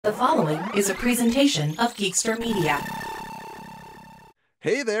The following is a presentation of Geekster Media.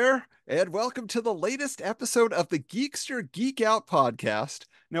 Hey there, and welcome to the latest episode of the Geekster Geek Out podcast.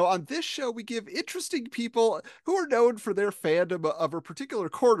 Now, on this show, we give interesting people who are known for their fandom of a particular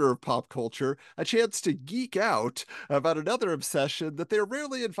corner of pop culture a chance to geek out about another obsession that they're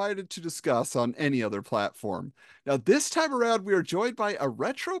rarely invited to discuss on any other platform. Now, this time around, we are joined by a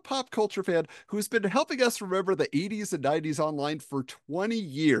retro pop culture fan who's been helping us remember the 80s and 90s online for 20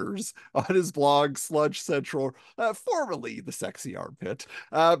 years on his blog, Sludge Central, formerly the Sexy Armpit,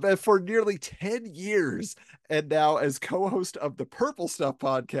 for nearly 10 years. And now, as co host of the Purple Stuff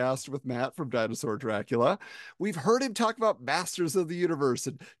podcast with Matt from Dinosaur Dracula, we've heard him talk about Masters of the Universe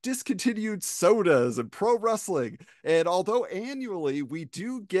and discontinued sodas and pro wrestling. And although annually we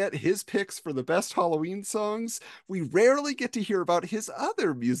do get his picks for the best Halloween songs, we rarely get to hear about his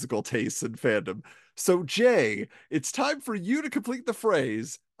other musical tastes and fandom. So, Jay, it's time for you to complete the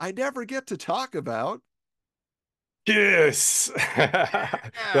phrase I never get to talk about. Kiss,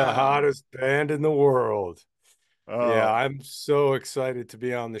 the Yeah. hottest band in the world. Yeah, Oh, I'm so excited to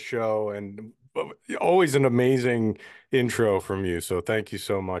be on the show and always an amazing intro from you. So thank you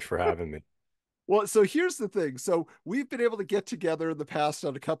so much for having me. well, so here's the thing. So we've been able to get together in the past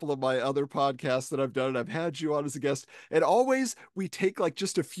on a couple of my other podcasts that I've done, and I've had you on as a guest. And always we take like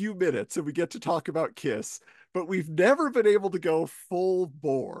just a few minutes and we get to talk about Kiss, but we've never been able to go full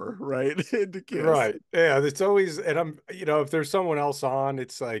bore, right, into Kiss. Right. Yeah, it's always, and if there's someone else on,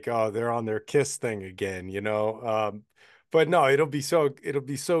 it's like, oh, they're on their Kiss thing again. But no, it'll be so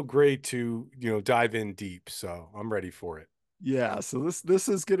great to, dive in deep. So I'm ready for it. Yeah, so this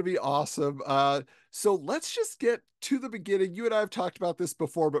is going to be awesome. So let's just get to the beginning. You and I have talked about this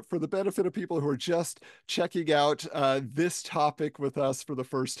before, but for the benefit of people who are just checking out this topic with us for the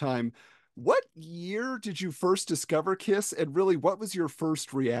first time, what year did you first discover Kiss, and really, what was your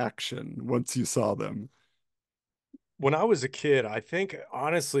first reaction once you saw them? When I was a kid, I think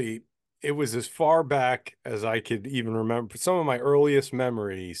honestly, it was as far back as I could even remember. Some of my earliest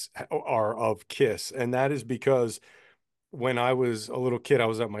memories are of Kiss, and that is because when I was a little kid, I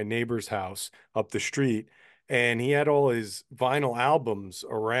was at my neighbor's house up the street, and he had all his vinyl albums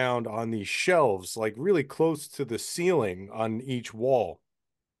around on these shelves, like really close to the ceiling on each wall.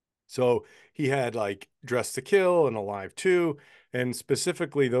 So he had like Dress to Kill and Alive 2, and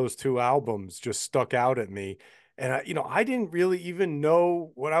specifically those two albums just stuck out at me. And I didn't really even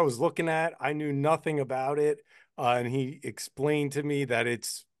know what I was looking at. I knew nothing about it. And he explained to me that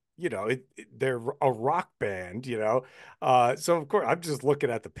they're a rock band. So of course I'm just looking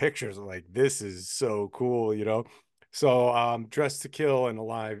at the pictures. I'm like, this is so cool. So Dress to Kill and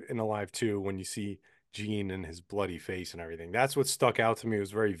Alive 2, when you see Gene and his bloody face and everything. That's what stuck out to me. It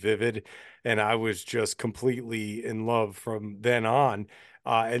was very vivid, and I was just completely in love from then on.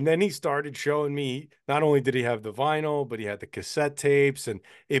 And then he started showing me. Not only did he have the vinyl, but he had the cassette tapes, and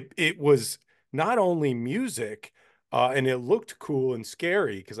it was not only music, and it looked cool and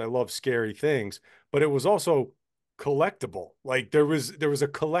scary because I love scary things, but it was also collectible. Like there was a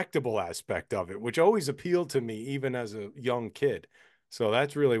collectible aspect of it, which always appealed to me even as a young kid. So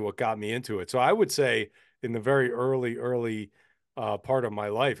that's really what got me into it. So I would say in the very early part of my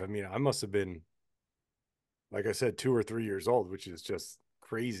life, I mean, I must have been, like I said, 2 or 3 years old, which is just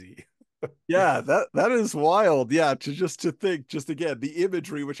crazy. Yeah, that is wild. Yeah, to think just again the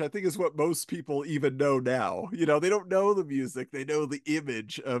imagery, which I think is what most people even know now. They don't know the music, they know the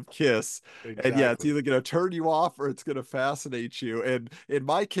image of Kiss. And yeah, it's Exactly. either going to turn you off or it's going to fascinate you. And in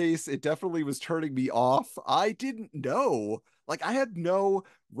my case, it definitely was turning me off. I didn't know. Like I had no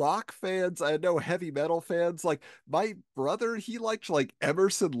rock fans, I had no heavy metal fans. Like my brother, he liked like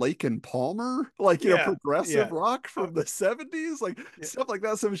Emerson, Lake and Palmer, like Yeah. progressive Yeah. rock Uh, from the 70s, like yeah. stuff like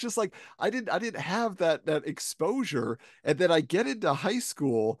that. So it was just like I didn't have that exposure. And then I get into high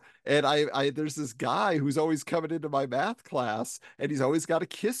school and I there's this guy who's always coming into my math class and he's always got a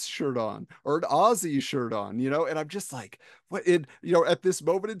Kiss shirt on or an Ozzy shirt on, and I'm just like, what in at this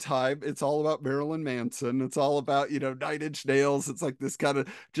moment in time, it's all about Marilyn Manson. It's all about, Nine Inch Nails. It's like this kind of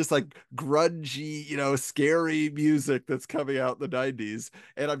just like grungy, scary music that's coming out in the 90s.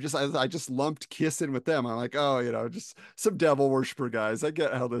 And I just lumped Kiss in with them. I'm like, oh, just some devil worshiper guys. I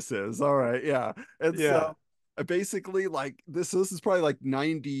get how this is. All right, yeah. And Yeah. so basically like this is probably like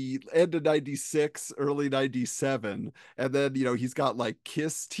 90 end of 96 early 97, and then he's got like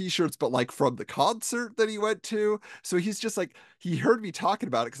Kiss t-shirts but like from the concert that he went to. So he's just like he heard me talking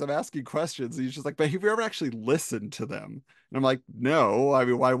about it because I'm asking questions, and he's just like, but have you ever actually listened to them? And I'm like, no, I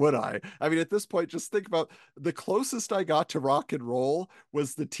mean, why would I mean, at this point, just think about the closest I got to rock and roll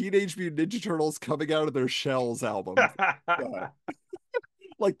was the Teenage Mutant Ninja Turtles Coming Out of Their Shells album.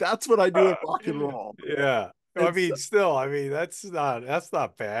 Like that's what I knew of rock and roll. Yeah. I And mean, still, I mean, that's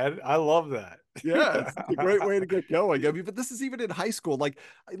not bad. I love that. yeah, it's a great way to get going. I mean, but this is even in high school. Like,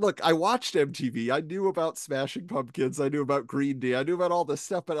 look, I watched MTV. I knew about Smashing Pumpkins. I knew about Green Day. I knew about all this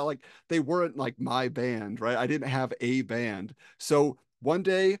stuff, but like, they weren't like my band, right? I didn't have a band. So one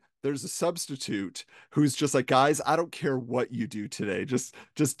day there's a substitute who's just like, guys, I don't care what you do today. Just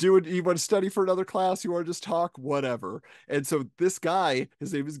do it. You want to study for another class? You want to just talk? Whatever. And so this guy,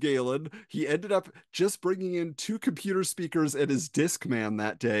 his name is Galen, he ended up just bringing in two computer speakers and his Discman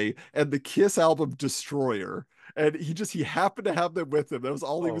that day and the Kiss album Destroyer. And he happened to have them with him. That was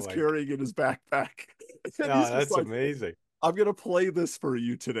all he Oh was my, carrying in his backpack. And yeah, he's just that's like, amazing. I'm gonna play this for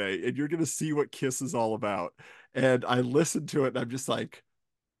you today, and you're gonna see what Kiss is all about. And I listened to it, and I'm just like,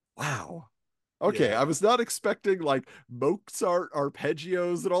 wow. Okay, I Yeah. was not expecting like Mozart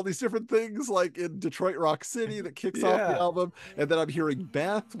arpeggios and all these different things like in Detroit Rock City that kicks off the Yeah. album. And then I'm hearing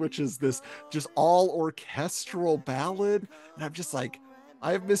Beth, which is this just all orchestral ballad. And I'm just like,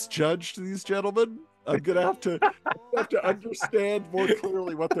 I've misjudged these gentlemen. I'm gonna have to understand more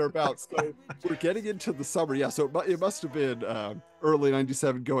clearly what they're about. So we're getting into the summer. Yeah, so it must have been early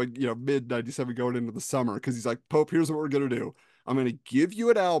 97 going, mid 97 going into the summer because he's like, Pope, here's what we're gonna do. I'm gonna give you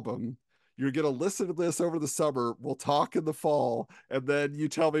an album. You're going to listen to this over the summer. We'll talk in the fall, and then you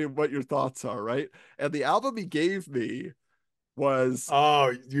tell me what your thoughts are, right? And the album he gave me was,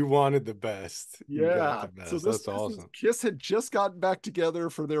 Oh, you wanted the best. You got yeah. the So best. this That's this is awesome. Kiss had just gotten back together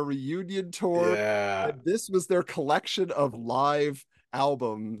for their reunion tour, Yeah. and this was their collection of live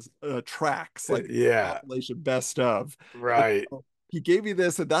albums, tracks, like Yeah. compilation best of. And Right. so he gave me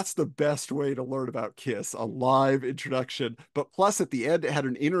this, and that's the best way to learn about Kiss, a live introduction. But plus, at the end, it had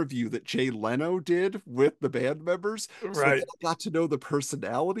an interview that Jay Leno did with the band members. So then Right. I got to know the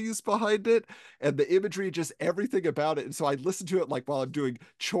personalities behind it and the imagery, just everything about it. And so I listened to it like while I'm doing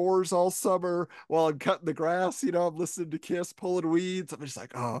chores all summer, while I'm cutting the grass, I'm listening to Kiss, pulling weeds. I'm just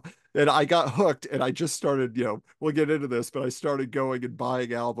like, oh, and I got hooked and I just started, we'll get into this, but I started going and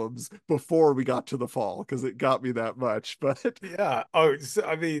buying albums before we got to the fall because it got me that much. But Yeah. Oh,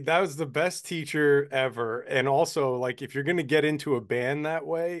 I mean, that was the best teacher ever. And also, like, if you're going to get into a band that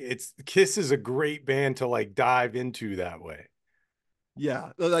way, Kiss is a great band to like dive into that way.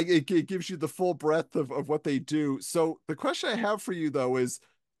 yeah, like it gives you the full breadth of what they do. So the question I have for you though is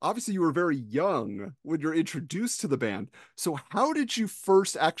obviously you were very young when you're introduced to the band. So how did you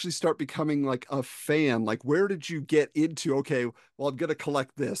first actually start becoming like a fan? Like where did you get into, okay, well, I'm gonna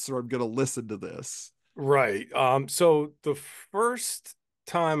collect this or I'm gonna listen to this? Right. So the first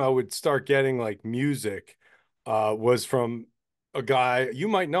time I would start getting like music was from a guy, you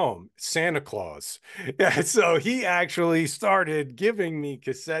might know him, Santa Claus. Yeah, so he actually started giving me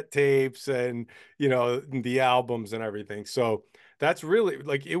cassette tapes and the albums and everything. So that's really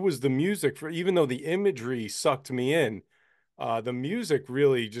like it was the music for even though the imagery sucked me in, the music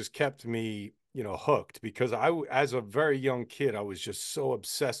really just kept me, hooked because as a very young kid, I was just so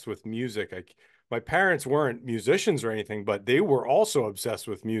obsessed with music. My parents weren't musicians or anything, but they were also obsessed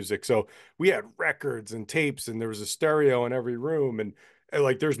with music. So we had records and tapes, and there was a stereo in every room, and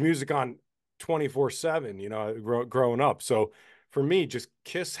like there's music on 24/7, growing up. So for me, just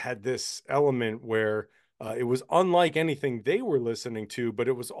Kiss had this element where it was unlike anything they were listening to, but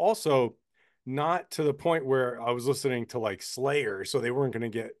it was also not to the point where I was listening to like Slayer, so they weren't going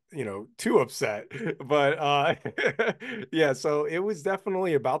to get, too upset. But yeah, so it was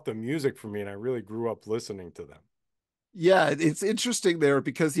definitely about the music for me, and I really grew up listening to them. Yeah, it's interesting there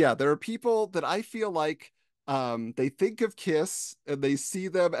because yeah, there are people that I feel like they think of Kiss and they see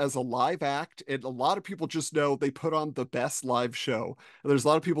them as a live act, and a lot of people just know they put on the best live show. And there's a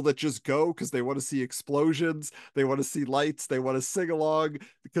lot of people that just go because they want to see explosions, they want to see lights, they want to sing along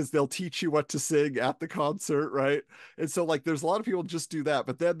because they'll teach you what to sing at the concert, right? And so like there's a lot of people just do that,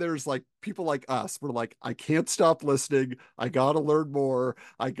 but then there's like people like us, we're like, I can't stop listening, I gotta learn more,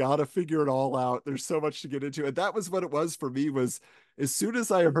 I gotta figure it all out. There's so much to get into. And that was what it was for me was as soon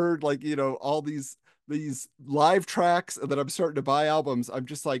as I heard like, all these live tracks and then I'm starting to buy albums, I'm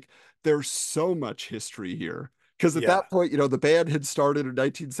just like, there's so much history here. Because at Yeah, that point, the band had started in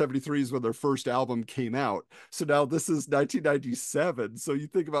 1973 is when their first album came out. So now this is 1997. So you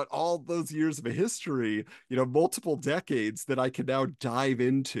think about all those years of history, multiple decades that I can now dive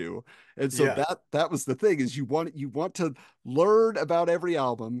into. And so yeah, that was the thing is you want to learn about every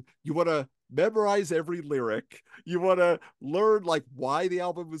album. You want to memorize every lyric. You want to learn like why the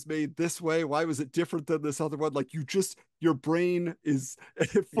album was made this way. Why was it different than this other one? Like your brain is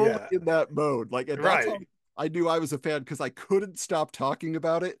fully yeah. in that mode. Like, and that's how Right. I knew I was a fan because I couldn't stop talking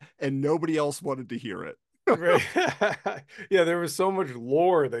about it and nobody else wanted to hear it. Right. Yeah, there was so much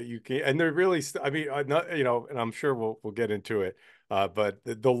lore that you can, and there really, I mean, not, you know, and I'm sure we'll get into it. But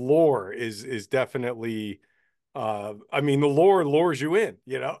the lore is definitely, I mean, the lore lures you in,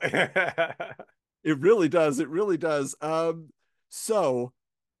 you know. It really does. It really does. So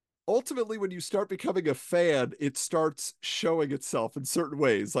ultimately, when you start becoming a fan, it starts showing itself in certain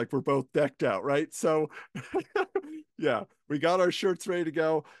ways. Like we're both decked out, right? So, yeah, we got our shirts ready to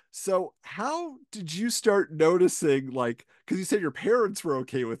go. So, how did you start noticing, like, because you said your parents were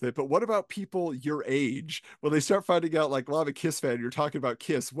okay with it, but what about people your age when they start finding out, like, well, I'm a Kiss fan, you're talking about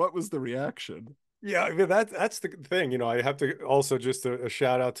Kiss? What was the reaction? Yeah, I mean that's the thing, you know. I have to also just a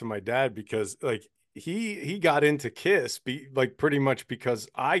shout out to my dad because like he got into Kiss like pretty much because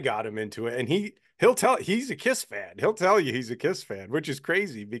I got him into it, and he'll tell he's a Kiss fan. He'll tell you he's a Kiss fan, which is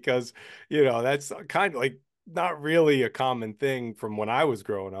crazy because you know that's kind of like not really a common thing from when I was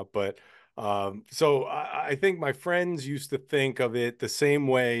growing up. But so I think my friends used to think of it the same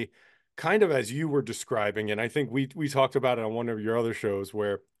way, kind of as you were describing, and I think we talked about it on one of your other shows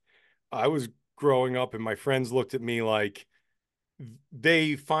where I was growing up and my friends looked at me like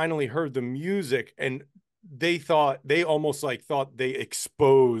they finally heard the music and they almost like thought they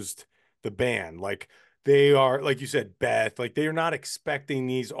exposed the band. Like they are, like you said, Beth, like they are not expecting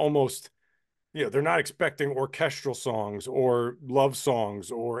these almost, you know, they're not expecting orchestral songs or love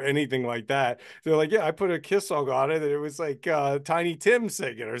songs or anything like that. They're like, yeah, I put a Kiss song on it, and it was like Tiny Tim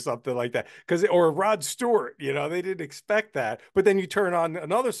singing or something like that. Because or Rod Stewart, you know, they didn't expect that. But then you turn on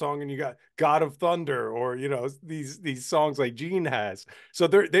another song and you got God of Thunder or you know these songs like Gene has. So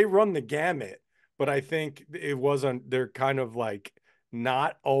they run the gamut. But I think it wasn't. They're kind of like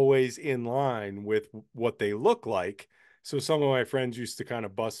not always in line with what they look like, so some of my friends used to kind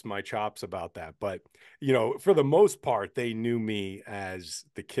of bust my chops about that. But, you know, for the most part, they knew me as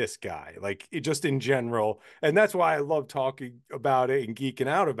the Kiss guy, like it, just in general. And that's why I love talking about it and geeking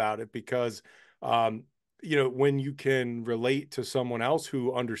out about it because, um, you know, when you can relate to someone else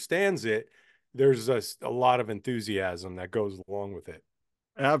who understands it, there's a lot of enthusiasm that goes along with it.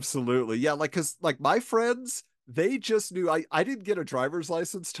 Absolutely. Yeah, like cuz like my friends, they just knew I didn't get a driver's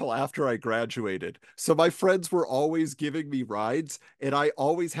license till after I graduated. So my friends were always giving me rides and I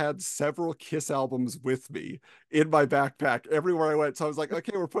always had several Kiss albums with me in my backpack everywhere I went. So I was like,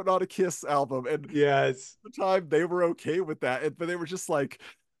 "Okay, we're putting on a Kiss album." And Yes. the time they were okay with that. But they were just like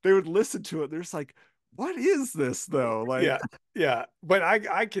they would listen to it. They're just like, "What is this though?" Like Yeah. Yeah. But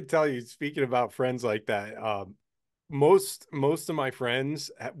I could tell you, speaking about friends like that, most of my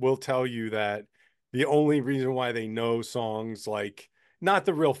friends will tell you that the only reason why they know songs like not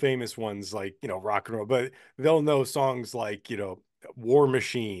the real famous ones like you know rock and roll, but they'll know songs like you know War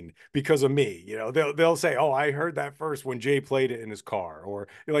Machine because of me. You know they'll say, "Oh, I heard that first when Jay played it in his car," or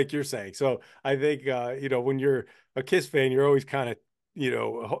like you're saying. So I think you know when you're a Kiss fan, you're always kind of you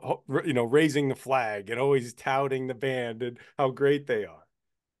know raising the flag and always touting the band and how great they are.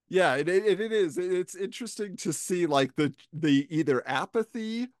 yeah, it is. It's interesting to see like the either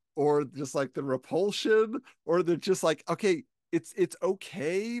apathy or just like the repulsion or the just like okay, it's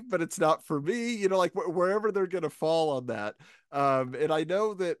okay, but it's not for me. You know, like wherever they're gonna fall on that. And I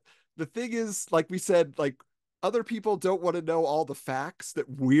know that the thing is, like we said, like other people don't want to know all the facts that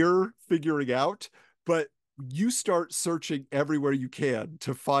we're figuring out, but you start searching everywhere you can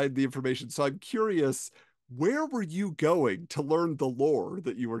to find the information. So I'm curious, where were you going to learn the lore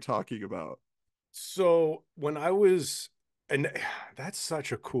that you were talking about? So when I was, and that's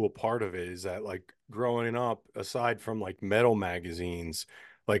such a cool part of it is that like growing up, aside from like metal magazines,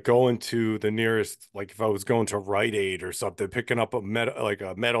 like going to the nearest, like if I was going to Rite Aid or something, picking up a metal, like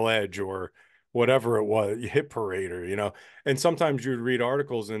a Metal Edge or whatever it was, Hit Parade or, you know, and sometimes you'd read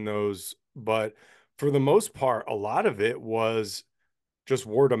articles in those, but for the most part, a lot of it was just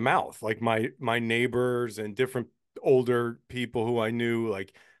word of mouth. Like my neighbors and different older people who I knew,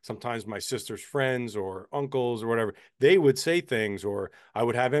 like sometimes my sister's friends or uncles or whatever, they would say things, or I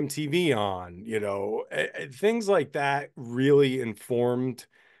would have MTV on, you know, things like that really informed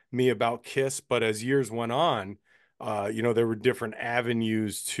me about Kiss. But as years went on, you know, there were different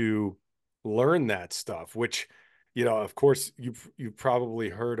avenues to learn that stuff, which, you know, of course, you've probably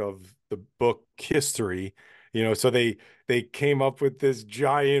heard of the book History, you know, so they came up with this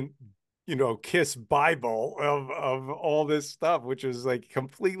giant, you know, Kiss Bible of all this stuff, which is like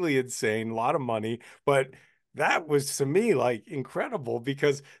completely insane, a lot of money, but that was to me like incredible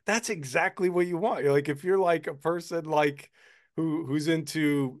because that's exactly what you want. Like if you're like a person like who's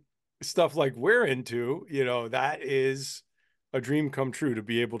into stuff like we're into, you know, that is a dream come true to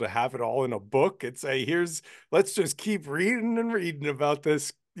be able to have it all in a book and say, here's let's just keep reading and reading about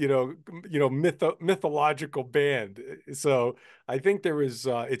this mythological band. So I think there was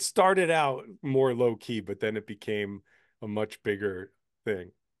it started out more low key, but then it became a much bigger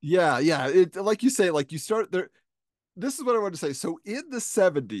thing. Yeah, yeah. It like you say, like you start there. This is what I want to say. So in the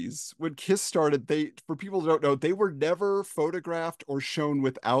 70s, when Kiss started, they, for people who don't know, they were never photographed or shown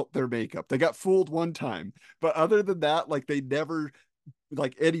without their makeup. They got fooled one time, but other than that, like they never,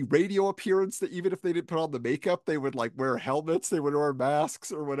 like any radio appearance, that even if they didn't put on the makeup, they would like wear helmets, they would wear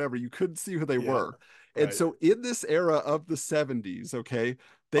masks or whatever. You couldn't see who they Yeah, were. And right. so in this era of the 70s, okay,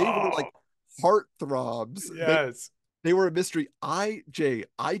 they were Oh, like heartthrobs. yes. They were a mystery. I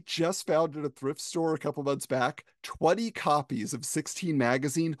just found at a thrift store a couple months back 20 copies of 16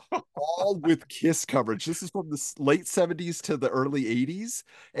 magazine, all with Kiss coverage. This is from the late 70s to the early 80s.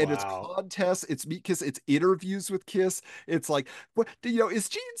 And it's Wow. contests, it's Meet Kiss, it's interviews with Kiss. It's like, what, is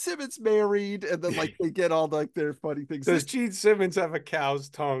Gene Simmons married? And then like they get all like their funny things. Does This Gene Simmons have a cow's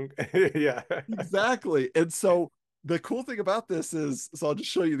tongue? Yeah. Exactly. And so the cool thing about this is, so I'll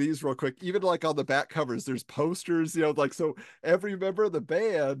just show you these real quick. Even like on the back covers, there's posters, like so every member of the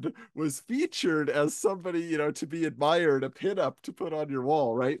band was featured as somebody, to be admired, a pinup to put on your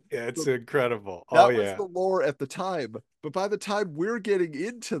wall, right? Yeah, it's So incredible. Oh that was yeah. the lore at the time. But by the time we're getting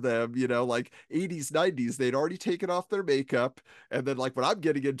into them, like 80s, 90s, they'd already taken off their makeup. And then, like, when I'm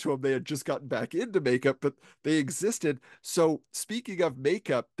getting into them, they had just gotten back into makeup, but they existed. So, speaking of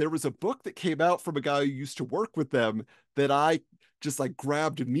makeup, there was a book that came out from a guy who used to work with them that I just like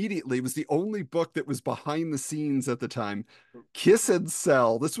grabbed immediately. It was the only book that was behind the scenes at the time. Kiss and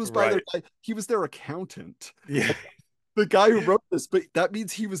Sell. This was by their Right. guy, he was their accountant, Yeah. the guy who wrote this, but that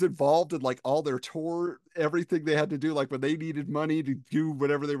means he was involved in like all their tour, everything they had to do, like when they needed money to do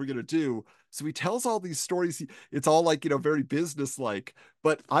whatever they were going to do. So he tells all these stories. It's all like, very business like.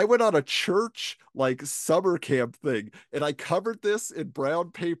 But I went on a church like summer camp thing and I covered this in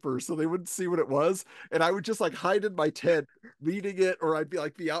brown paper so they wouldn't see what it was. And I would just like hide in my tent reading it, or I'd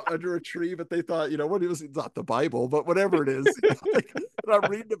be out under a tree, but they thought, what it was, it's not the Bible, but whatever it is. Like, and I'm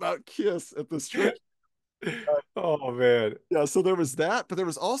reading about Kiss at this church. Oh man. Yeah, so there was that, but there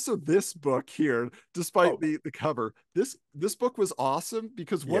was also this book here, despite Oh the cover. This book was awesome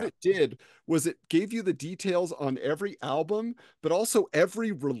because what yeah. it did was it gave you the details on every album, but also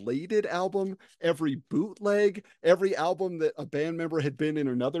every related album, every bootleg, every album that a band member had been in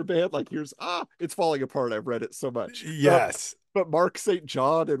another band. Like here's it's falling apart. I've read it so much. Yes. But Mark St.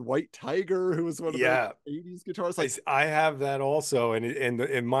 John and White Tiger, who was one of their Yeah. 80s guitarists, I, like s- I have that also,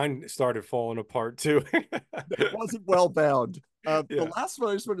 and mine started falling apart too. wasn't well bound. The Yeah. last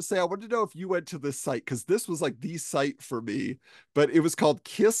one I just wanted to say, I wanted to know if you went to this site because this was like the site for me, but it was called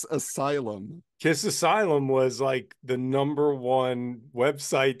Kiss Asylum. Kiss Asylum was like the number one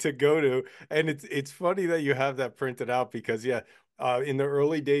website to go to, and it's funny that you have that printed out because yeah, in the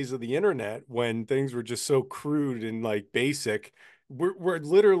early days of the internet when things were just so crude and like basic, we're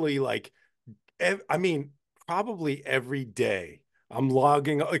literally like I mean, probably every day I'm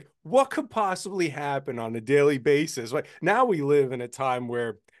logging like what could possibly happen on a daily basis. Like now we live in a time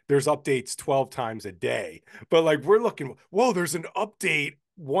where there's updates 12 times a day, but like we're looking, whoa, there's an update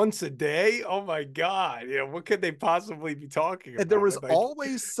once a day. Oh my God. What could they possibly be talking And there about? was And like,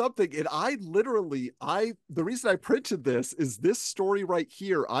 always something. And the reason I printed this is this story right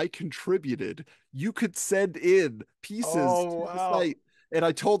here. I contributed. You could send in pieces oh to the wow. site. And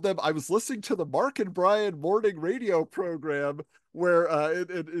I told them I was listening to the Mark and Brian morning radio program where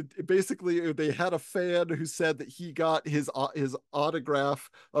basically they had a fan who said that he got his autograph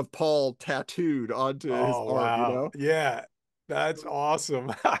of Paul tattooed onto his Oh arm, wow. Yeah. That's awesome.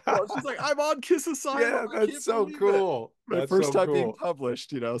 So it's just like I'm on Kiss Asylum. Yeah, I that's can't so believe it. cool. My That's first so time being cool.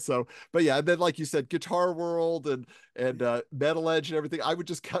 published. So but yeah, and then like you said, Guitar World and Metal Edge and everything. I would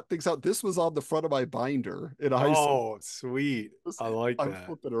just cut things out. This was on the front of my binder in high school. Oh, sweet. I like I'm that.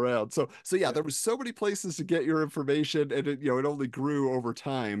 flipping around. So yeah, there was so many places to get your information, and it only grew over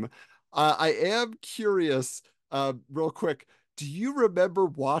time. I am curious, real quick. Do you remember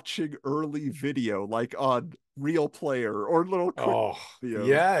watching early video, like on Real Player or little quick Oh, videos?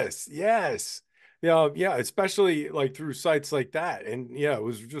 yes, yes. Yeah, yeah, especially like through sites like that. And yeah, it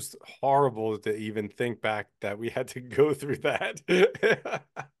was just horrible to even think back that we had to go through that.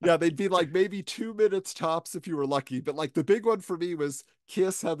 Yeah, they'd be like maybe 2 minutes tops if you were lucky. But like the big one for me was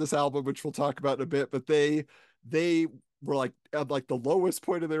Kiss had this album, which we'll talk about in a bit, but they were like at like the lowest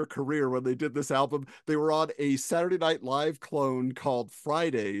point of their career when they did this album. They were on a Saturday Night Live clone called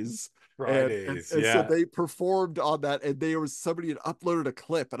Fridays. And, and Fridays, and so yeah. they performed on that, and there was somebody had uploaded a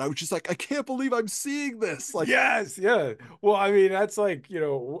clip, and I was just like, I can't believe I'm seeing this. Like, Yes, yeah. Well, I mean, that's like, a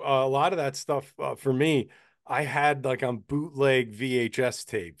lot of that stuff for me. I had like on bootleg VHS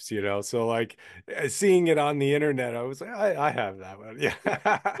tapes, you know. So like seeing it on the internet, I was like, I have that one. Yeah.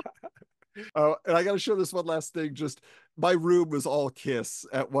 Oh, and I got to show this one last thing. Just my room was all Kiss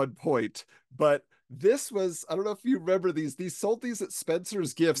at one point, but this was, I don't know if you remember these. These sold these at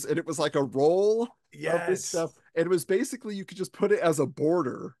Spencer's Gifts, and it was like a roll of this Yes. stuff. And it was basically you could just put it as a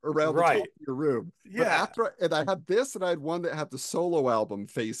border around the top Right. of your room. But Yeah. after, and I had this, and I had one that had the solo album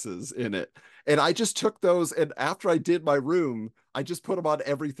faces in it. And I just took those, and after I did my room, I just put them on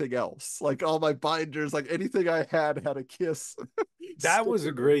everything else, like all my binders, like anything I had a Kiss That was a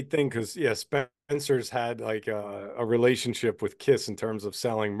sticker. great thing because yeah, Spencer's had like a relationship with Kiss in terms of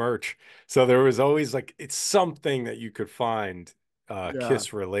selling merch. So there was always like it's something that you could find Yeah.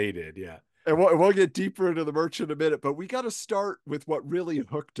 Kiss related. Yeah. And we'll get deeper into the merch in a minute, but we got to start with what really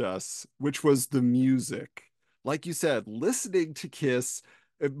hooked us, which was the music. Like you said, listening to Kiss,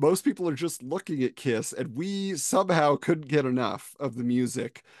 most people are just looking at Kiss, and we somehow couldn't get enough of the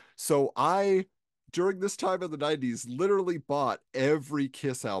music. So during this time of the 90s, literally bought every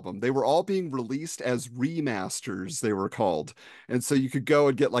Kiss album. They were all being released as remasters, they were called. And so you could go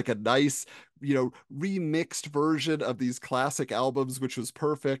and get like a nice, remixed version of these classic albums, which was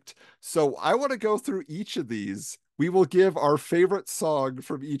perfect. So I want to go through each of these. We will give our favorite song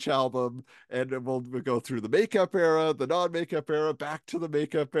from each album, and we'll go through the makeup era, the non-makeup era, back to the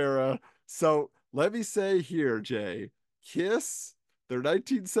makeup era. So let me say here, Jay, Kiss, their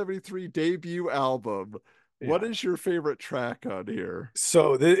 1973 debut album. What Yeah. is your favorite track on here?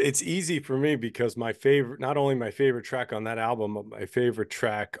 So it's easy for me because my favorite, not only my favorite track on that album, but my favorite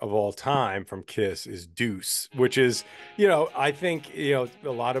track of all time from Kiss is Deuce, which is, I think, a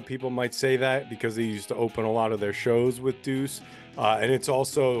lot of people might say that because they used to open a lot of their shows with Deuce. And it's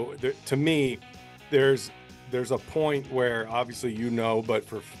also, to me, there's there's a point where obviously but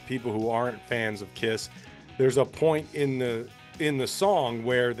for people who aren't fans of Kiss, there's a point in the song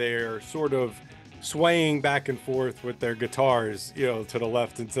where they're sort of swaying back and forth with their guitars, to the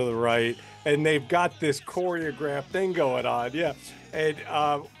left and to the right, and they've got this choreographed thing going on. Yeah, and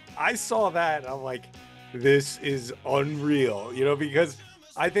I saw that, and I'm like, this is unreal, because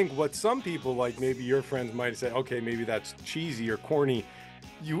I think what some people, like maybe your friends, might say, okay, maybe that's cheesy or corny.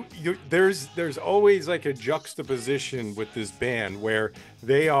 There's always like a juxtaposition with this band where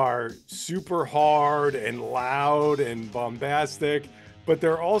they are super hard and loud and bombastic, but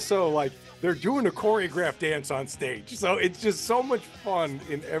they're also like they're doing a choreographed dance on stage. So it's just so much fun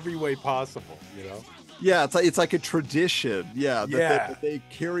in every way possible. Yeah, it's like a tradition, yeah, that they, Yeah. that they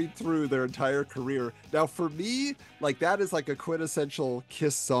carried through their entire career. Now, for me, like that is like a quintessential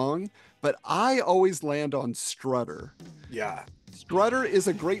Kiss song, but I always land on Strutter. Yeah. Strutter is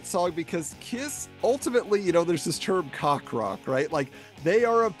a great song because Kiss ultimately, there's this term cock rock, right? Like they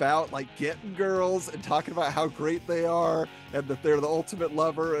are about like getting girls and talking about how great they are and that they're the ultimate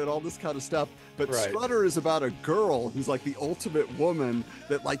lover and all this kind of stuff. But Right. Strutter is about a girl who's like the ultimate woman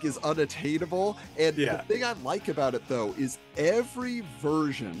that like is unattainable. And Yeah. the thing I like about it though is every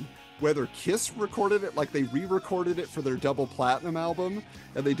version, whether Kiss recorded it, like they re-recorded it for their double platinum album,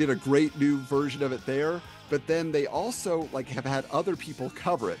 and they did a great new version of it there. But then they also like have had other people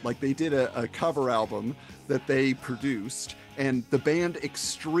cover it. Like they did a cover album that they produced, and the band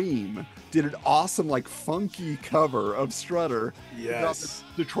Extreme did an awesome, like funky cover of Strutter. About the Yes.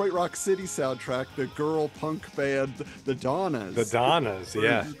 Detroit Rock City soundtrack, the girl punk band, the Donnas. The Donnas.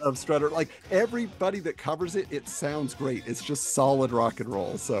 Yeah. Of Strutter. Like everybody that covers it, it sounds great. It's just solid rock and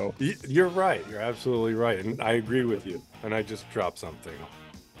roll. So You're right. You're absolutely right. And I agree with you. And I just dropped something.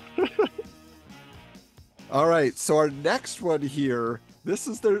 all right, so our next one here, this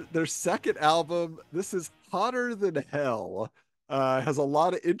is their second album. This is Hotter Than Hell. Has a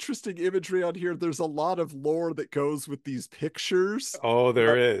lot of interesting imagery on here. There's a lot of lore that goes with these pictures. Oh,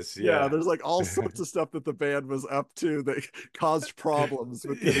 there is. Yeah, Yeah. there's like all sorts of stuff that the band was up to that caused problems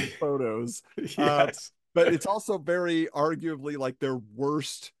with getting photos. Yes. But it's also very arguably like their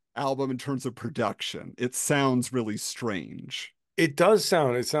worst album in terms of production. It sounds really strange. It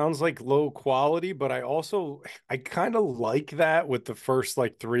sounds like low quality, but I kind of like that with the first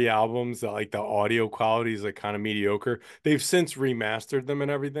like three albums that like the audio quality is like kind of mediocre. They've since remastered them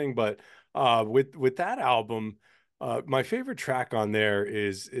and everything, but with that album, my favorite track on there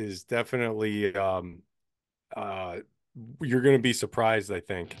is definitely uh you're gonna be surprised, I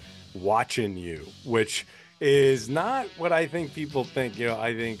think, Watching You, which is not what I think people think.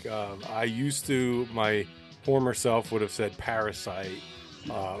 I think I used to my former self would have said Parasite,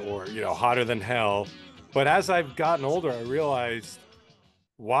 or Hotter Than Hell, but as I've gotten older, I realized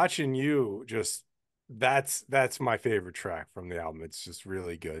Watching You, that's my favorite track from the album. It's just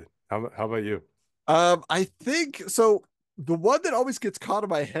really good. How about you? I think so. The one that always gets caught in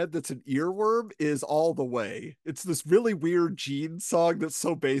my head that's an earworm is All the Way. It's this really weird Gene song that's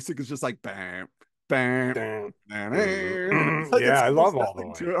so basic. It's just like bam, bam, Dun, bam. Like yeah, I there's love All the nothing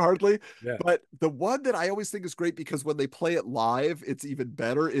Way. to it hardly. Yeah. But the one that I always think is great because when they play it live, it's even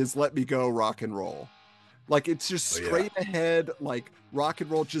better is Let Me Go Rock and Roll. Like it's just Oh yeah. straight ahead, like rock and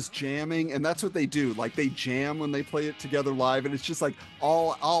roll, just jamming, and that's what they do. Like they jam when they play it together live, and it's just like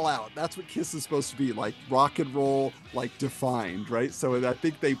all out. That's what Kiss is supposed to be, like rock and roll, like defined, right? So I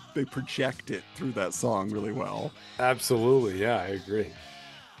think they project it through that song really well. Absolutely. Yeah, I agree.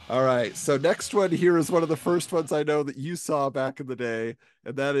 All right, so next one here is one of the first ones I know that you saw back in the day,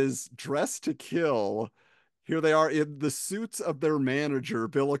 and that is Dress to Kill. Here they are in the suits of their manager.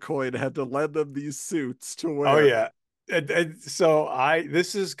 Bill Aucoin had to lend them these suits to Oh wear. yeah. And so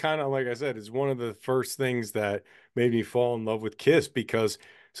this is kind of like I said, it's one of the first things that made me fall in love with Kiss because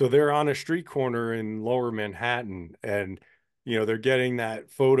so they're on a street corner in Lower Manhattan and they're getting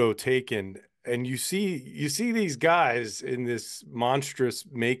that photo taken and you see these guys in this monstrous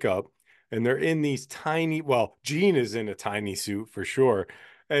makeup and they're in these tiny, well, Gene is in a tiny suit for sure.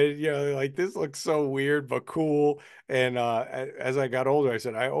 And like this looks so weird but cool. And as I got older, I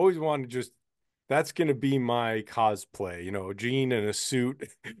said I always wanted to just that's going to be my cosplay, a jean and a suit.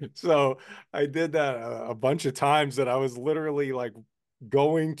 So I did that a bunch of times that I was literally like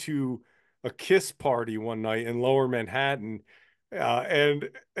going to a Kiss party one night in Lower Manhattan.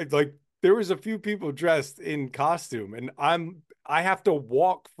 And like there was a few people dressed in costume and I have to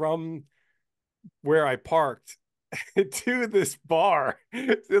walk from where I parked to this bar.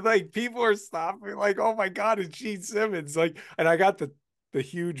 Like people are stopping, like, oh my God, it's Gene Simmons. Like, and I got the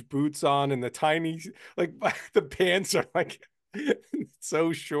huge boots on and the tiny, like the pants are like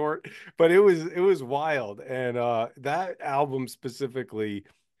so short, but it was wild. And that album specifically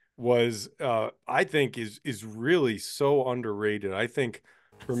was I think is really so underrated. I think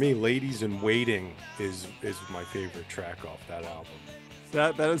for me, Ladies in Waiting is my favorite track off that album.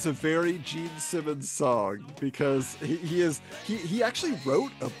 That is a very Gene Simmons song because he actually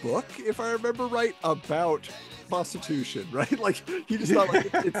wrote a book, if I remember right, about prostitution, right? Like he just thought like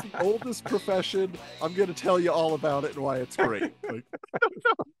it's the oldest profession. I'm gonna tell you all about it and why it's great. Like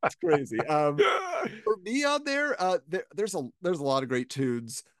it's crazy. For me on there's a lot of great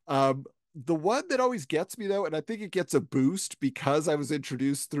tunes. The one that always gets me though, and I think it gets a boost because I was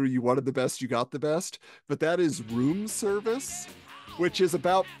introduced through You Wanted the Best, You Got the Best, but that is Room Service, which is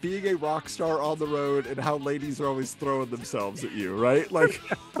about being a rock star on the road and how ladies are always throwing themselves at you, right? Like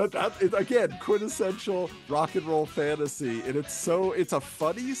that is again quintessential rock and roll fantasy, and it's a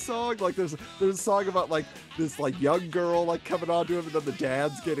funny song. Like there's a song about like this like young girl like coming on to him, and then the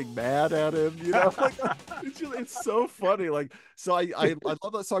dad's getting mad at him, like it's so funny. Like so I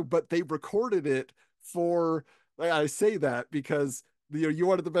love that song, but they recorded it for. Like, I say that because You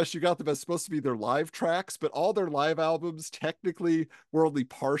Wanted the Best, You Got the Best supposed to be their live tracks, but all their live albums technically were only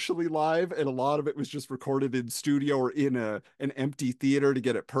partially live, and a lot of it was just recorded in studio or in an empty theater to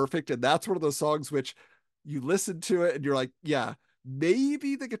get it perfect. And that's one of those songs which you listen to it and you're like, yeah,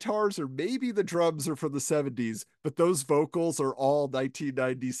 maybe the guitars or maybe the drums are from the 70s, but those vocals are all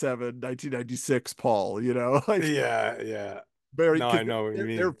 1997, 1996 Paul, like Yeah, yeah. very No, because I know what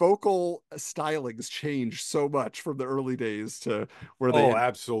you their mean. vocal stylings changed so much from the early days to where they Oh, ended.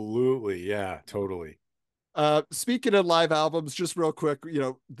 absolutely. Yeah, totally. Speaking of live albums, just real quick,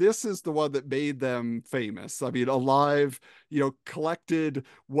 this is the one that made them famous. I mean, Alive, collected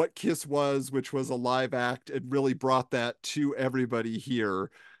what Kiss was, which was a live act, and really brought that to everybody here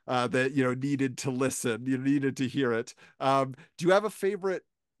that needed to listen, you needed to hear it. Do you have a favorite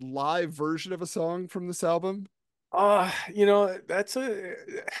live version of a song from this album? That's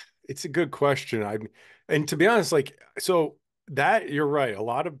it's a good question. And to be honest, like, so that you're right. A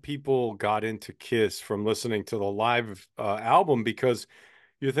lot of people got into Kiss from listening to the live album because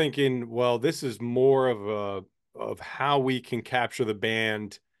you're thinking, well, this is more of how we can capture the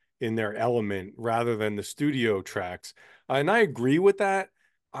band in their element rather than the studio tracks. And I agree with that.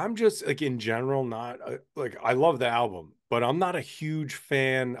 I'm just like in general not like I love the album, but I'm not a huge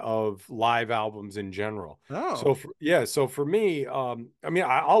fan of live albums in general. Oh, So for me, I mean,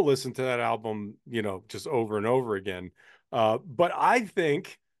 I'll listen to that album, just over and over again. But I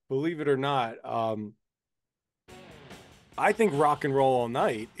think, believe it or not, I think Rock and Roll All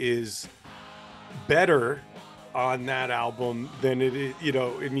Night is better on that album than it is,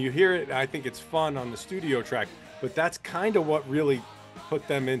 and you hear it, I think it's fun on the studio track, but that's kind of what really put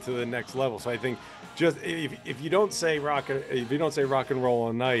them into the next level. So I think just if you don't say rock and roll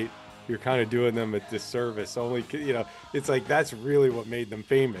all night, you're kind of doing them a disservice. Only, you know, it's like that's really what made them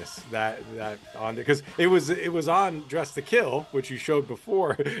famous. That on because it was on Dress to Kill, which you showed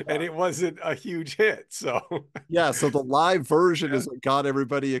before, and it wasn't a huge hit. So Yeah, so the live version yeah. is what got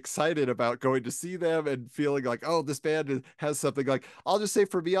everybody excited about going to see them and feeling like, oh, this band has something. Like, I'll just say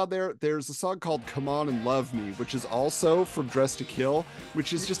for me on there, there's a song called Come On and Love Me, which is also from Dress to Kill,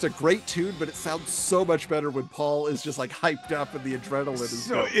 which is just a great tune, but it sounds so much better when Paul is just like hyped up and the adrenaline is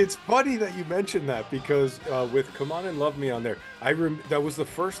So going. it's funny that you mentioned that because with "Come On and Love Me" on there, that was the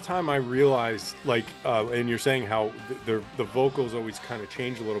first time I realized, like, and you're saying how the vocals always kind of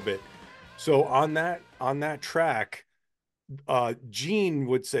change a little bit. So on that track, Gene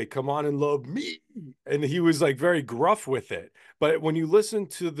would say, "Come on and love me," and he was like very gruff with it. But when you listen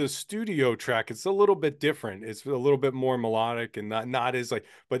to the studio track, it's a little bit different. It's a little bit more melodic and not as like.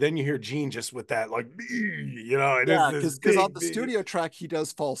 But then you hear Gene just with that like, you know, it is Yeah, this because on big, the big, studio track he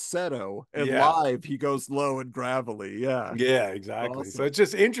does falsetto, and yeah. live he goes low and gravelly. Yeah, Yeah, exactly. So awesome. it's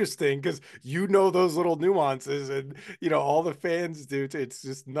just interesting because you know those little nuances, and you know all the fans do. It's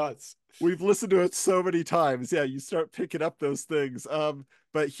just nuts. We've listened to it so many times. Yeah, you start picking up those things.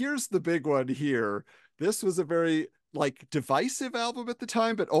 But here's the big one here. This was a very like divisive album at the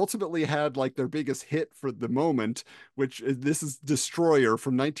time, but ultimately had like their biggest hit for the moment, which this is Destroyer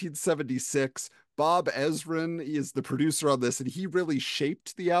from 1976. Bob Ezrin is the producer on this, and he really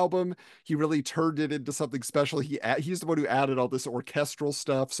shaped the album. He really turned it into something special. He's the one who added all this orchestral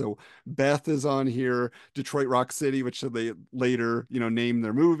stuff. So Beth is on here, Detroit Rock City, which they later, named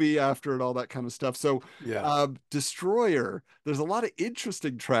their movie after and all that kind of stuff. So, Yeah. Destroyer, there's a lot of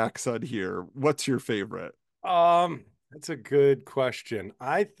interesting tracks on here. What's your favorite? That's a good question.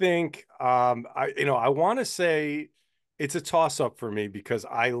 I think I want to say it's a toss up for me because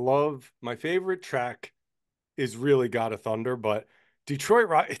I love my favorite track is really God of Thunder, but Detroit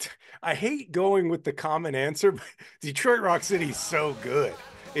Rock, I hate going with the common answer, but Detroit Rock City is so good.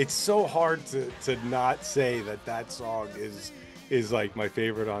 It's so hard to not say that song is like my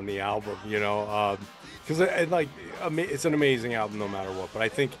favorite on the album, because like it's an amazing album no matter what. But I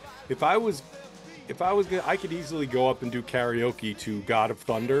think if I was gonna, I could easily go up and do karaoke to God of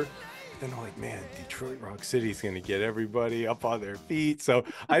Thunder. Then I'm like, man, Detroit Rock City's gonna get everybody up on their feet. So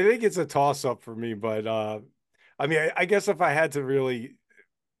I think it's a toss up for me. But I mean, I guess if I had to really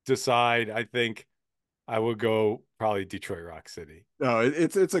decide, I think I would go probably Detroit Rock City. No,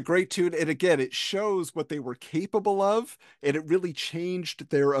 it's a great tune, and again, it shows what they were capable of, and it really changed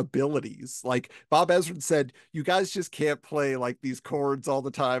their abilities. Like Bob Ezrin said, you guys just can't play like these chords all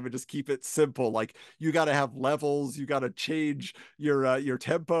the time and just keep it simple. Like you got to have levels, you got to change your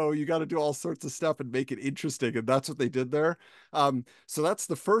tempo, you got to do all sorts of stuff and make it interesting, and that's what they did there. So that's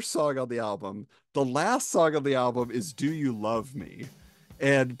the first song on the album. The last song on the album is "Do You Love Me?"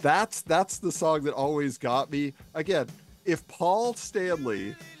 And that's the song that always got me. Again, if Paul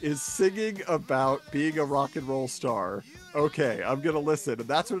Stanley is singing about being a rock and roll star, okay, I'm gonna listen. And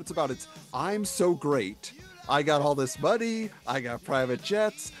that's what it's about. It's I'm so great. I got all this money. I got private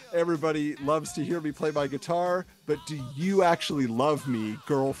jets. Everybody loves to hear me play my guitar. But do you actually love me,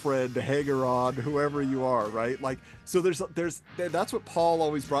 girlfriend, hanger on, whoever you are, right? Like, so there's that's what Paul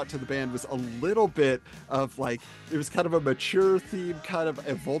always brought to the band was a little bit of like it was kind of a mature theme, kind of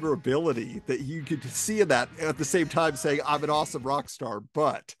a vulnerability that you could see in that at the same time saying I'm an awesome rock star,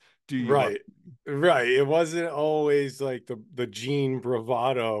 but do you love? Right. Right. It wasn't always like the Gene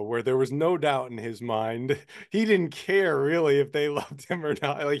bravado where there was no doubt in his mind. He didn't care really if they loved him or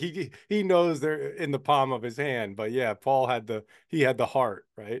not. Like he knows they're in the palm of his hand. But yeah, Paul had the heart,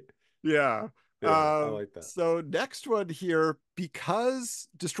 right? Yeah. Yeah, I like that. So next one here, because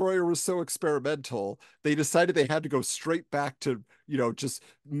Destroyer was so experimental, they decided they had to go straight back to, just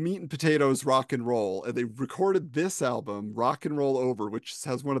meat and potatoes rock and roll. And they recorded this album, Rock and Roll Over, which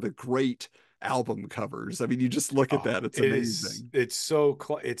has one of the great album covers. I mean, you just look at Oh, that, it's amazing.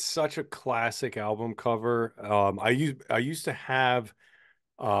 it's such a classic album cover. I used to have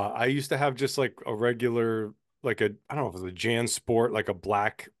just like a regular, like I don't know if it was a Jan Sport, like a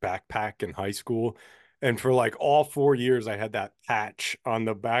black backpack in high school. And for like all 4 years, I had that patch on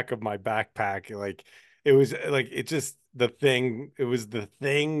the back of my backpack. Like it was like, it was the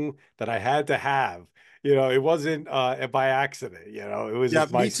thing that I had to have. It wasn't by accident, it was Yeah,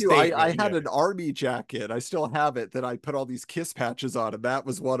 just my me too. I statement. had Yeah. an army jacket. I still have it that I put all these Kiss patches on, and that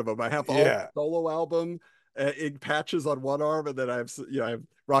was one of them. I have all Yeah. the solo album ink patches on one arm, and then I have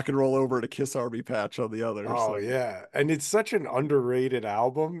Rock and Roll Over and a Kiss Army patch on the other. Oh So yeah. And it's such an underrated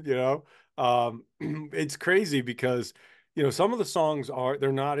album. It's crazy because, some of the songs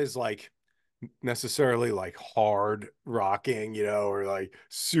they're not as like necessarily like hard rocking, or like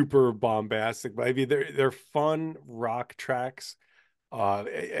super bombastic. But I mean, they're fun rock tracks.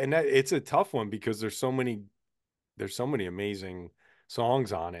 And it's a tough one because there's so many amazing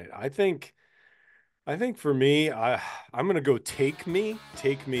songs on it. I think for me, I'm gonna go Take Me.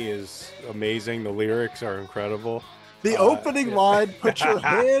 Take Me is amazing. The lyrics are incredible. The opening line, put your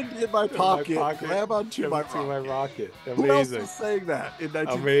Yeah. hand in my In my pocket, pocket, grab onto give my it to my rocket. rocket. Who else Amazing. was saying that in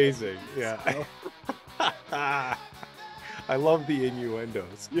 19? Amazing. Yeah. I love the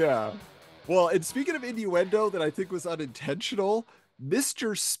innuendos. Yeah. Well, and speaking of innuendo that I think was unintentional,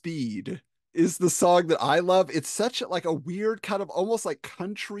 Mr. Speed is the song that I love. It's such like a weird kind of almost like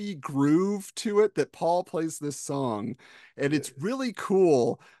country groove to it that Paul plays this song. And it's really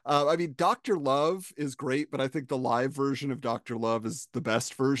cool. I mean, Dr. Love is great, but I think the live version of Dr. Love is the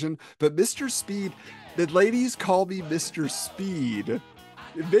best version. But Mr. Speed, the ladies call me Mr. Speed.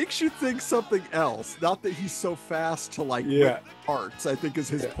 It makes you think something else. Not that he's so fast to like Yeah. rip parts, I think is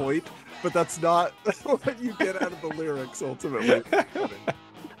his point, but that's not what you get out of the lyrics ultimately.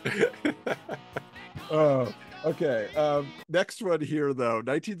 Oh, okay. Next one here though,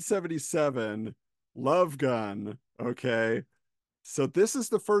 1977, Love Gun. Okay. So this is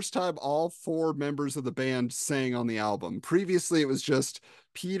the first time all four members of the band sang on the album. Previously, it was just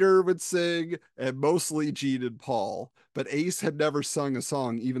Peter would sing and mostly Gene and Paul. But Ace had never sung a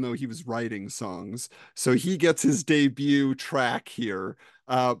song, even though he was writing songs. So he gets his debut track here.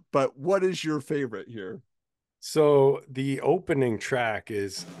 But what is your favorite here? So the opening track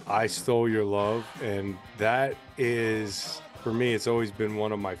is I Stole Your Love, and that is for me, it's always been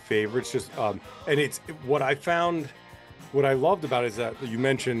one of my favorites. Just and it's what I loved about it is that you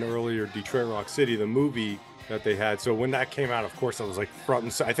mentioned earlier Detroit Rock City, the movie that they had. So when that came out, of course, I was like front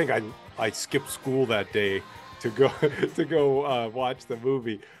and center. I think I skipped school that day to go to go watch the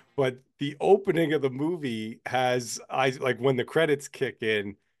movie. But the opening of the movie has I like when the credits kick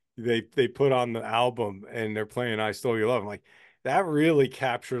in, they put on the album and they're playing I Stole Your Love. I'm like, that really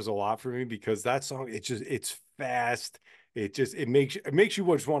captures a lot for me because that song, it's fast. It makes you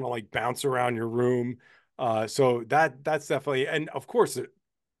just want to like bounce around your room. So that's definitely, and of course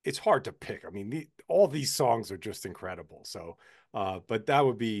it's hard to pick. I mean, all these songs are just incredible. So, but that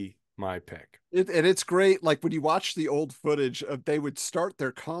would be my pick. And it's great. Like when you watch the old footage of, they would start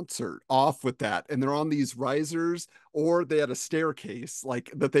their concert off with that, and they're on these risers, or they had a staircase like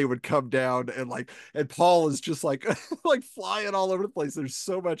that they would come down, and like, and Paul is just like like flying all over the place. There's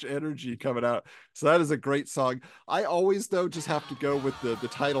so much energy coming out. So that is a great song. I always though just have to go with the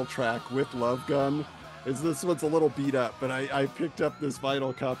title track with Love Gun. Is this one's a little beat up, but I picked up this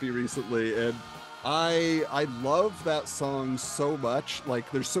vinyl copy recently, and I love that song so much. Like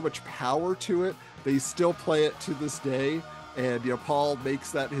there's so much power to it. They still play it to this day. And Paul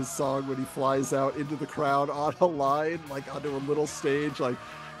makes that his song when he flies out into the crowd on a line, like onto a little stage. Like,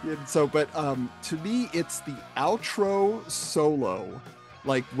 and so, but to me, it's the outro solo.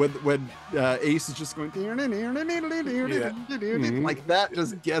 Like when Ace is just going, Yeah. Mhm. like that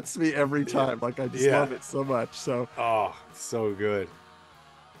just gets me every time. Like I just love it so much. So Oh, so good.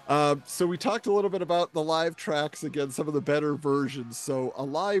 so we talked a little bit about the live tracks, again, some of the better versions. So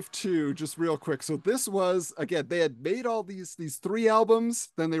Alive 2, just real quick. So this was, again, they had made all these three albums,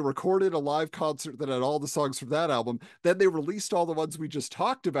 then they recorded a live concert that had all the songs from that album. Then they released all the ones we just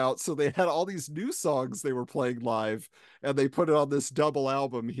talked about. So they had all these new songs they were playing live, and they put it on this double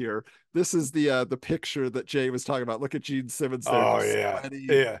album here. This is the picture that Jay was talking about. Look at Gene Simmons there, Oh just yeah. sweaty,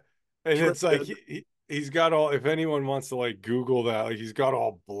 Yeah. And it's like dripping. he's got all, if anyone wants to like Google that, like he's got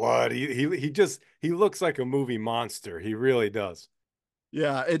all blood. He looks like a movie monster. He really does.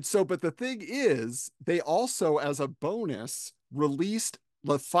 Yeah, and so, but the thing is, they also, as a bonus, released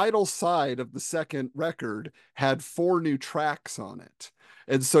the final side of the second record had four new tracks on it.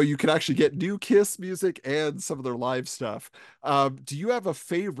 And so you can actually get new Kiss music and some of their live stuff. Do you have a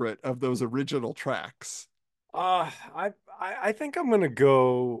favorite of those original tracks? I think I'm gonna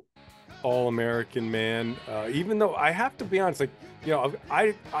go All American Man. Even though I have to be honest, like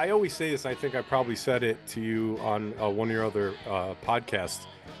I always say this. I think I probably said it to you on one of your other podcasts.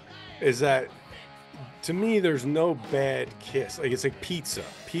 Is that to me? There's no bad Kiss. Like it's like pizza.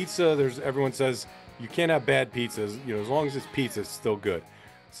 Pizza. There's everyone says you can't have bad pizzas. As long as it's pizza, it's still good.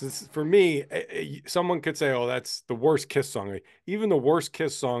 So for me, someone could say, "Oh, that's the worst Kiss song." Like, even the worst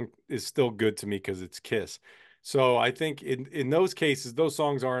Kiss song is still good to me because it's Kiss. So I think in those cases, those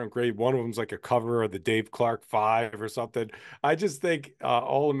songs aren't great. One of them's like a cover of the Dave Clark Five or something. I just think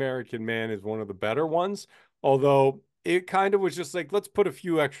All American Man is one of the better ones. Although it kind of was just like, let's put a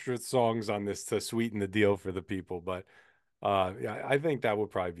few extra songs on this to sweeten the deal for the people. But Yeah, I think that would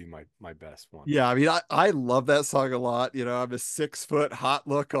probably be my best one. Yeah, I mean, I love that song a lot. I'm a 6 foot hot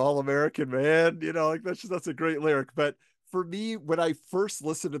look all American man. Like that's a great lyric. But for me, when I first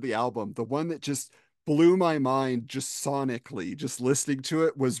listened to the album, the one that just blew my mind just sonically, just listening to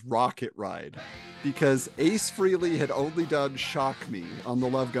it was Rocket Ride. Because Ace Frehley had only done Shock Me on the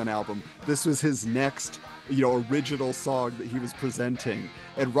Love Gun album. This was his next, original song that he was presenting.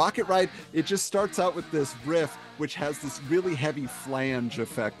 And Rocket Ride, it just starts out with this riff which has this really heavy flange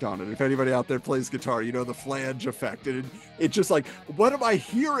effect on it. If anybody out there plays guitar, the flange effect. And it just like, what am I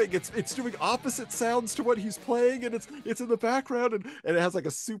hearing? It's doing opposite sounds to what he's playing, and it's in the background, and it has like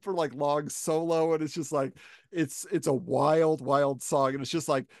a super like long solo, and it's just like it's a wild, wild song. And it's just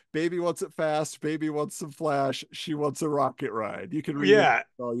like, baby wants it fast, baby wants some flash, she wants a rocket ride. You can read it Yeah.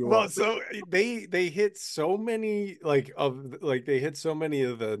 all you Well, want. so they hit so many they hit so many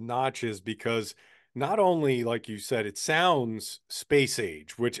of the notches because not only like you said it sounds space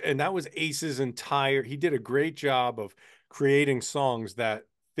age, which and that was Ace's entire he did a great job of creating songs that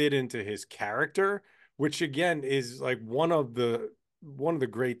fit into his character, which again is like one of the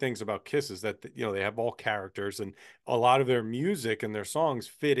great things about Kiss is that they have all characters and a lot of their music and their songs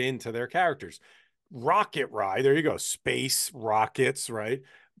fit into their characters. Rocket Ride, there you go, space rockets, right?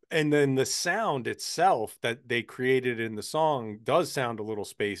 And then the sound itself that they created in the song does sound a little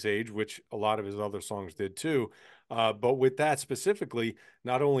space age, which a lot of his other songs did too. But with that specifically,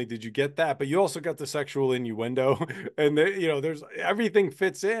 not only did you get that, but you also got the sexual innuendo, and there's everything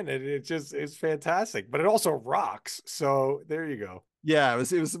fits in, and it's fantastic. But it also rocks. So there you go. Yeah, it was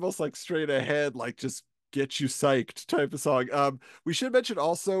the most like straight ahead, like just get you psyched type of song. We should mention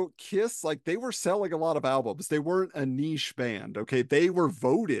also Kiss, like they were selling a lot of albums. They weren't a niche band, okay? They were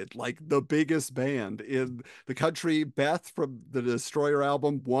voted like the biggest band in the country. Beth from the Destroyer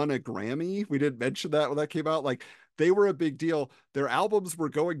album won a Grammy. We didn't mention that when that came out. Like they were a big deal. Their albums were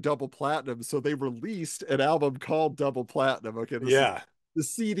going double platinum, so they released an album called Double Platinum. Okay, this is Yeah, the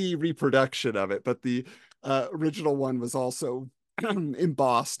CD reproduction of it, but the original one was also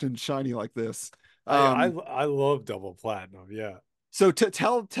embossed and shiny like this. I I Um, I love double platinum. Yeah. so to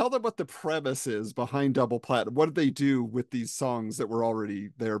tell them what the premise is behind Double Platinum. What did they do with these songs that were already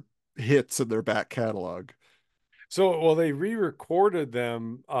their hits in their back catalog? So, well, they re-recorded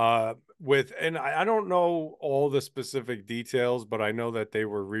them with, and I don't know all the specific details, but I know that they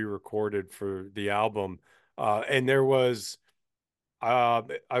were re-recorded for the album. And there was,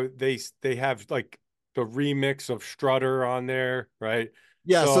 they have like the remix of Strutter on there, right?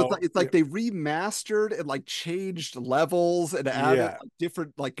 Yeah, so So, it's yeah, like they remastered and like changed levels and added yeah, like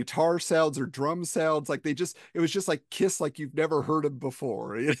different like guitar sounds or drum sounds. Like it was just like Kiss like you've never heard him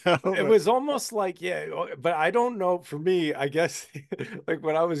before, you know? it was almost like, yeah, but I don't know. For me, I guess, like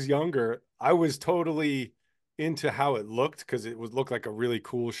when I was younger, I was totally into how it looked because it would look like a really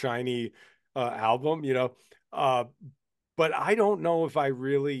cool, shiny album. Uh, but I don't know if I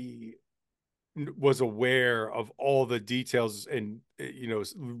really was aware of all the details and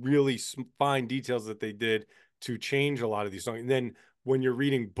really fine details that they did to change a lot of these songs. And then when you're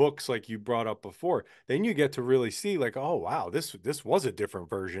reading books like you brought up before, then you get to really see like, oh wow, this was a different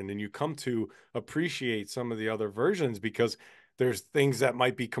version, and you come to appreciate some of the other versions because there's things that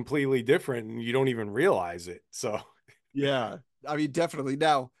might be completely different and you don't even realize it. So Yeah, I mean, definitely.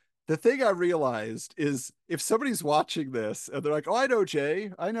 Now, the thing I realized is if somebody's watching this and they're like, oh, I know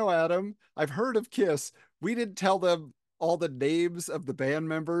Jay, I know Adam, I've heard of Kiss, we didn't tell them all the names of the band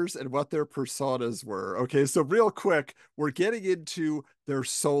members and what their personas were. Okay, so real quick, we're getting into their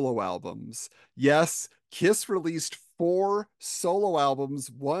solo albums. Yes, Kiss released 4 solo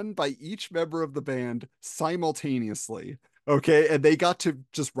albums, one by each member of the band simultaneously. Okay, and they got to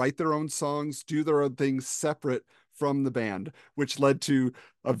just write their own songs, do their own things separate from the band, which led to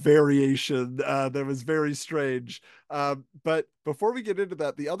a variation that was very strange. But before we get into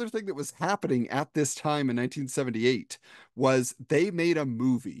that, the other thing that was happening at this time in 1978 was they made a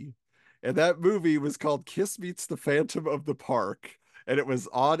movie. And that movie was called Kiss Meets the Phantom of the Park. And it was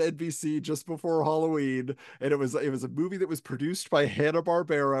on NBC just before Halloween. And it was a movie that was produced by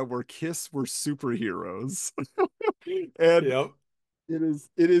Hanna-Barbera where Kiss were superheroes. And yep.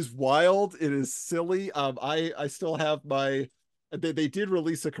 it is wild. It is silly. I still have my. They did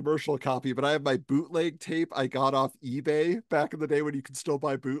release a commercial copy, but I have my bootleg tape I got off eBay back in the day when you could still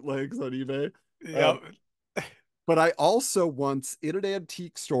buy bootlegs on eBay. Um, Yep. but I also once in an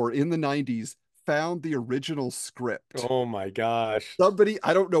antique store in the 90s found the original script. Oh my gosh. Somebody,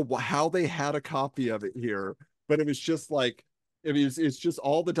 I don't know how they had a copy of it here, but it was just like, it's just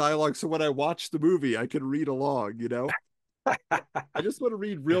all the dialogue. So when I watched the movie, I could read along, you know? I just want to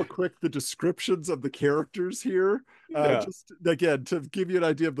read real quick the descriptions of the characters here, Yeah. just again to give you an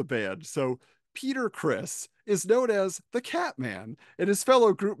idea of the band. So Peter Chris is known as the Catman, and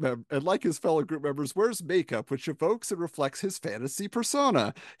like his fellow group members, wears makeup which evokes and reflects his fantasy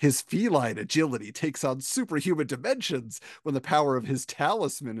persona. His feline agility takes on superhuman dimensions when the power of his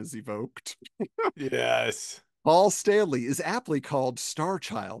talisman is evoked. Yes. Paul Stanley is aptly called Star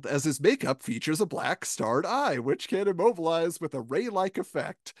Child, as his makeup features a black starred eye, which can immobilize with a ray like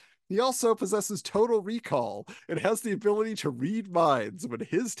effect. He also possesses total recall and has the ability to read minds when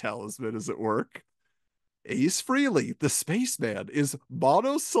his talisman is at work. Ace Frehley, the spaceman, is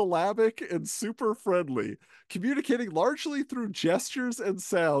monosyllabic and super friendly. Communicating largely through gestures and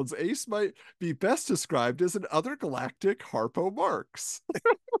sounds, Ace might be best described as an other galactic Harpo Marx,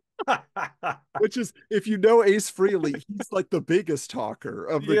 which is, if you know Ace Frehley, he's like the biggest talker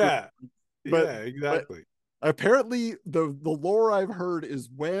of the group. Yeah. But Yeah, but exactly. apparently the lore I've heard is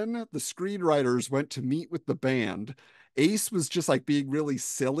when the screenwriters went to meet with the band, Ace was just like being really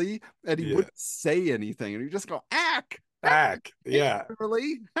silly and he Yeah. wouldn't say anything and he'd just go ack. Ack. Hey, Yeah.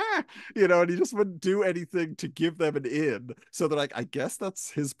 Really? And he just wouldn't do anything to give them an in. So they're like, I guess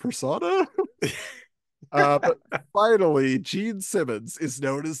that's his persona. But finally, Gene Simmons is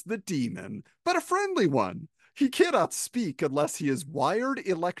known as the Demon, but a friendly one. He cannot speak unless he is wired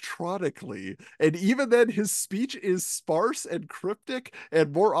electronically, and even then, his speech is sparse and cryptic,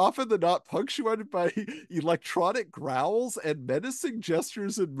 and more often than not, punctuated by electronic growls and menacing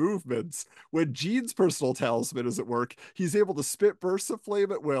gestures and movements. When Gene's personal talisman is at work, he's able to spit bursts of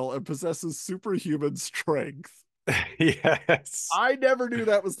flame at will and possesses superhuman strength. Yes. I never knew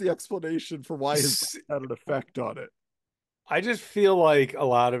that was the explanation for why his S- had an effect on it. I just feel like a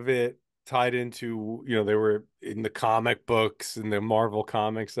lot of it tied into, they were in the comic books and the Marvel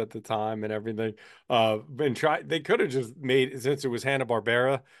comics at the time and everything. They could have just made, since it was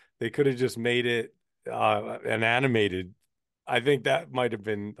Hanna-Barbera, they could have just made it an animated. I think that might have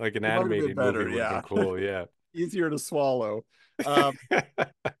been like an It might have been animated movie better, would have yeah. been cool. Yeah. Easier to swallow. Um,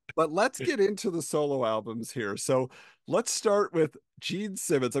 but let's get into the solo albums here. So let's start with Gene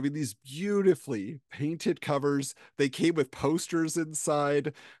Simmons. I mean, these beautifully painted covers. They came with posters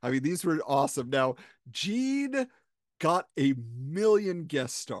inside. I mean, these were awesome. Now, Gene got a million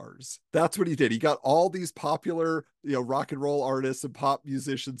guest stars. That's what he did. He got all these popular, rock and roll artists and pop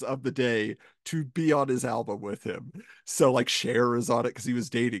musicians of the day to be on his album with him. So like Cher is on it because he was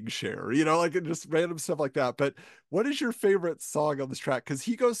dating Cher, like just random stuff like that. But what is your favorite song on this track? Because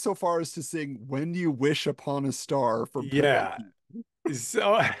he goes so far as to sing "When You Wish Upon a Star" from Yeah. Peggy.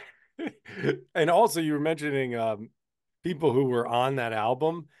 So, and also you were mentioning people who were on that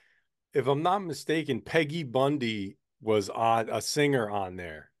album. If I'm not mistaken, Peggy Bundy was on a singer on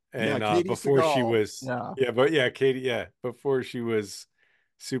there. Yeah, And Katie before she Seagal. was, Yeah, yeah, but yeah, Katie, yeah, before she was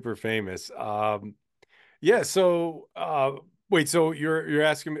super famous. Yeah, so wait, so you're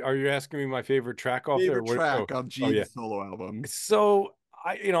asking me, are you asking me my favorite track off there? favorite What track on oh yeah. Gene's solo album. So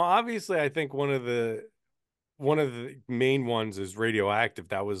obviously I think one of the main ones is Radioactive.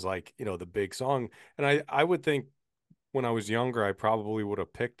 That was like, the big song. And I would think when I was younger, I probably would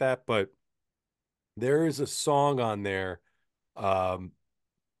have picked that, but there is a song on there, um,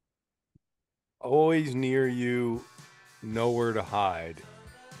 Always Near You, Nowhere to Hide.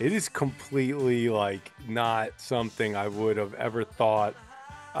 It is completely like not something I would have ever thought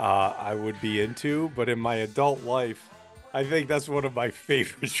I would be into, but in my adult life, I think that's one of my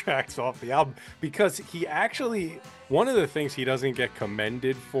favorite tracks off the album because one of the things he doesn't get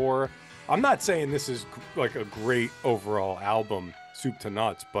commended for. I'm not saying this is like a great overall album, soup to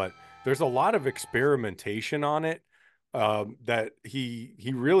nuts, but there's a lot of experimentation on it. That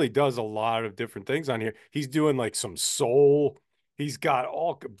he really does a lot of different things on here. He's doing like some soul. He's got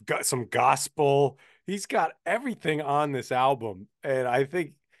some gospel. He's got everything on this album, and I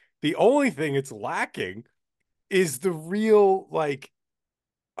think the only thing it's lacking is the real like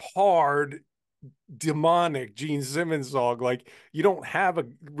hard demonic Gene Simmons song. Like you don't have a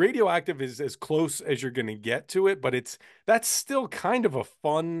Radioactive is as close as you're gonna get to it, but that's still kind of a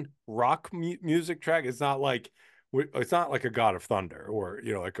fun rock music track. It's not like a God of Thunder or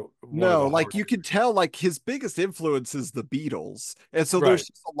like one of No, the like hard. you can tell, like his biggest influence is the Beatles. And so there's Right.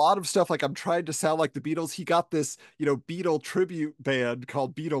 just a lot of stuff like I'm trying to sound like the Beatles. He got this, Beatle tribute band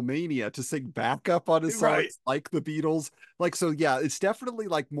called Beatlemania to sing backup on his Right. songs like the Beatles. Like, so yeah, it's definitely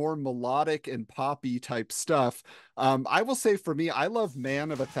like more melodic and poppy type stuff. I will say for me, I love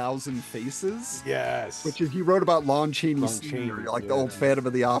Man of a Thousand Faces, Yes. which is he wrote about Lon Chaney Lon Sr., Chaney. like the Yeah. old Phantom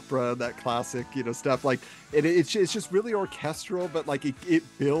of the Opera, that classic, stuff. Like it's just really orchestral, but like it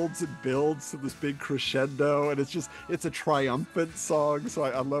builds and builds to this big crescendo, and it's a triumphant song. So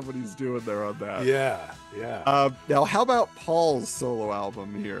I love what he's doing there on that. Yeah. Yeah. Now, how about Paul's solo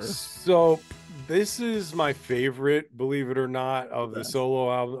album here? So this is my favorite, believe it or not, of the Yes.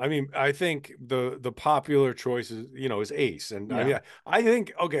 solo album. I mean, I think the popular choice is, is Ace. And I Yeah. mean, I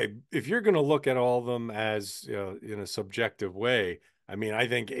think, okay, if you're going to look at all of them as, in a subjective way, I mean,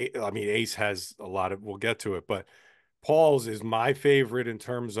 Ace has a lot of, we'll get to it, but Paul's is my favorite in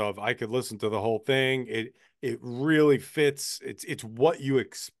terms of I could listen to the whole thing. It really fits. It's what you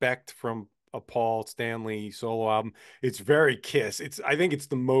expect from a Paul Stanley solo album. It's very Kiss. I think it's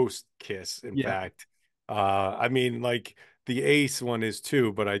the most Kiss, in Yeah. fact. I mean, like the Ace one is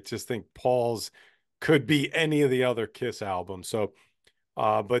too, but I just think Paul's could be any of the other Kiss albums. So,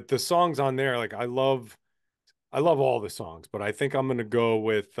 but the songs on there, like I love all the songs, but I think I'm gonna go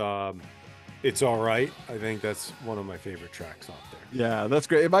with It's All Right. I think that's one of my favorite tracks off there. Yeah, that's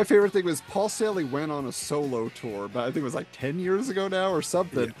great. And my favorite thing was Paul Stanley went on a solo tour, but I think it was like 10 years ago now or Yeah.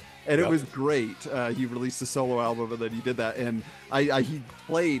 something. And it Yep. was great. He released a solo album and then he did that. And he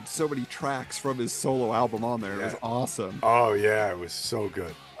played so many tracks from his solo album on there. It was Yeah. awesome. Oh yeah, it was so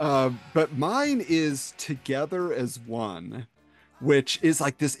good. But mine is Together as One, which is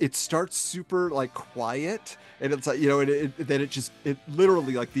like this. It starts super like quiet, and it's like then it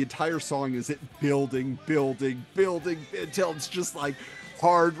literally like the entire song is it building, building, building until it's just like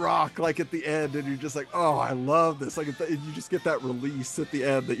hard rock like at the end, and you're just like, oh, I love this. Like you just get that release at the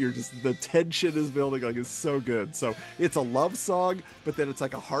end that you're just the tension is building. Like it's so good. So it's a love song, but then it's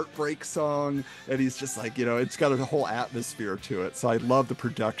like a heartbreak song, and he's just like it's got a whole atmosphere to it. So I love the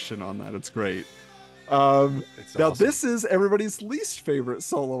production on that. It's great. It's Now awesome. this is everybody's least favorite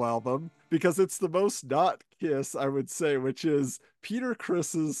solo album because it's the most not Kiss, I would say, which is Peter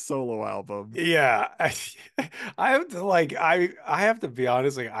Criss's solo album. Yeah, I have to I have to be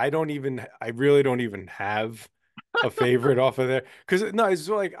honest, like I really don't even have a favorite off of there because no, it's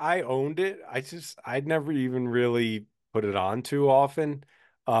like I owned it. I'd never even really put it on too often.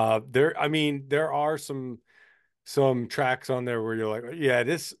 I mean, there are some tracks on there where you're like, yeah,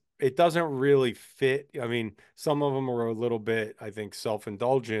 this it doesn't really fit. I mean, some of them are a little bit, I think,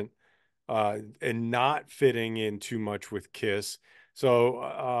 self-indulgent and not fitting in too much with Kiss. So,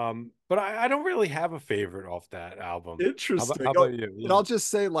 but I don't really have a favorite off that album. Interesting. How Oh, about you? and I'll just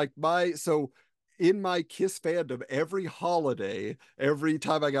say, like, in my Kiss fandom, every holiday, every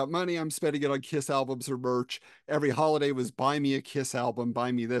time I got money, I'm spending it on Kiss albums or merch. Every holiday was buy me a Kiss album,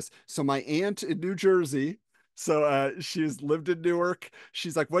 buy me this. So my aunt in New Jersey, so she's lived in Newark.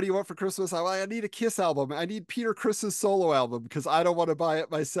 She's like, "What do you want for Christmas?" I'm like, "I need a Kiss album. I need Peter Criss's solo album because I don't want to buy it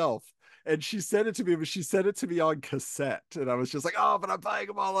myself." And she sent it to me, but she sent it to me on cassette, and I was just like, "Oh, but I'm buying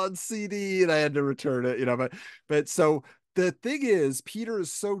them all on CD," and I had to return it, But so the thing is, Peter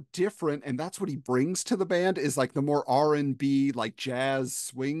is so different, and that's what he brings to the band is like the more R&B, like jazz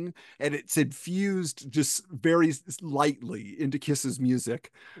swing, and it's infused just very lightly into Kiss's music.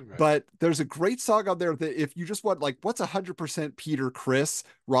 Right. But there's a great song on there that if you just want like what's 100% Peter Criss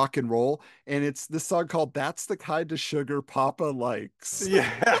rock and roll, and it's this song called "That's the Kind of Sugar Papa Likes." Yeah.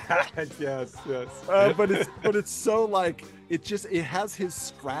 Yes, yes. But it's so like it has his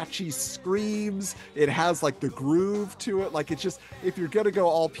scratchy screams. It has like the groove to it. Like it's just if you're gonna go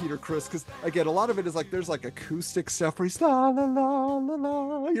all Peter Criss, because again, a lot of it is like there's like acoustic stuff where he's la la la la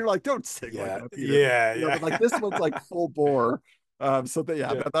la. You're like, don't sing like Yeah. that, Peter. Yeah. Yeah. But like this one's like full bore. Yeah.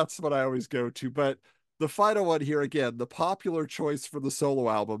 That's what I always go to. But the final one here again, the popular choice for the solo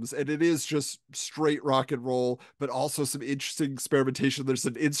albums, and it is just straight rock and roll, but also some interesting experimentation. There's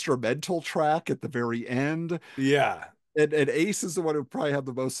an instrumental track at the very end. Yeah. And Ace is the one who probably had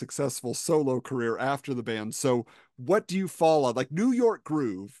the most successful solo career after the band. So what do you fall on? Like New York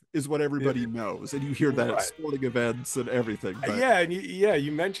Groove is what everybody knows, and you hear that at Right. sporting events and everything. But Yeah, and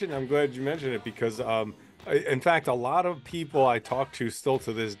you mentioned. I'm glad you mentioned it because, in fact, a lot of people I talk to still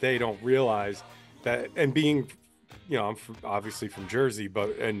to this day don't realize that. And being, I'm obviously from Jersey,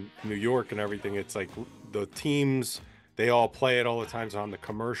 but and New York and everything. It's like the teams they all play it all the times on the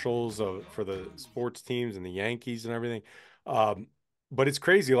commercials for the sports teams and the Yankees and everything. Um, but it's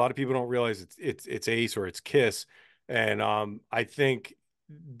crazy. A lot of people don't realize it's Ace or it's Kiss, and I think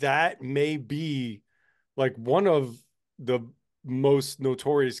that may be like one of the most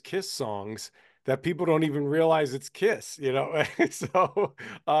notorious Kiss songs that people don't even realize it's Kiss. So,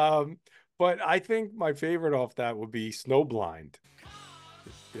 But I think my favorite off that would be Snowblind.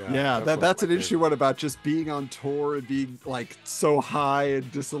 Yeah, Yeah, that's one of that's my an interesting favorites. one about just being on tour and being like so high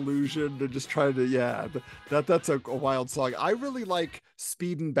and disillusioned and just trying to, yeah, that's a wild song. I really like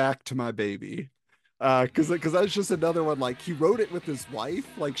Speeding Back to My Baby. Because that's just another one. Like he wrote it with his wife.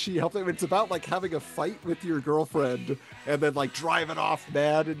 Like she helped him. It's about like having a fight with your girlfriend and then like driving off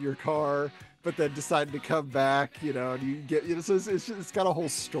mad in your car, but then deciding to come back. And you get so it's got a whole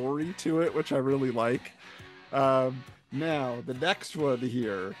story to it, which I really like. Now the next one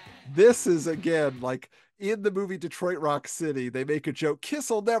here. This is again like in the movie Detroit Rock City. They make a joke.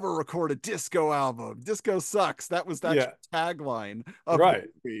 Kiss will never record a disco album. Disco sucks. That was the actual Yeah, tagline of the right.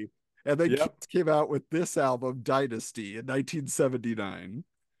 movie. And then Kiss Yep. came out with this album, Dynasty, in 1979.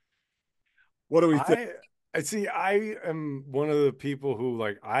 What do we think? I see. I am one of the people who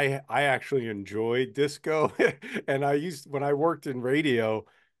like I actually enjoy disco, and I used when I worked in radio,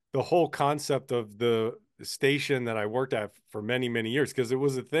 the whole concept of the station that I worked at for many years because it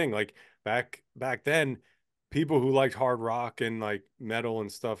was a thing. Like back then, people who liked hard rock and like metal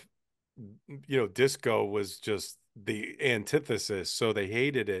and stuff, disco was just the antithesis, so they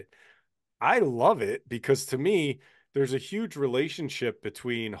hated it. I love it because to me, there's a huge relationship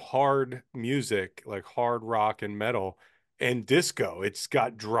between hard music, like hard rock and metal, and disco. It's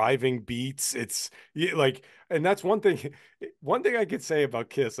got driving beats. Like, and that's one thing. One thing I could say about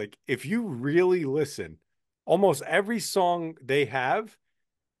Kiss, like, if you really listen, almost every song they have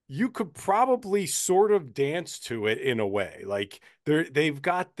you could probably sort of dance to it in a way. Like they've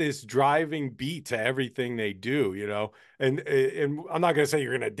got this driving beat to everything they do, And I'm not gonna say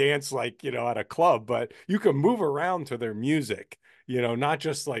you're gonna dance like, at a club, but you can move around to their music, not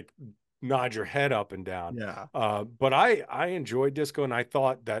just like nod your head up and down. Yeah. But I enjoyed disco and I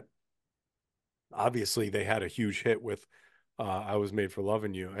thought that obviously they had a huge hit with I Was Made for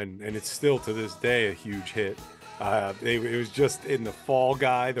Loving You, and it's still to this day a huge hit. It was just in the Fall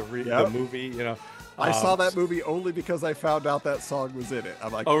Guy, the Yep. movie. I saw Um, that movie only because I found out that song was in it.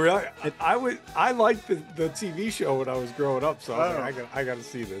 I'm like, oh really? it, I liked the TV show when I was growing up, so I was oh, like, I got to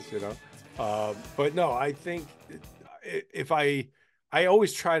see this. But no, I think if I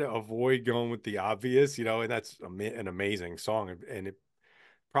always try to avoid going with the obvious, and that's an amazing song, and it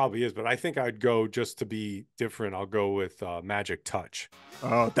probably is, but I think I'd go just to be different. I'll go with Magic Touch.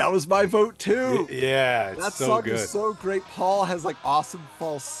 oh, that was my vote too. Yeah, it's That so song is good. so great. Paul has like awesome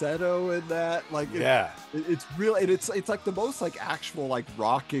falsetto in that. Like Yeah, it's real. And it's like the most like actual like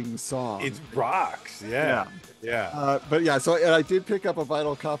rocking song. it rocks. Yeah. Yeah, yeah. But yeah, so and I did pick up a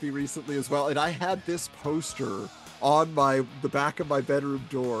vinyl copy recently as well, and I had this poster on the back of my bedroom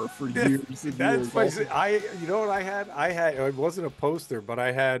door for years and That's years. funny. Also, You know what I had? It wasn't a poster, but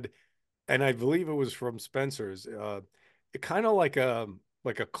I had, and I believe it was from Spencer's. It kind of like a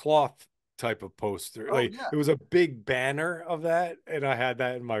cloth type of poster. oh Like yeah, it was a big banner of that, and I had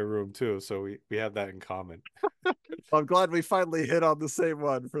that in my room too. So we have that in common. I'm glad we finally hit on the same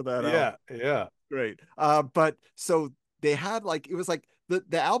one for that album. Yeah, yeah, Great. But so they had like it was like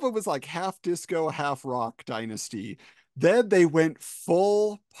the album was like half disco, half rock Dynasty. Then they went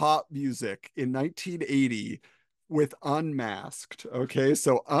full pop music in 1980 with Unmasked. Okay,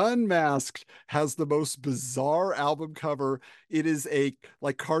 so Unmasked has the most bizarre album cover. It is a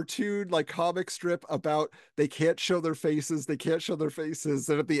like cartoon, like comic strip about they can't show their faces, they can't show their faces,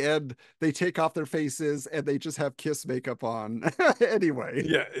 and at the end they take off their faces and they just have Kiss makeup on. Anyway.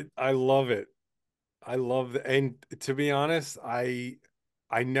 yeah. I love it. I love the, and to be honest, I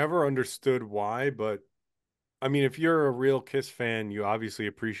never understood why, but I mean, if you're a real Kiss fan, you obviously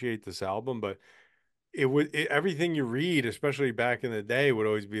appreciate this album, but everything you read, especially back in the day, would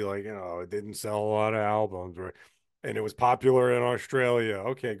always be like, it didn't sell a lot of albums, right? And it was popular in Australia.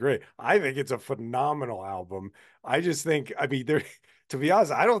 Okay, great. I think it's a phenomenal album. I just think, I mean, there, to be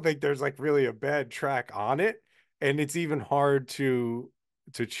honest, I don't think there's like really a bad track on it, and it's even hard to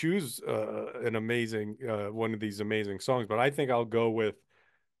choose an amazing one of these amazing songs. But I think I'm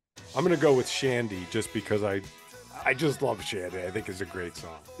gonna go with Shandy just because I just love Shandy. I think it's a great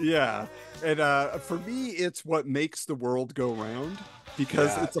song. Yeah. And for me, it's what makes the world go round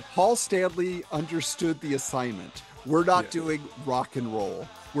because Yeah, it's a Paul Stanley understood the assignment. We're yeah, not doing rock and roll,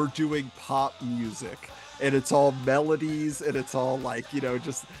 we're doing pop music. And it's all melodies and it's all like,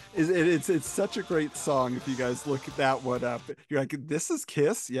 just it's such a great song. If you guys look at that one up, you're like, this is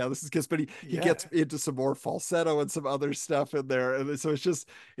Kiss. Yeah, this is Kiss. But he yeah. gets into some more falsetto and some other stuff in there. And so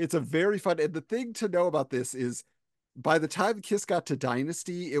it's a very fun. And the thing to know about this is by the time Kiss got to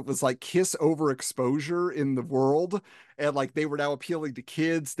Dynasty, it was like Kiss overexposure in the world. And like they were now appealing to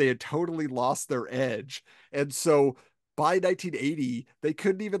kids. They had totally lost their edge. And so by 1980, they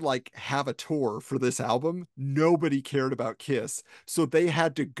couldn't even like have a tour for this album. Nobody cared about Kiss. So they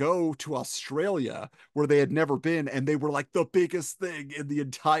had to go to Australia where they had never been. And they were like the biggest thing in the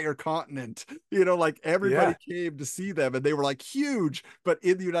entire continent. Like everybody Yeah. came to see them and they were like huge. But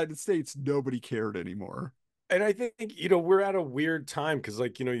in the United States, nobody cared anymore. And I think, we're at a weird time because,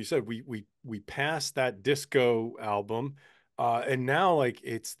 like, you said we passed that disco album, and now like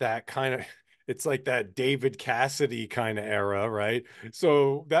it's that kind of it's like that David Cassidy kind of era, right?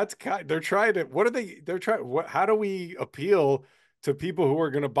 So that's they're trying to what are they're trying what how do we appeal to people who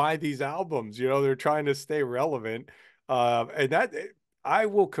are going to buy these albums? They're trying to stay relevant, and that I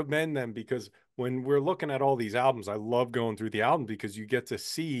will commend them because when we're looking at all these albums, I love going through the album because you get to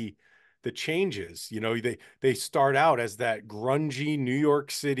see the changes. They start out as that grungy New York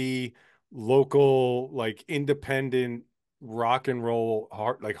City local, like independent rock and roll,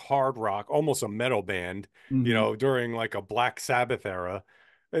 hard rock, almost a metal band, Mhm. during like a Black Sabbath era.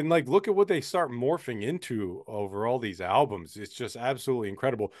 And like, look at what they start morphing into over all these albums. It's just absolutely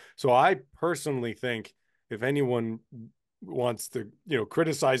incredible. So I personally think if anyone wants to,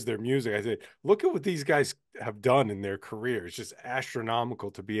 criticize their music, I say, look at what these guys have done in their career. It's just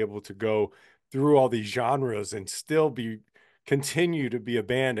astronomical to be able to go through all these genres and still continue to be a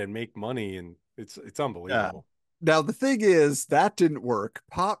band and make money. And it's Yeah. unbelievable. Now the thing is that didn't work.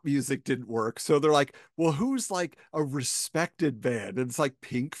 Pop music didn't work. So they're like, well, who's like a respected band? And it's like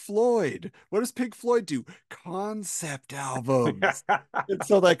Pink Floyd. What does Pink Floyd do? Concept albums. And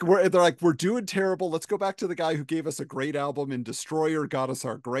so like they're like, we're doing terrible. Let's go back to the guy who gave us a great album in Destroyer, got us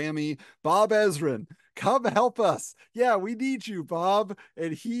our Grammy, Bob Ezrin. Come help us. Yeah, we need you, Bob.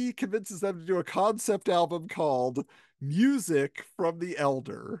 And he convinces them to do a concept album called Music from the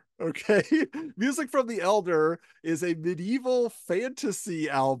Elder. Okay. Music from the Elder is a medieval fantasy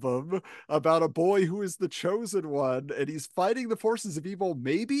album about a boy who is the chosen one and he's fighting the forces of evil.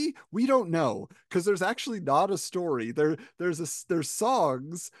 Maybe we don't know because there's actually not a story. There's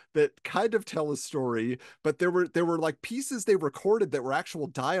songs that kind of tell a story, but there were like pieces they recorded that were actual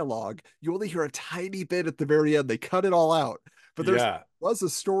dialogue. You only hear a tiny bit at the very end. They cut it all out. But there Yeah. was a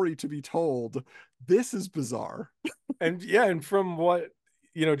story to be told. This is bizarre. And yeah, and from what,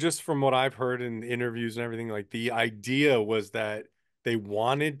 just from what I've heard in interviews and everything, like the idea was that they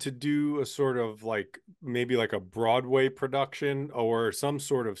wanted to do a sort of like maybe like a Broadway production or some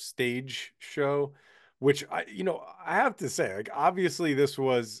sort of stage show, which I have to say, like obviously this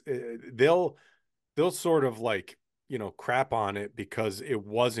was they'll sort of like, crap on it because it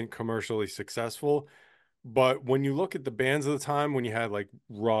wasn't commercially successful. But when you look at the bands of the time, when you had like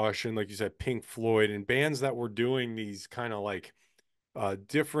Rush and like you said, Pink Floyd and bands that were doing these kind of like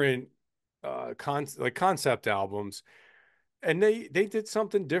different concept albums, and they did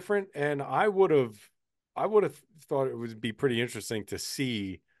something different, and I would have thought it would be pretty interesting to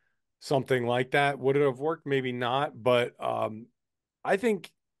see something like that. Would it have worked? Maybe not, but I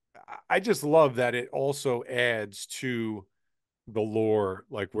think I just love that it also adds to the lore,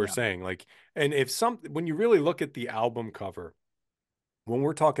 like we're Yeah. saying, like, and when you really look at the album cover, when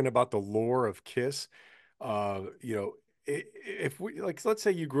we're talking about the lore of Kiss, if we like, let's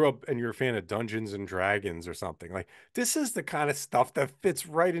say you grew up and you're a fan of Dungeons and Dragons or something, like this is the kind of stuff that fits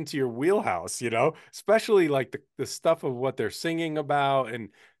right into your wheelhouse, especially like the stuff of what they're singing about and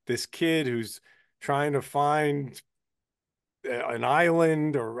this kid who's trying to find an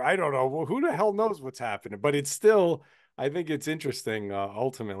island, or I don't know, well, who the hell knows what's happening, but it's still, I think it's interesting,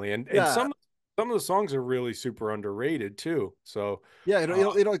 ultimately. And Yeah. some of the songs are really super underrated too. So Yeah,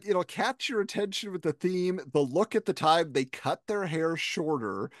 uh it'll catch your attention with the theme. The look at the time they cut their hair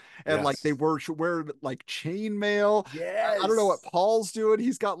shorter, and like they yes. were wearing like chainmail. I don't know what Yes. Paul's doing.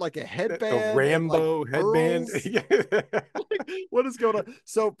 He's got like a The headband and like Rambo headband. pearls. Yeah. Like, what is going on?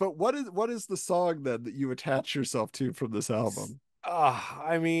 So, but what is the song then that you attach yourself to from this album?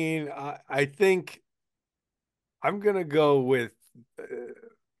 I mean, I think I'm gonna go with uh,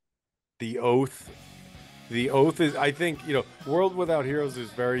 the Oath. The Oath is, I think, World Without Heroes is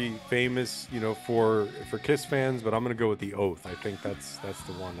very famous, for Kiss fans, but I'm gonna go with the Oath. I think that's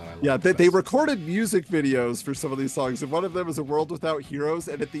the one that I Yeah, like the they best. recorded music videos for some of these songs, and one of them is A World Without Heroes,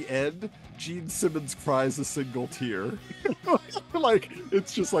 and at the end, Gene Simmons cries a single tear. Like,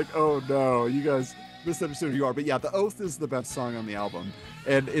 it's just like, oh no, you guys misunderstood who you are. But yeah, The Oath is the best song on the album.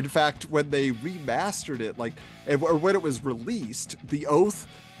 And in fact, when they remastered it, or when it was released, The Oath,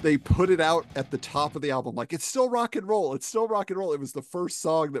 they put it out at the top of the album. Like, it's still rock and roll. It's still rock and roll. It was the first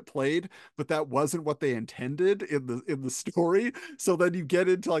song that played, but that wasn't what they intended in the story. So then you get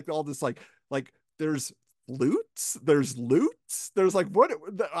into like all this, like there's flutes, there's lutes, there's like what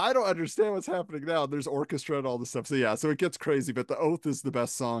I don't understand what's happening now. There's orchestra and all this stuff. So yeah, so it gets crazy, but The Oath is the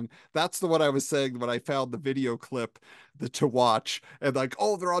best song. That's the one I was saying when I found the video clip to watch, and like,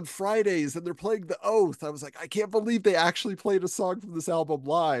 oh, they're on Fridays and they're playing The Oath. I was like, I can't believe they actually played a song from this album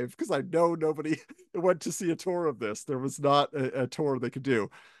live, because I know nobody went to see a tour of this. There was not a tour they could do.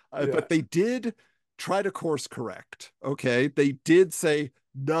 Yeah. But they did try to course correct. Okay. They did say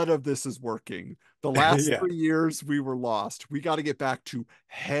none of this is working. The last Yeah. 3 years we were lost. We got to get back to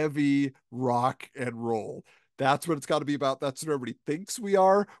heavy rock and roll. That's what it's got to be about. That's what everybody thinks we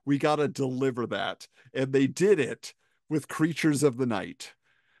are. We got to deliver that. And they did it with Creatures of the Night.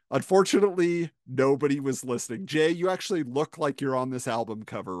 Unfortunately, nobody was listening. Jay, you actually look like you're on this album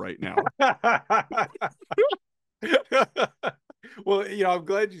cover right now. Well, I'm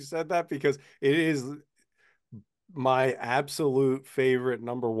glad you said that, because it is my absolute favorite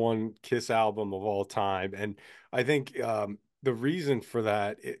number one Kiss album of all time. And I think the reason for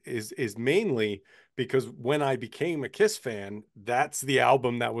that is mainly because when I became a Kiss fan, that's the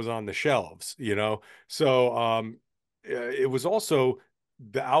album that was on the shelves. So it was also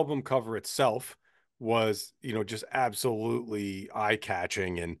the album cover itself was, just absolutely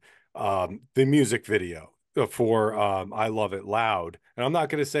eye-catching, and the music video for I Love It Loud. And I'm not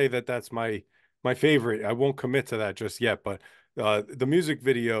going to say that that's my favorite. I won't commit to that just yet, but the music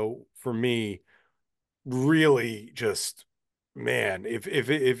video for me really just, man,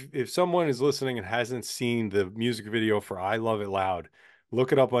 if someone is listening and hasn't seen the music video for I Love It Loud,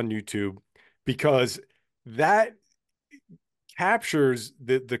 look it up on YouTube, because that captures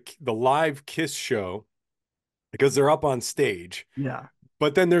the live Kiss show, because they're up on stage. Yeah.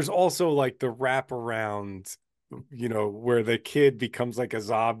 But then there's also like the wraparound, where the kid becomes like a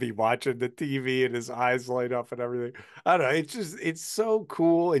zombie watching the TV and his eyes light up and everything. I don't know. It's so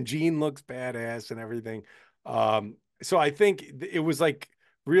cool. And Gene looks badass and everything. So I think it was like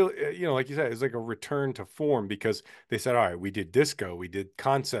real, like you said, it was like a return to form, because they said, all right, we did disco, we did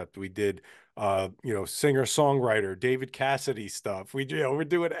concept, we did, singer songwriter, David Cassidy stuff. We're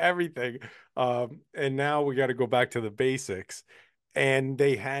doing everything. And now we got to go back to the basics. And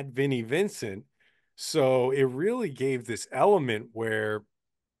they had Vinnie Vincent. So it really gave this element where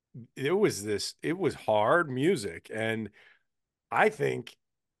it was hard music. And I think,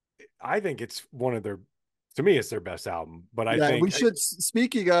 it's one of their, to me, it's their best album. But I Yeah, we think, should.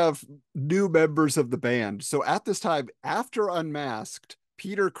 Speaking of new members of the band, so at this time, after Unmasked,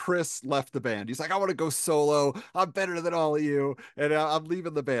 Peter Criss left the band. He's like, I want to go solo. I'm better than all of you, and I'm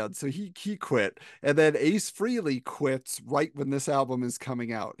leaving the band. So he quit, and then Ace Frehley quits right when this album is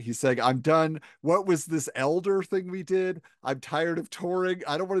coming out. He's saying, I'm done. What was this Elder thing we did? I'm tired of touring.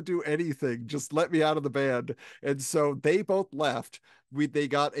 I don't want to do anything. Just let me out of the band. And so they both left. They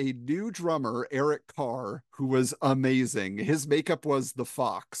got a new drummer, Eric Carr, who was amazing. His makeup was the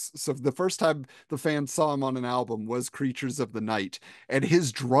Fox. So the first time the fans saw him on an album was Creatures of the Night, and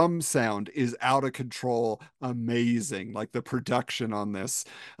his drum sound is out of control, amazing. Like the production on this,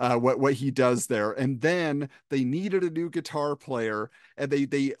 what he does there. And then they needed a new guitar player, and they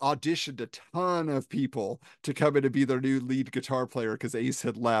auditioned a ton of people to come in and be their new lead guitar player, because Ace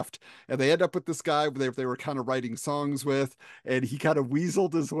had left. And they end up with this guy they were kind of writing songs with, and he kind of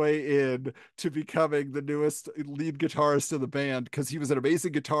weaseled his way in to becoming the newest lead guitarist of the band, because he was an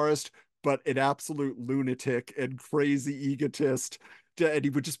amazing guitarist, but an absolute lunatic and crazy egotist. And he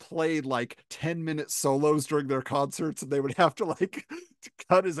would just play like 10-minute solos during their concerts, and they would have to like to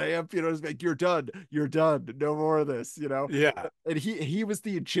cut his amp, just like, you're done, no more of this. yeah, And he was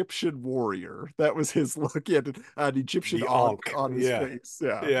the Egyptian warrior. That was his look. He had an Egyptian the ankh Ankh. on his Yeah. face.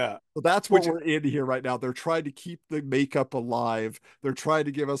 Yeah. Yeah. So that's what Which, we're in here right now. They're trying to keep the makeup alive. They're trying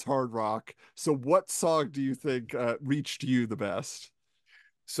to give us hard rock. So what song do you think reached you the best?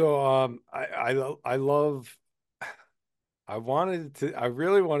 so I love, I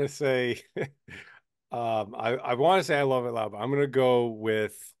really want to say, I want to say I Love It Loud, but I'm going to go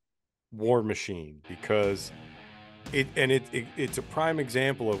with War Machine, because it's a prime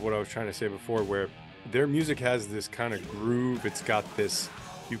example of what I was trying to say before, where their music has this kind of groove. It's got this,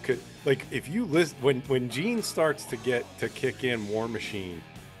 you could, like, if you listen, when Gene starts to kick in War Machine,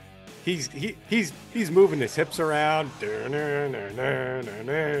 he's moving his hips around, and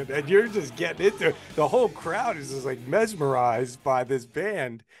you're just getting into, the whole crowd is just like mesmerized by this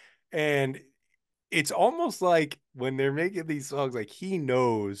band. And it's almost like when they're making these songs, like he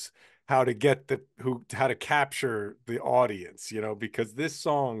knows how to how to capture the audience, because this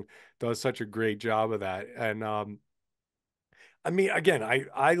song does such a great job of that. And I mean, again,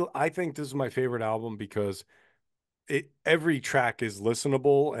 I think this is my favorite album, because every track is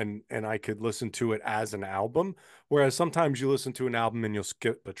listenable, and I could listen to it as an album. Whereas sometimes you listen to an album and you'll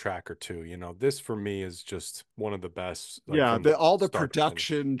skip a track or two. This for me is just one of the best, like Yeah, from the all the start to finish.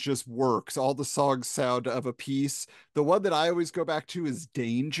 production just works. All the songs sound of a piece. The one that I always go back to is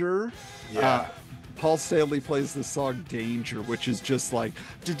Danger. Uh, Yeah. Paul Stanley plays the song Danger, which is just like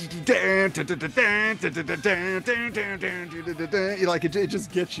like it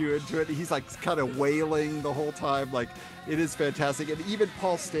just gets you into it. He's like kind of wailing the whole time. Like it is fantastic. And even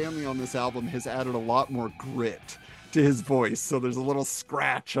Paul Stanley on this album has added a lot more grit to his voice. So there's a little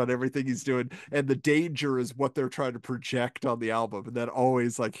scratch on everything he's doing. And the danger is what they're trying to project on the album. And that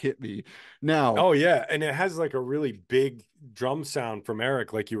always like hit me. Now, Oh yeah, and it has like a really big drum sound from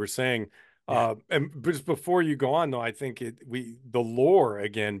Eric, like you were saying. yeah, And just before you go on though, I think the lore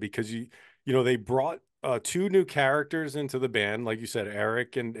again, because they brought two new characters into the band, like you said,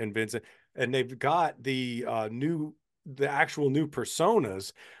 Eric and Vincent, and they've got the actual new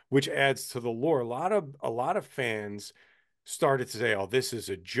personas, which adds to the lore. A lot of fans started to say, "Oh, this is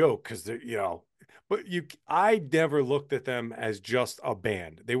a joke," because but I never looked at them as just a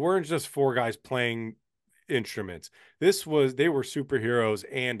band. They weren't just four guys playing instruments. They were superheroes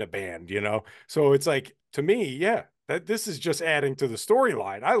and a band. So it's like, to me, yeah, that this is just adding to the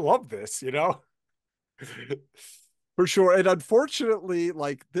storyline. I love this. for sure. And unfortunately,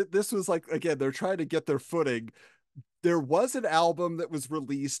 like this was like, again, they're trying to get their footing. There was an album that was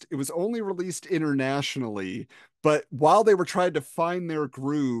released. It was only released internationally, but while they were trying to find their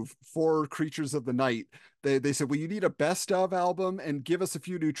groove for Creatures of the Night, they said, well, you need a best of album and give us a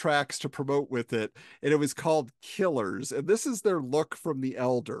few new tracks to promote with it. And it was called Killers. And this is their look from The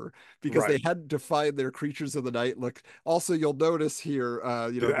Elder, because they Right. hadn't defined their Creatures of the Night look. Also, you'll notice here,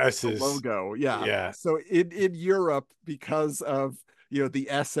 The S the is, logo. Yeah. yeah, So in Europe, because of the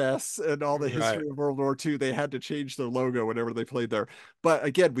SS and all the right. history of World War II, they had to change their logo whenever they played there. But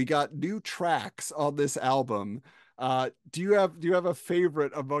again, we got new tracks on this album. Do you have a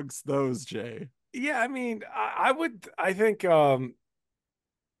favorite amongst those, Jay? Yeah, I mean, I would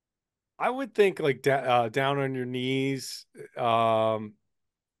think like down on your knees. I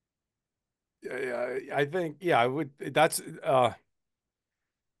think, yeah, I would. That's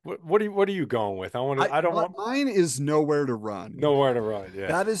what are you going with? I don't want Mine is Nowhere to Run. nowhere to run. Yeah.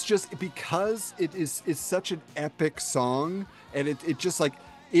 That is just because it's such an epic song, and it just like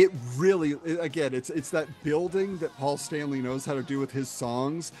it really, again, it's that building that Paul Stanley knows how to do with his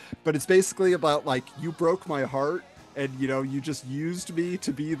songs. But it's basically about like, you broke my heart, and you just used me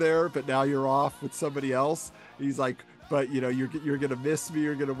to be there, but now you're off with somebody else. He's like, but you're gonna miss me,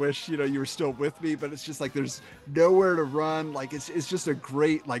 you're gonna wish you were still with me. But it's just like there's nowhere to run. Like it's just a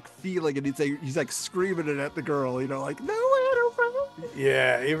great like feeling. And he's like screaming it at the girl, like, nowhere to run.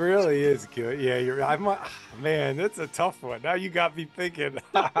 Yeah, it really is good. Yeah, man, that's a tough one. Now you got me thinking.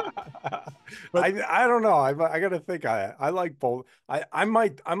 But I don't know. I got to think. I like both. I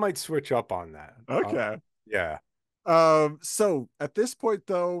might switch up on that. okay. Yeah. So at this point,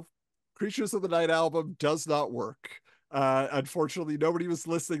 though, Creatures of the Night album does not work. Unfortunately, nobody was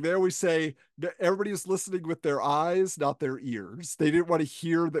listening. They always say everybody was listening with their eyes, not their ears. They didn't want to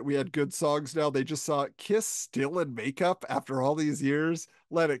hear that we had good songs now. They just saw Kiss still in makeup after all these years.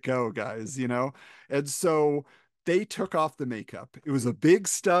 Let it go, guys. And so they took off the makeup. It was a big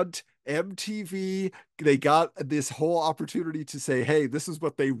stunt. MTV, they got this whole opportunity to say, hey, this is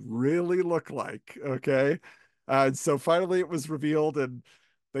what they really look like. Okay. And so finally it was revealed, and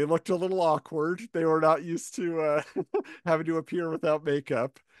they looked a little awkward. They were not used to having to appear without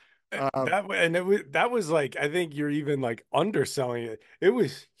makeup. Um, That was like, I think you're even like underselling it. It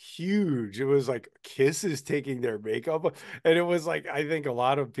was huge. It was like Kiss is taking their makeup off. And it was like, I think a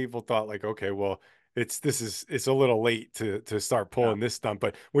lot of people thought like, okay, well, it's a little late to start yeah. pulling this stunt.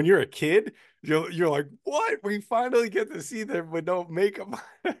 But when you're a kid, you're like, what? We finally get to see them with no makeup.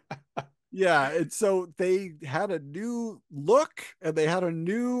 Yeah, and so they had a new look and they had a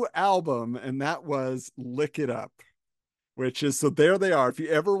new album, and that was Lick It Up, which is, so there they are. If you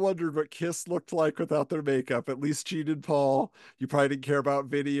ever wondered what Kiss looked like without their makeup, at least Gene and Paul, you probably didn't care about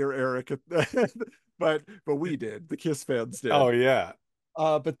Vinny or Eric, but we did. The Kiss fans did. Oh yeah.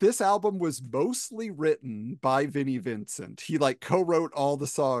 But this album was mostly written by Vinnie Vincent. He like co-wrote all the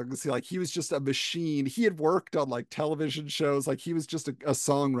songs. He was just a machine. He had worked on like television shows. Like he was just a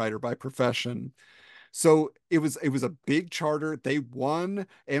songwriter by profession. So it was a big charter. They won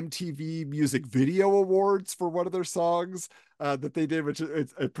MTV Music Video Awards for one of their songs that they did, which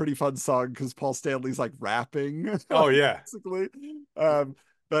is a pretty fun song because Paul Stanley's like rapping, Oh like, yeah. basically.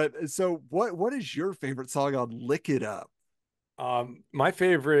 But so what is your favorite song on Lick It Up? My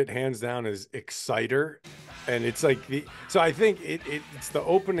favorite, hands down, is Exciter, and it's like so I think it's the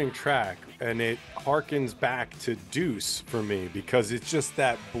opening track, and it harkens back to Deuce for me because it's just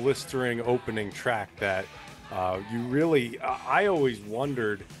that blistering opening track that you really. I always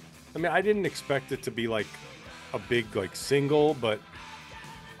wondered. I mean, I didn't expect it to be like a big like single, but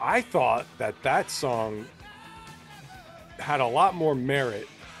I thought that song had a lot more merit,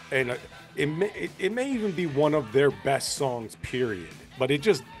 and it may even be one of their best songs, period. But it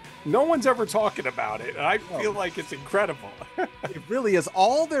just, no one's ever talking about it. And I feel like it's incredible. It really is.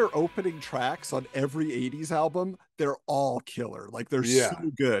 All their opening tracks on every 80s album, they're all killer. Like they're so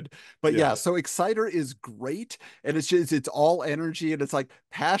good. But yeah, so Exciter is great. And it's all energy, and it's like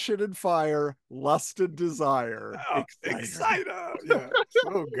passion and fire, lust and desire. Oh, Exciter. Yeah,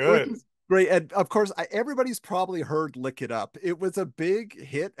 so good. Great. And of course, everybody's probably heard Lick It Up. It was a big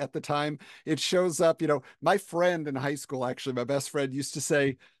hit at the time. It shows up, my friend in high school, actually, my best friend, used to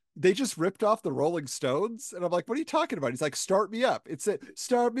say, they just ripped off the Rolling Stones. And I'm like, what are you talking about? He's like, Start Me Up. It's it,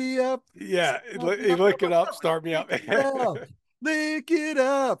 Start Me Up. Yeah, Lick It Up, Start Me Up. Lick It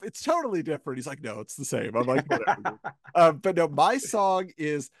Up. It's totally different. He's like, no, it's the same. I'm like, whatever. But no, my song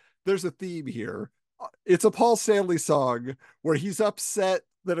is, there's a theme here. It's a Paul Stanley song where he's upset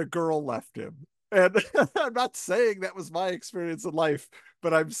that a girl left him. And I'm not saying that was my experience in life,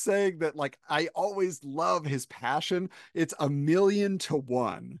 but I'm saying that like I always love his passion. It's 1,000,000 to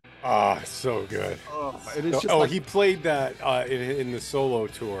 1. Oh, so good. And it's just he played that in the solo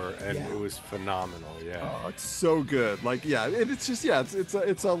tour, and it was phenomenal. Yeah. Oh, it's so good. Like, yeah, and it's just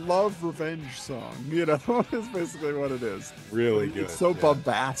it's a love revenge song. Is basically what it is. Really good. It's so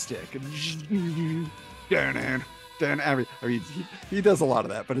bombastic and I mean, he does a lot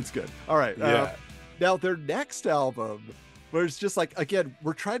of that, but it's good. All right. Now their next album, where it's just like, again,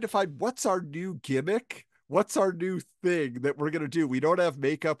 we're trying to find what's our new gimmick, what's our new thing that we're gonna do. We don't have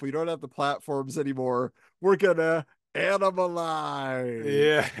makeup, we don't have the platforms anymore. We're gonna animalize.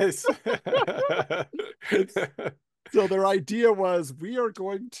 Yes. So their idea was, we are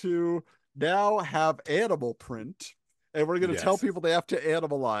going to now have animal print, and we're going to tell people they have to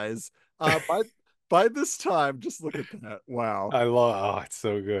animalize. By this time, just look at that. Wow. It's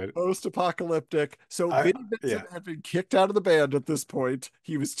so good. Post-apocalyptic. So Vinnie Vincent had been kicked out of the band at this point.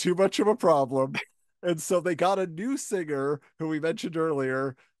 He was too much of a problem. And so they got a new singer who we mentioned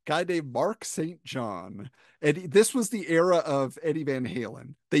earlier, guy named Mark St. John. And this was the era of Eddie Van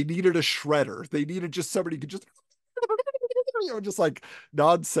Halen. They needed a shredder. They needed just somebody who could just just like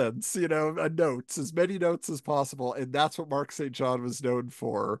nonsense, notes, as many notes as possible. And that's what Mark St. John was known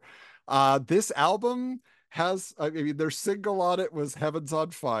for. This album has, their single on it was Heaven's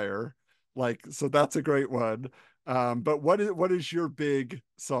on Fire. Like, so that's a great one. But what is your big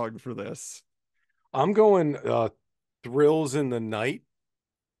song for this? I'm going Thrills in the Night.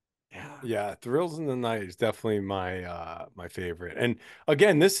 Yeah, Thrills in the Night is definitely my favorite. And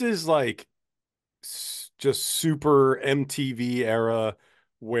again, this is like just super MTV era,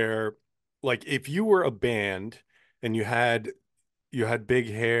 where like if you were a band and you had big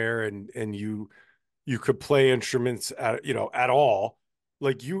hair and you could play instruments at all,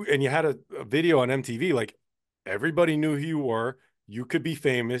 like you had a video on MTV, like everybody knew who you were. You could be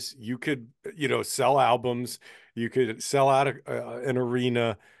famous. You could, sell albums. You could sell out an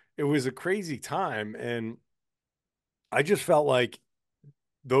arena. It was a crazy time. And I just felt like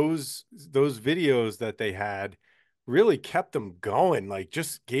those videos that they had really kept them going, like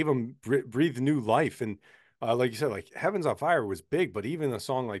just gave them breathe new life. And like you said, like Heaven's on Fire was big, but even a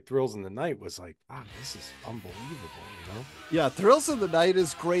song like Thrills in the Night was like, wow, this is unbelievable, Yeah, Thrills in the Night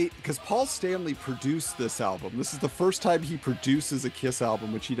is great because Paul Stanley produced this album. This is the first time he produces a Kiss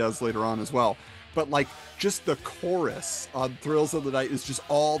album, which he does later on as well. But like just the chorus on Thrills in the Night is just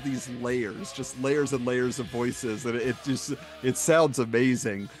all these layers, just layers and layers of voices. And it sounds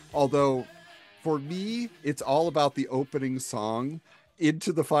amazing. Although for me, it's all about the opening song,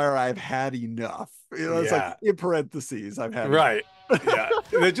 Into the Fire, I've Had Enough. It's like in parentheses, I've had enough.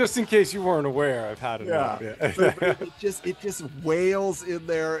 Yeah. Just in case you weren't aware, I've had enough. It just wails in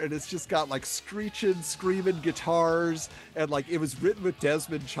there, and it's just got like screeching, screaming guitars, and like it was written with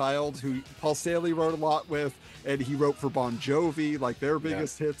Desmond Child, who Paul Stanley wrote a lot with, and he wrote for Bon Jovi, like their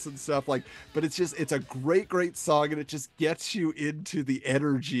biggest hits and stuff. Like, but it's a great song, and it just gets you into the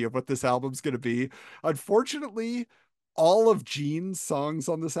energy of what this album's going to be. Unfortunately, all of Gene's songs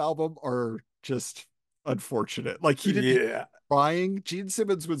on this album are just unfortunate. Like he didn't crying. Gene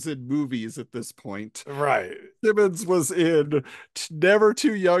Simmons was in movies at this point. Right. Simmons was in Never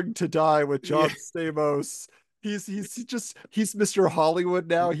Too Young to Die with John Stamos. He's Mr. Hollywood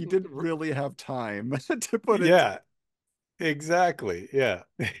now. He didn't really have time to put it. Exactly. Yeah.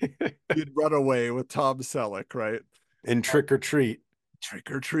 You'd run away with Tom Selleck, right? And Trick or Treat.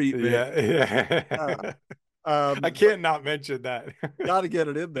 Trick or treat, man. Yeah. Yeah. Yeah. I But can't not mention that. got to get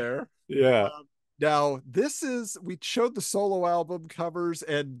it in there. Yeah. Now, we showed the solo album covers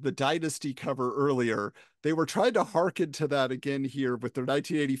and the Dynasty cover earlier. They were trying to hearken to that again here with their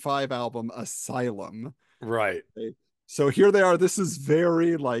 1985 album, Asylum. Right. Okay. So here they are. This is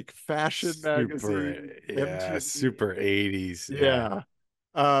very like fashion Super. magazine, Yeah. MTV. Super 80s. Yeah.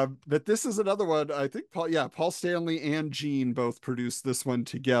 Yeah. But this is another one. I think Paul Stanley and Gene both produced this one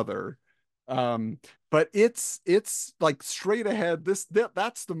together. Um, but it's like straight ahead. That's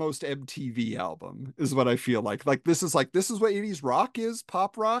the most MTV album, is what I feel like. Like this is what 80s rock is,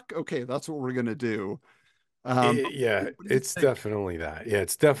 pop rock. Okay, that's what we're gonna do. Yeah, What do you it's think? definitely that. Yeah,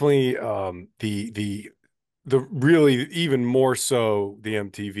 it's definitely the really even more so the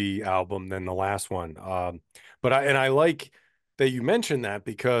MTV album than the last one. But I like that you mentioned that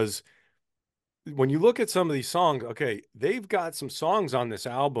because when you look at some of these songs, okay, they've got some songs on this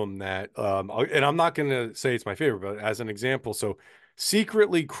album that and I'm not going to say it's my favorite, but as an example, so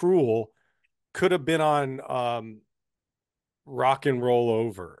Secretly Cruel could have been on Rock and Roll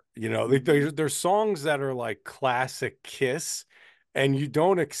Over. You know, there's songs that are like classic Kiss, and you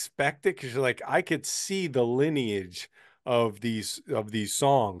don't expect it because you're like, I could see the lineage of these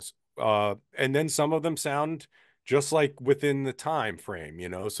songs. And then some of them sound just like within the time frame, you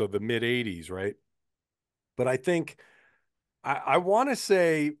know, so the mid 80s, right? But I think I want to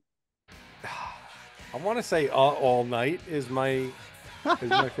say I want to say All Night is my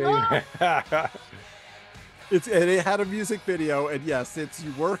favorite. And it had a music video, and yes, it's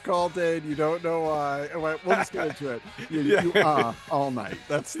you work all day and you don't know why. We'll just get into it. You all night.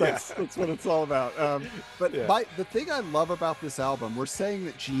 That's what it's all about. But Yeah. the thing I love about this album, we're saying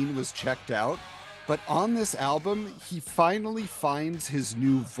that Gene was checked out, but on this album, he finally finds his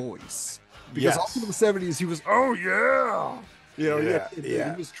new voice. Because all through the 70s, he was, oh yeah. You know,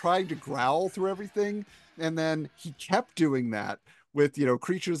 he was trying to growl through everything, and then he kept doing that with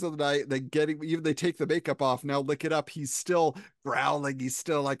Creatures of the Night. They take the makeup off, now Lick It Up, he's still growling, he's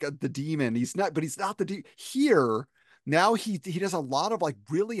still like the demon. He's not the demon here. Now he does a lot of like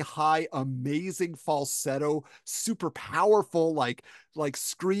really high, amazing falsetto, super powerful like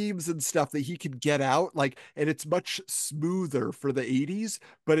screams and stuff that he can get out, like, and it's much smoother for the 80s,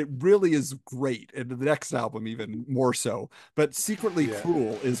 but it really is great. And the next album even more so. But Secretly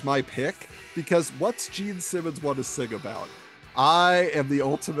Cruel is my pick because what's Gene Simmons want to sing about? I am the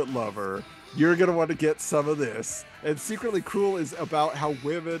ultimate lover. You're gonna want to get some of this. And Secretly Cruel is about how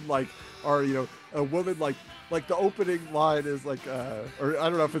women like are, a woman like the opening line is like or I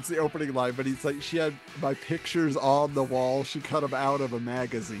don't know if it's the opening line, but he's like, she had my pictures on the wall, she cut them out of a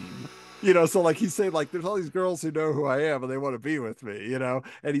magazine. So like he's saying like there's all these girls who know who I am and they want to be with me, and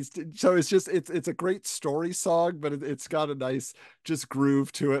it's a great story song, but it's got a nice just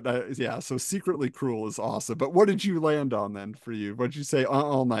groove to it. So Secretly Cruel is awesome. But what did you land on then for you? What did you say?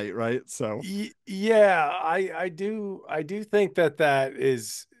 All Night, right? So Yeah, I do think that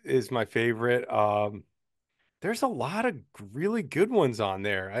is my favorite. There's a lot of really good ones on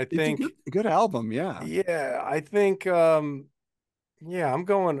there. I it's a think, good album, yeah. yeah, I think yeah, I'm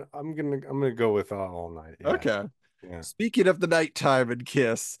gonna go with All Night. Yeah. Okay. Yeah. Speaking of the nighttime and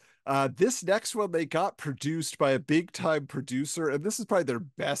Kiss, this next one they got produced by a big time producer, and this is probably their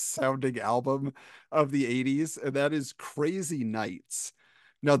best sounding album of the 80s, and that is Crazy Nights.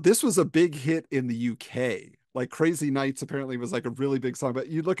 Now, this was a big hit in the UK. Like Crazy Nights apparently was like a really big song, but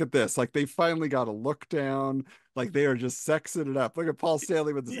you look at this, like they finally got a look down, like they are just sexing it up. Look at Paul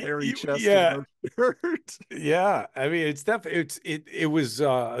Stanley with his hairy chest Yeah. and no shirt. Yeah, I mean it's definitely it was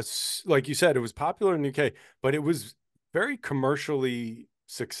like you said, it was popular in the UK, but it was very commercially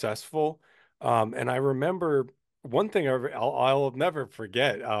successful. And I remember one thing I'll never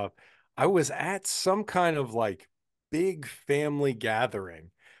forget. I was at some kind of like big family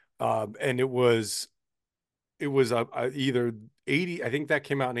gathering, and it was either 80. I think that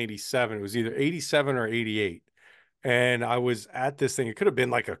came out in 87. It was either 87 or 88. And I was at this thing. It could have been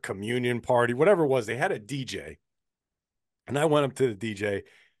like a communion party, whatever it was. They had a DJ. And I went up to the DJ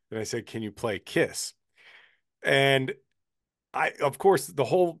and I said, "Can you play Kiss?" And of course, the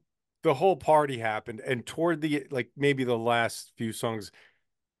whole party happened. And toward the like maybe the last few songs,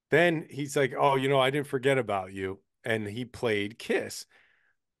 then he's like, "Oh, I didn't forget about you." And he played Kiss,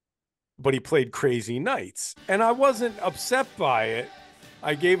 but he played Crazy Nights. And I wasn't upset by it.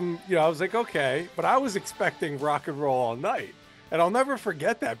 I gave him, I was like, okay, but I was expecting Rock and Roll All Night. And I'll never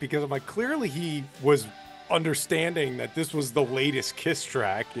forget that because I'm like, clearly he was understanding that this was the latest Kiss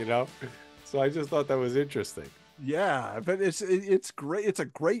track, So I just thought that was interesting. Yeah, but it's great. It's a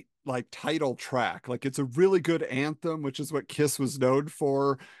great like title track. Like it's a really good anthem, which is what Kiss was known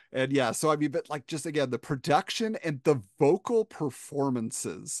for. And yeah, so I mean, but like just again, the production and the vocal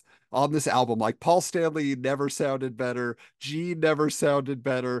performances on this album, like Paul Stanley never sounded better, Gene never sounded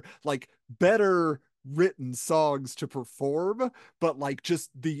better, like better written songs to perform, but like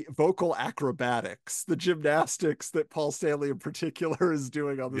just the vocal acrobatics, the gymnastics that Paul Stanley in particular is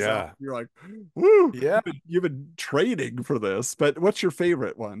doing on this album. Yeah. You're like, woo, Yeah. you've been training for this. But what's your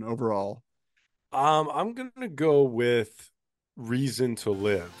favorite one overall? I'm gonna go with Reason to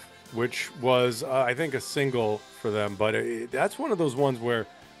Live, which was I think a single for them, but that's one of those ones where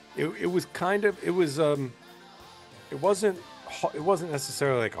it was kind of it wasn't it wasn't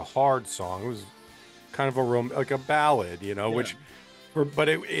necessarily like a hard song. It was kind of a like a ballad, Yeah. which but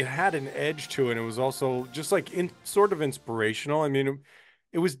it had an edge to it. And it was also just like in sort of inspirational. I mean,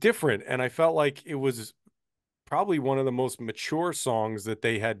 it was different, and I felt like it was probably one of the most mature songs that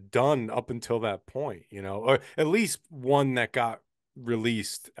they had done up until that point, or at least one that got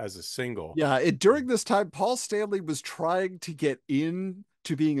released as a single. Yeah, during this time, Paul Stanley was trying to get into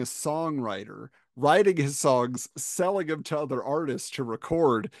being a songwriter, writing his songs, selling them to other artists to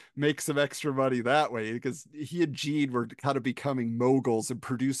record, make some extra money that way. Because he and Gene were kind of becoming moguls and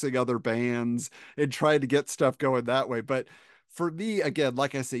producing other bands and trying to get stuff going that way. But for me, again,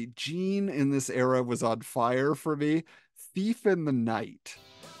 like I say, Gene in this era was on fire for me. Thief in the Night.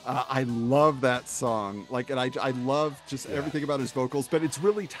 I love that song. Like, and I love just Yeah. everything about his vocals, but it's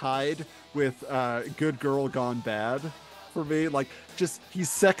really tied with Good Girl Gone Bad for me. Like, just he's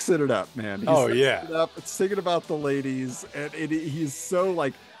sexing it up, man. He's Oh sexing yeah. it up, singing about the ladies, and he's so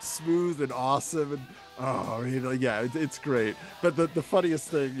like smooth and awesome. And oh, I mean, like, yeah, it's great. But the funniest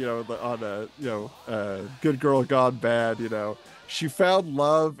thing, on Good Girl Gone Bad, she found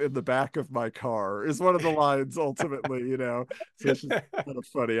love in the back of my car is one of the lines ultimately. So it's just kind of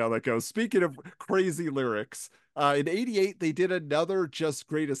funny how that goes. Speaking of crazy lyrics, in '88 they did another Just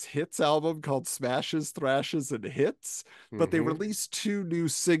Greatest Hits album called Smashes, Thrashes, and Hits, but they Hmm. released two new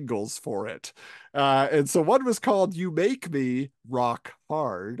singles for it. And so one was called You Make Me Rock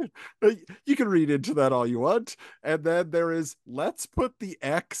Hard. You can read into that all you want. And then there is Let's Put the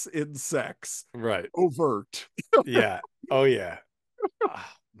X in Sex. Right. Overt. Yeah. Oh yeah.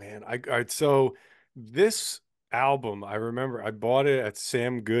 Ah, man, so this album, I remember I bought it at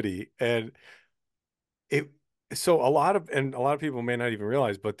Sam Goody, and it so a lot of people may not even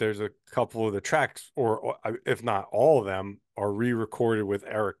realize, but there's a couple of the tracks, or if not all of them, are re-recorded with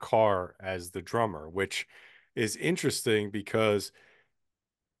Eric Carr as the drummer, which is interesting because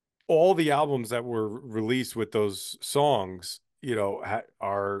all the albums that were released with those songs,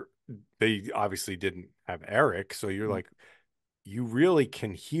 are they obviously didn't have Eric, so you're like, you really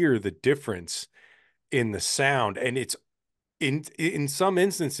can hear the difference in the sound, and it's in some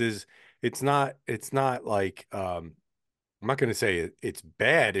instances it's not like I'm not going to say it's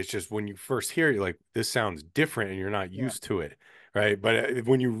bad. It's just when you first hear it, you're like, this sounds different and you're not Yeah. used to it, right? But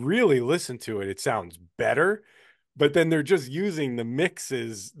when you really listen to it, it sounds better. But then they're just using the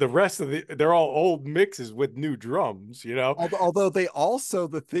mixes, the rest of they're all old mixes with new drums. Although they also,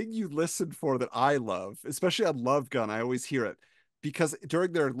 the thing you listen for that I love, especially on Love Gun, I always hear it because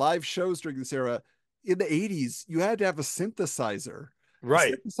during their live shows during this era in the '80s, you had to have a synthesizer. A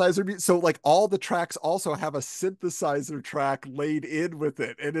Right. synthesizer, so like all the tracks also have a synthesizer track laid in with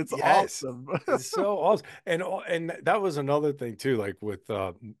it, and it's Yes. awesome. It's so awesome. And that was another thing too, like with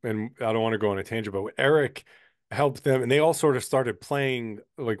and I don't want to go on a tangent, but Eric helped them, and they all sort of started playing,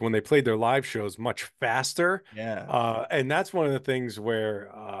 like when they played their live shows, much faster. Yeah. And that's one of the things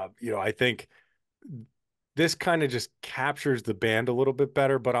where I think this kind of just captures the band a little bit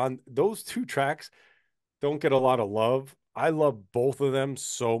better. But on those two tracks, don't get a lot of love. I love both of them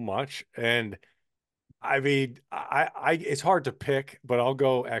so much. And I mean, it's hard to pick, but I'll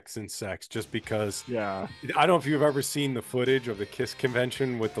go X and Sex just because Yeah. I don't know if you've ever seen the footage of the Kiss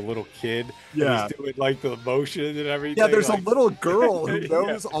convention with the little kid, and he's Yeah. doing like the motion and everything. Yeah, there's like, a little girl who yeah,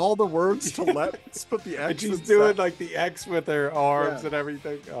 knows all the words to let's put the and X she's in doing sex. like the X with her arms Yeah. and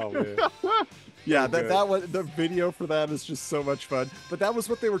everything. Oh man, Yeah, so that good. that was the video for that is just so much fun. But that was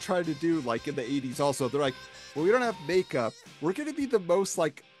what they were trying to do, like in the '80s. Also, they're like, well, we don't have makeup. We're going to be the most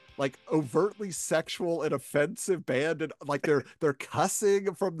like overtly sexual and offensive band, and like they're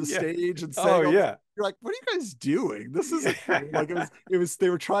cussing from the Yeah. stage and Oh saying, all this. yeah. You're like, what are you guys doing? This isn't cool. Yeah. Like it was they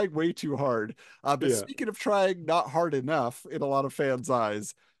were trying way too hard. But Yeah. speaking of trying not hard enough in a lot of fans'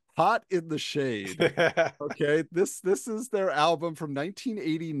 eyes, Hot in the Shade. Okay, this is their album from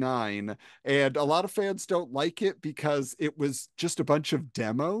 1989, and a lot of fans don't like it because it was just a bunch of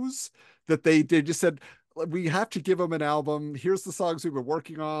demos that they just said, we have to give them an album. Here's the songs we've been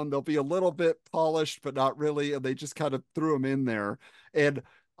working on. They'll be a little bit polished, but not really. And they just kind of threw them in there. And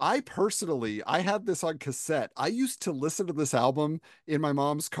I personally, I had this on cassette. I used to listen to this album in my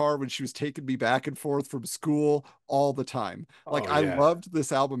mom's car when she was taking me back and forth from school all the time. Like Oh I yeah. loved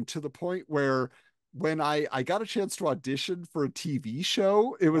this album to the point where when I got a chance to audition for a TV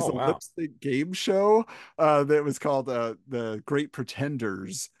show, it was Oh a lip wow. sync game show that was called The Great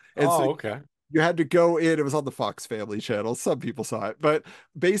Pretenders. And so Oh okay. you had to go in, it was on the Fox Family channel, some people saw it, but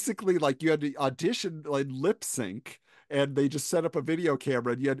basically like you had to audition, like lip sync, and they just set up a video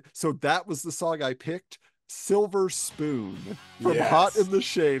camera, and you had, so that was the song I picked, Silver Spoon from Hot Yes. in the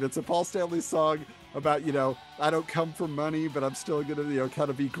Shade. It's a Paul Stanley song about, I don't come from money, but I'm still gonna, kind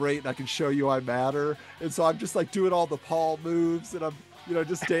of be great, and I can show you I matter. And so I'm just like doing all the Paul moves, and I'm,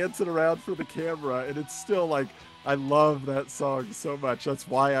 just dancing around for the camera, and it's still like, I love that song so much. That's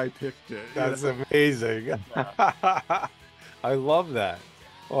why I picked it. That's amazing. I love that.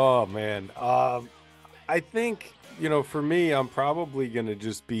 Oh man. I think, for me, I'm probably gonna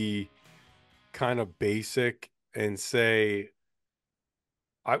just be kind of basic and say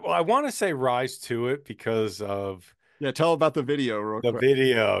I want to say Rise to It because of Yeah, tell about the video real the quick.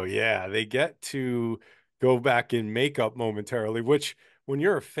 video. Yeah, they get to go back in makeup momentarily, which when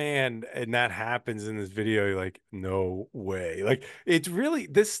you're a fan and that happens in this video, you're like, no way. Like it's really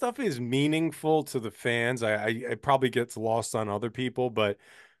this stuff is meaningful to the fans. It probably gets lost on other people, but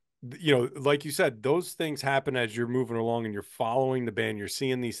like you said, those things happen as you're moving along and you're following the band, you're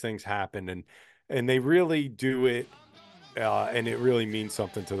seeing these things happen and they really do it and it really means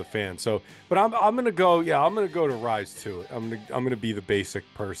something to the fans. So, but I'm gonna go. Yeah, I'm gonna go to Rise to It. I'm gonna be the basic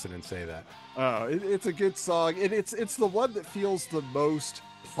person and say that. It's a good song, and it's the one that feels the most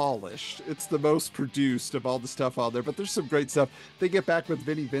polished. It's the most produced of all the stuff on there. But there's some great stuff. They get back with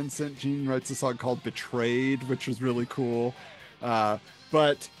Vinnie Vincent. Gene writes a song called "Betrayed," which was really cool.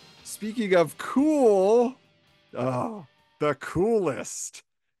 But speaking of cool, oh, the coolest.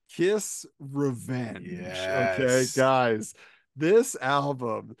 Kiss Revenge. Okay, Yes. guys, this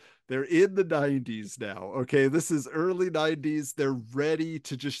album, they're in the 90s now. Okay, this is early 90s. They're ready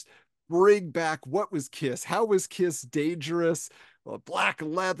to just bring back what was Kiss? How was Kiss dangerous? Well, black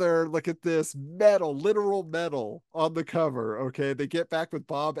leather. Look at this metal, literal metal on the cover. Okay, they get back with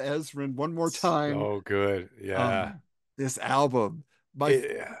Bob Ezrin one more time. So good. Yeah. This album, my Yeah.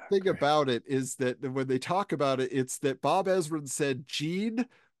 favorite thing Great. about it is that when they talk about it, it's that Bob Ezrin said, Gene,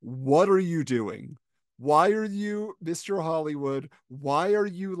 what are you doing? Why are you Mr. Hollywood? Why are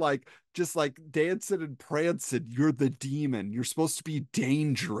you like just like dancing and prancing? You're the demon. You're supposed to be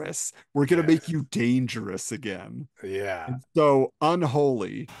dangerous. We're gonna Yeah. make you dangerous again. Yeah. And so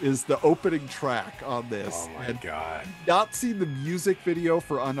Unholy is the opening track on Oh this. my And God. not seen the music video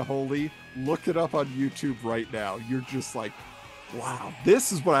for Unholy, look it up on YouTube right now. You're just like, wow,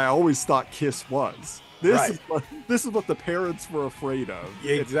 this is what I always thought Kiss was. Right. This is what the parents were afraid of.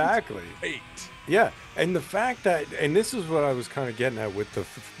 Exactly. Great. Yeah, and the fact that, and this is what I was kind of getting at with the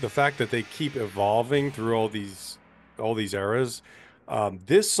fact that they keep evolving through all these eras.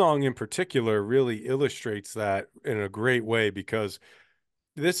 This song in particular really illustrates that in a great way because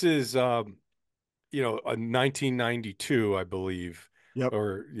this is a 1992, I believe, Yep.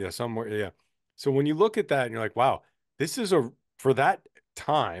 or yeah, somewhere, yeah. So when you look at that and you're like, wow, this is for that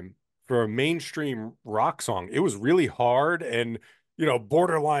time for a mainstream rock song, it was really hard and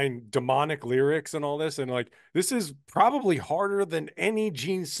borderline demonic lyrics and all this, and like this is probably harder than any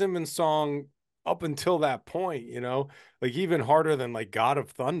Gene Simmons song up until that point, like even harder than like God of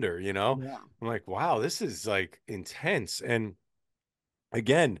Thunder, Yeah. I'm like, wow, this is like intense. And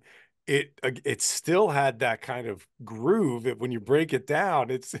again, it still had that kind of groove. When you break it down,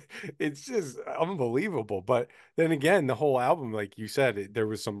 it's just unbelievable. But then again, the whole album, like you said,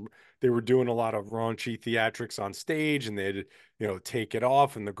 they were doing a lot of raunchy theatrics on stage, and they'd take it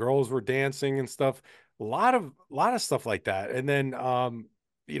off, and the girls were dancing and stuff. A lot of stuff like that. And then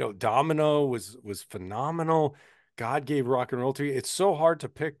Domino was phenomenal. God gave rock and roll to you. It's so hard to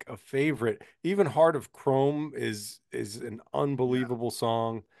pick a favorite. Even Heart of Chrome is an Yeah. unbelievable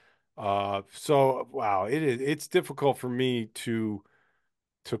song. So wow, it's difficult for me to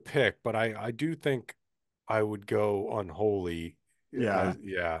pick, but I do think I would go Unholy. Yeah.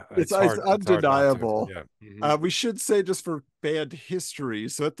 Yeah, It's it's hard not to. undeniable. Yeah. Mhm. We should say just for band history.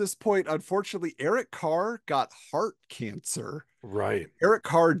 So at this point, unfortunately, Eric Carr got heart cancer. Right. Eric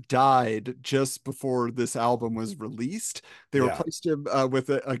Carr died just before this album was released. They Yeah. replaced him with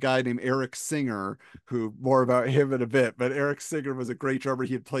a guy named Eric Singer, who more about him in a bit. But Eric Singer was a great drummer.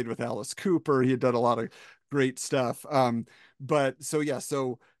 He had played with Alice Cooper. He had done a lot of great stuff. But so yeah,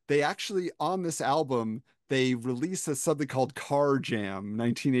 so they actually on this album they released something called Car Jam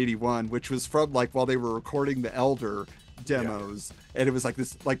 1981, which was from like while they were recording the Elder Yeah. demos, and it was like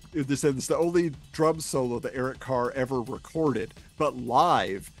this it's the only drum solo that Eric Carr ever recorded, but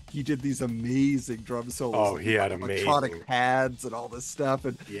live he did these amazing drum solos, Oh, he had electronic amazing. pads and all this stuff,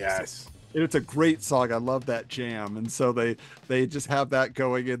 and so Yes. and it's a great song. I love that jam, and so they just have that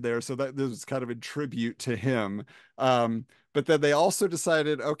going in there. So that this was kind of in tribute to him. But then they also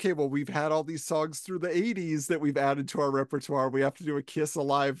decided, okay, well, we've had all these songs through the 80s that we've added to our repertoire. We have to do a Kiss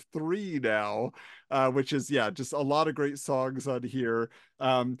Alive 3 now, which is, yeah, just a lot of great songs on here.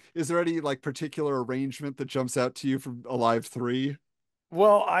 Is there any like particular arrangement that jumps out to you from Alive 3?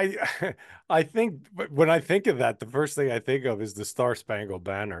 Well, I think when I think of that, the first thing I think of is the Star Spangled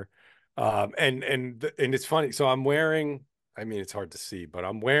Banner. And it's funny. So I'm wearing, I mean, it's hard to see, but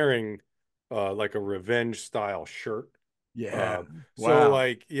I'm wearing like a revenge style shirt. Yeah. So Wow.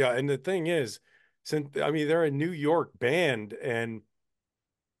 like, yeah, and the thing is, since I mean they're a New York band, and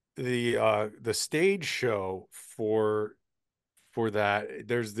the stage show for that,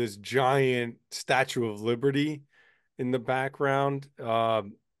 there's this giant Statue of Liberty in the background.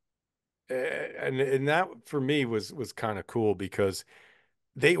 And that for me was kind of cool because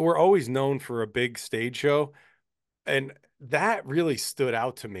they were always known for a big stage show, and that really stood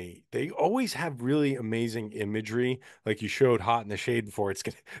out to me. They always have really amazing imagery, like you showed Hot in the Shade before. It's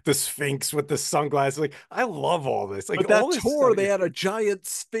gonna, the Sphinx with the sunglasses. Like I love all this. Like But all that this stuff. tour, they had a giant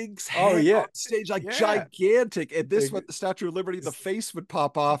Sphinx Oh head on yeah, stage, like yeah. gigantic. And this Like, one, the Statue of Liberty, the face would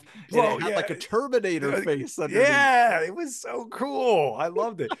pop off, and it bro, had yeah. like a Terminator Uh, face underneath. Yeah, it was so cool. I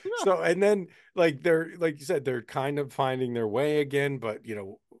loved it. So, and then like they're like you said, they're kind of finding their way again, but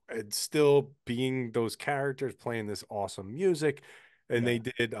and still being those characters playing this awesome music. And Yeah. they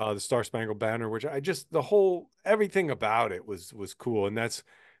did the Star Spangled Banner, which I just the whole everything about it was cool. And that's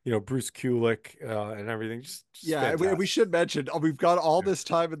Bruce Kulick and everything, just Yeah, and we fantastic. should mention, we've got all this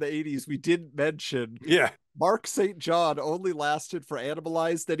time in the 80s. We didn't mention Yeah, Mark St. John only lasted for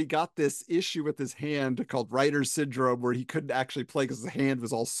Animalized. Then he got this issue with his hand called writer's syndrome, where he couldn't actually play because his hand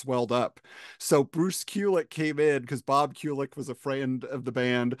was all swelled up. So Bruce Kulick came in because Bob Kulick was a friend of the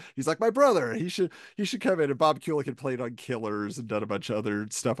band. He's like, my brother, he should come in. And Bob Kulick had played on Killers and done a bunch of other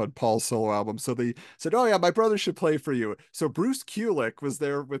stuff on Paul's solo album. So they said, oh yeah, my brother should play for you. So Bruce Kulick was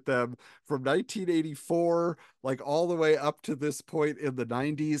there with them from 1984 like all the way up to this point in the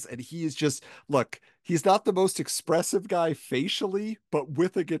 90s, and he's just, look, he's not the most expressive guy facially, but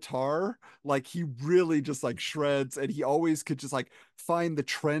with a guitar, like he really just like shreds, and he always could just like find the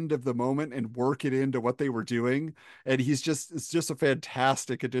trend of the moment and work it into what they were doing. And it's just a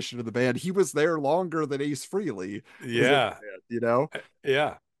fantastic addition to the band. He was there longer than Ace Frehley was in yeah, the band.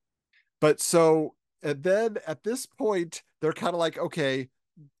 yeah, But so, and then at this point, they're kind of like, okay,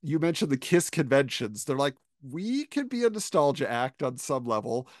 you mentioned the Kiss conventions. They're like, we can be a nostalgia act on some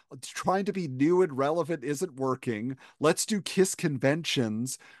level. Trying to be new and relevant isn't working. Let's do Kiss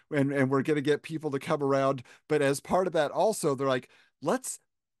conventions, and we're going to get people to come around. But as part of that, also, they're like, let's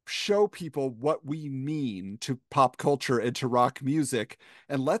show people what we mean to pop culture and to rock music.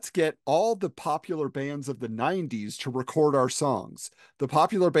 And let's get all the popular bands of the 90s to record our songs, the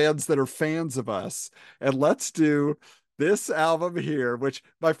popular bands that are fans of us. And let's do this album here, which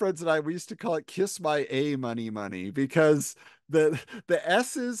my friends and I, we used to call it Kiss My A Money Money, because the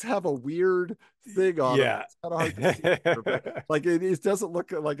S's have a weird thing on them. yeah. It's kind of hard to see here, but like it doesn't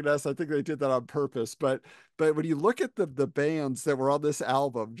look like an S. I think they did that on purpose. But when you look at the bands that were on this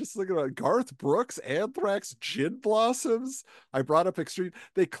album, just look at Garth Brooks, Anthrax, Gin Blossoms. I brought up Extreme.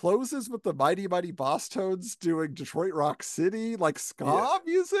 They closes with the Mighty Mighty Boss Tones doing Detroit Rock City, like Yeah, ska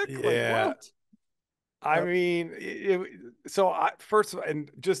music. Like yeah. what? I Uh, mean, so first, and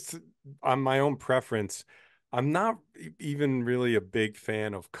just on my own preference, I'm not even really a big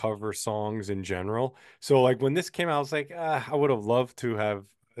fan of cover songs in general. So, like when this came out, I was like, I would have loved to have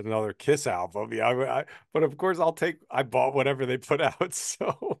another Kiss album. Yeah, but of course, I bought whatever they put out.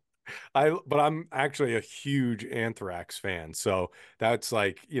 So, but I'm actually a huge Anthrax fan. So that's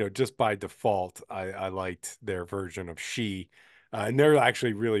like, just by default, I liked their version of She. And they're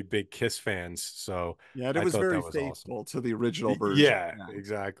actually really big Kiss fans. So, yeah, and it I was thought very that was awesome. faithful to the original version. Yeah, Yeah.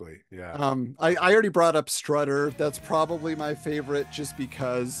 exactly. Yeah. I already brought up Strutter. That's probably my favorite, just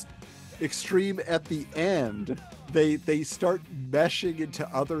because Extreme at the end, they start meshing into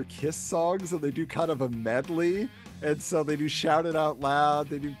other Kiss songs, and they do kind of a medley. And so they do Shout It Out Loud,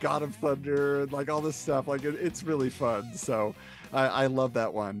 they do God of Thunder, and like all this stuff. Like it's really fun. So I love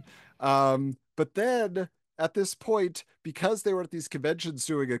that one. But then at this point, because they were at these conventions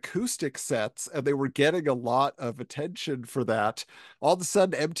doing acoustic sets and they were getting a lot of attention for that, all of a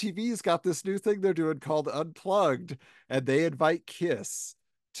sudden MTV's got this new thing they're doing called Unplugged, and they invite Kiss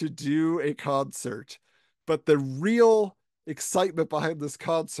to do a concert. But the real excitement behind this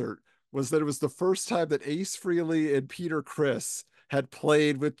concert was that it was the first time that Ace Frehley and Peter Criss had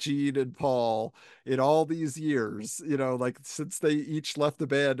played with Gene and Paul in all these years, like since they each left the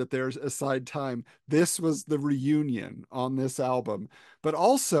band at their assigned time. This was the reunion on this album. But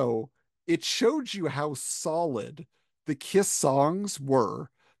also, it showed you how solid the Kiss songs were,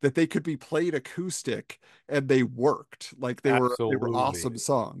 that they could be played acoustic and they worked. Like they were Absolutely. awesome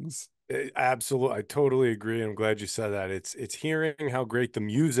songs. Absolutely. I totally agree. I'm glad you said that. It's hearing how great the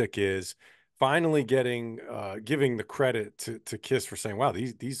music is, finally getting giving the credit to Kiss for saying, wow,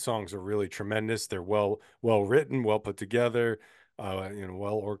 these songs are really tremendous. They're well written, well put together,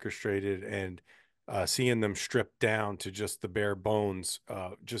 well orchestrated, and seeing them stripped down to just the bare bones,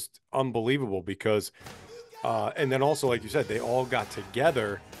 just unbelievable because and then also, like you said, they all got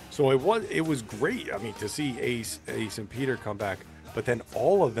together. So it was great. I mean, to see Ace and Peter come back, but then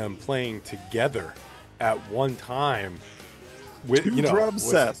all of them playing together at one time with Two drum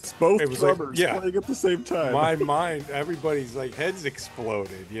sets, both it was drummers like, yeah, playing at the same time. my mind, everybody's like heads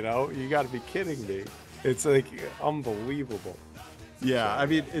exploded. You got to be kidding me. It's like unbelievable. Yeah, I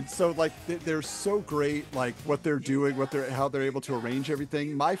mean, it's so like they're so great, like what they're doing, how they're able to arrange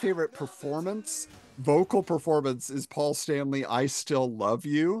everything. My favorite vocal performance, is Paul Stanley, "I Still Love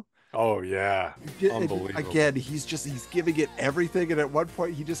You." Oh yeah, And unbelievable. again, he's giving it everything, and at one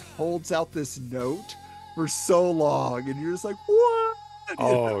point he just holds out this note for so long, and you're just like, what?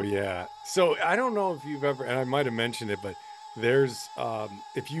 Oh yeah. So I don't know if you've ever, and I might have mentioned it, but there's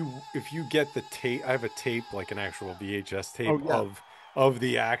if you get the tape, I have a tape, like an actual VHS tape Oh yeah. of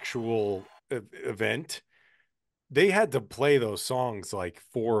the actual event. They had to play those songs like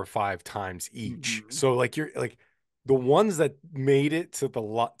 4 or 5 times each. Mhm. So like you're like the ones that made it to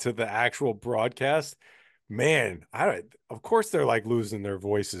the actual broadcast, man, of course they're like losing their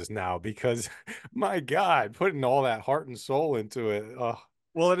voices now because my God, putting all that heart and soul into it. Oh,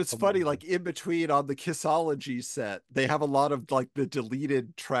 Well, and it's funny, unbelievable. like in between on the Kissology set, they have a lot of like the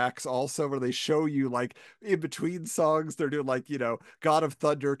deleted tracks also where they show you like in between songs, they're doing like, God of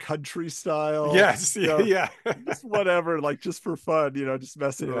Thunder country style, Yes, you know, yeah. just whatever, like just for fun, just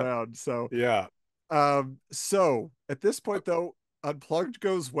messing Yeah. around. So Yeah. so at this point though, Unplugged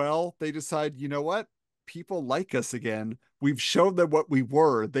goes well. They decide, you know what? People like us again. We've shown them what we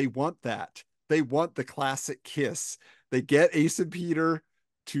were. They want that. They want the classic Kiss. They get Ace and Peter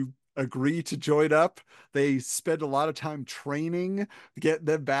to agree to join up. They spend a lot of time training, getting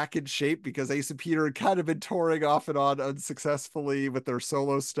them back in shape because Ace and Peter had kind of been touring off and on unsuccessfully with their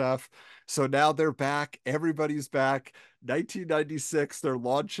solo stuff. So now they're back. Everybody's back. 1996, they're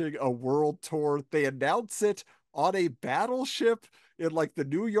launching a world tour. They announce it on a battleship in like the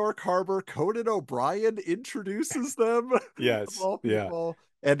New York harbor. Conan O'Brien introduces them of Yes. all Yeah. people.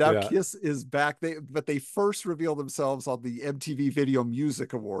 And now Yeah. Kiss is back. But they first reveal themselves on the MTV Video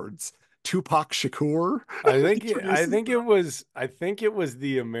Music Awards. Tupac Shakur introduces them. I think it was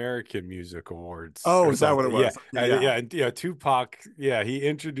the American Music Awards Oh, or is that what it something. Yeah. was? Okay, yeah. Yeah, Tupac, yeah, he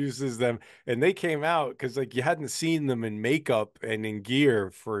introduces them and they came out because like you hadn't seen them in makeup and in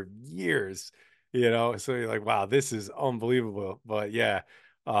gear for years. So you're like, wow, this is unbelievable. But yeah,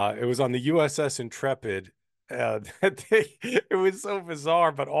 it was on the USS Intrepid. It was so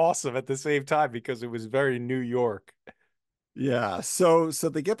bizarre but awesome at the same time because it was very New York. Yeah, so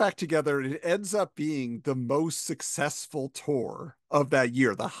they get back together and it ends up being the most successful tour of that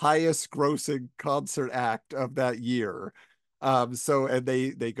year, the highest grossing concert act of that year. So and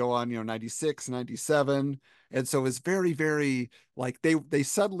they go on, 96, 97. And so it's very, very like they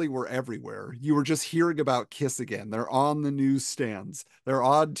suddenly were everywhere. You were just hearing about Kiss again. They're on the newsstands, they're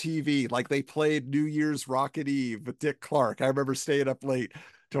on TV. Like they played New Year's Rocket Eve with Dick Clark. I remember staying up late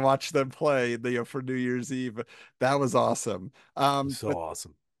to watch them play for New Year's Eve. That was awesome. So But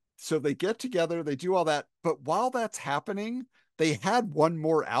awesome. so they get together, they do all that. But while that's happening, they had one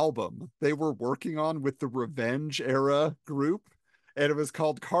more album they were working on with the Revenge era group, and it was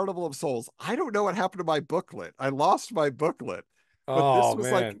called Carnival of Souls. I don't know what happened to my booklet. I lost my booklet, but this Oh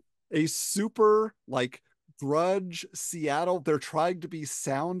was like man. a super like grunge Seattle. They're trying to be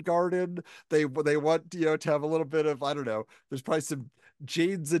Soundgarden. They want to have a little bit of, I don't know. There's probably some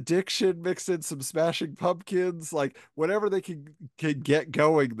Jane's Addiction mixed in, some Smashing Pumpkins, like whatever they can get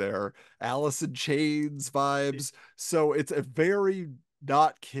going there. Alice in Chains vibes. So it's a very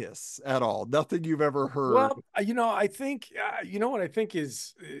not Kiss at all. Nothing you've ever heard. Well, I think you know what I think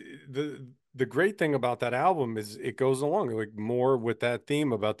is the the great thing about that album is it goes along like more with that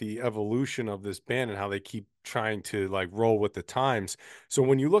theme about the evolution of this band and how they keep trying to like roll with the times. So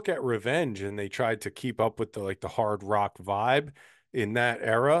when you look at Revenge and they tried to keep up with the like the hard rock vibe in that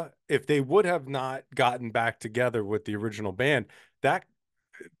era, if they would have not gotten back together with the original band, that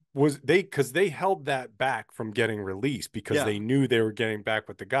was they because they held that back from getting released because Yeah. they knew they were getting back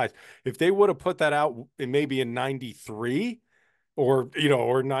with the guys. If they would have put that out in maybe in 93 or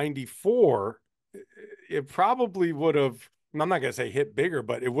or 94, it probably would have, I'm not going to say hit bigger,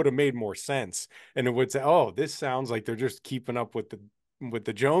 but it would have made more sense. And it would say, oh, this sounds like they're just keeping up with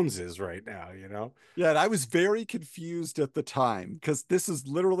the Joneses right now. Yeah, and I was very confused at the time because this is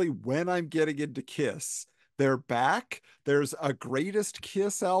literally when I'm getting into Kiss. They're back. There's a Greatest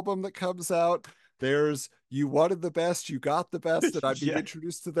Kiss album that comes out. There's You Wanted the Best, You Got the Best, and I'm being Yeah.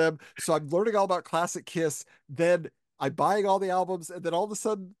 introduced to them. So I'm learning all about classic Kiss. Then I'm buying all the albums, and then all of a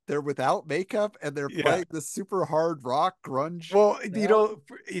sudden they're without makeup and they're Yeah. playing this super hard rock grunge Well, sound.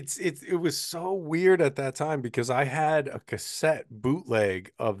 it was so weird at that time because I had a cassette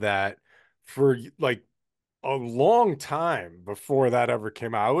bootleg of that for like a long time before that ever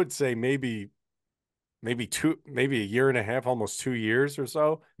came out. I would say maybe a year and a half, almost 2 years or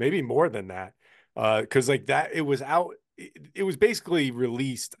so, maybe more than that. Because like that, it was out. It was basically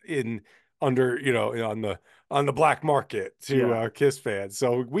released in under on the black market to Yeah. Kiss fans.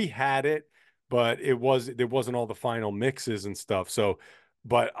 So we had it, but there wasn't all the final mixes and stuff. So,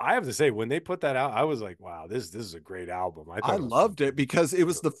 but I have to say, when they put that out, I was like, wow, this is a great album. I I thought it was loved it because it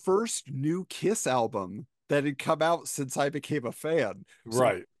was the beautiful. first new Kiss album that had come out since I became a fan. So I'm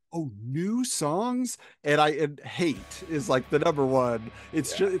like, Right. oh, new songs? And Hate is like the number one. Yeah.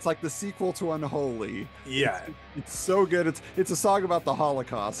 It's like the sequel to Unholy. It's Yeah. it's so good. It's a song about the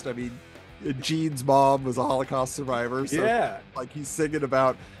Holocaust. I mean, Gene's mom was a Holocaust survivor, so Yeah. like he's singing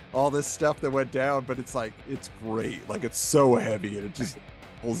about all this stuff that went down, but it's like it's great. Like it's so heavy and it just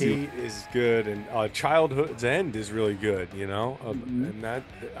pulls you. Hate is good, and Childhood's End is really good, Mhm. and that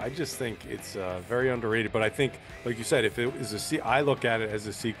I just think it's very underrated. But I think, like you said, if it is I look at it as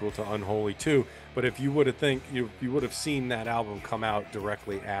a sequel to Unholy too. But if you would have you would have seen that album come out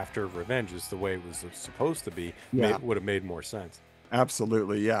directly after Revenge, is the way it was supposed to be, Yeah. it would have made more sense.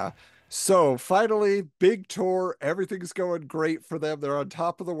 Absolutely, yeah. So finally, big tour. Everything's going great for them. They're on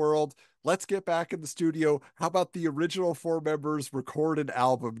top of the world. Let's get back in the studio. How about the original four members record an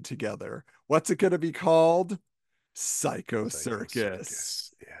album together? What's it going to be called? Psycho Psycho Circus.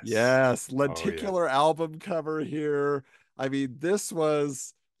 Circus, yes. Yes, Oh yeah. lenticular album cover here. I mean, this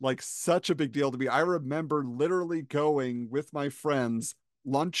was like such a big deal to me. I remember literally going with my friends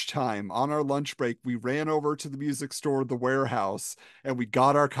lunchtime on our lunch break. We ran over to the music store, the warehouse, and we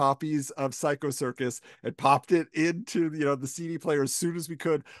got our copies of Psycho Circus and popped it into the CD player as soon as we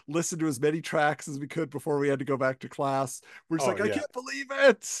could, listened to as many tracks as we could before we had to go back to class. We're just Oh like, I yeah. can't believe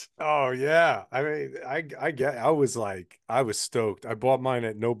it. Oh yeah. I mean, I was stoked. I bought mine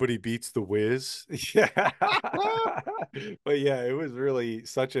at Nobody Beats the Whiz. Yeah. But yeah, it was really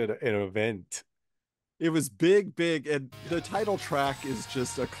such an event. It was big, big, and the title track is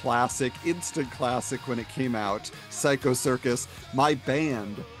just a classic, instant classic when it came out. Psycho Circus. My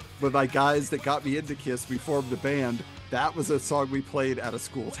band, with my guys that got me into Kiss, we formed a band. That was a song we played at a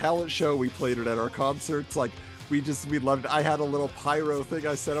school talent show. We played it at our concerts. Like we loved it. I had a little pyro thing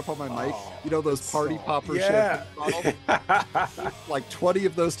I set up on my mic. Oh, You know those party so popper yeah. champagne bottles? Like 20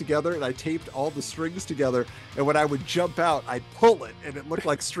 of those together, and I taped all the strings together. And when I would jump out, I'd pull it, and it looked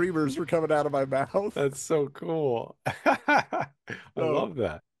like streamers were coming out of my mouth. That's so cool. I So love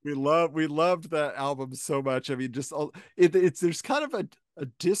that. we loved that album so much. I mean, just it's there's kind of a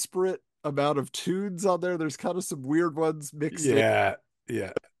disparate amount of tunes on there. There's kind of some weird ones mixed in, Yeah.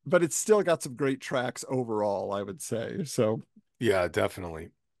 Yeah. but it's still got some great tracks overall, I would say. So Yeah, definitely.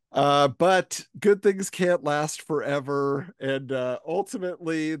 but good things can't last forever. And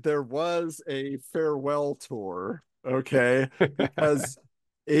ultimately there was a farewell tour, okay? Because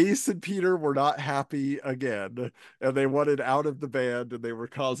Ace and Peter were not happy again, and they wanted out of the band and they were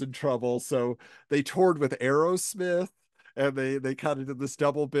causing trouble. So they toured with Aerosmith, and they kind of did this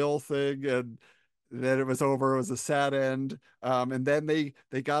double bill thing, and then it was over. It was a sad end. And then they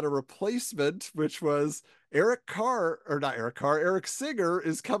got a replacement, which was Eric Carr, or not Eric Carr, Eric Singer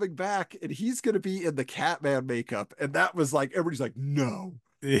is coming back, and he's going to be in the Catman makeup. And that was like, everybody's like, no,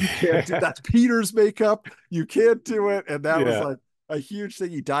 you can't do Yeah. that's Peter's makeup. You can't do it. And that was Yeah. like, a huge thing.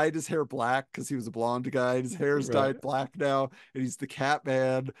 He dyed his hair black because he was a blonde guy. And his hair's Right. dyed black now, and he's the Cat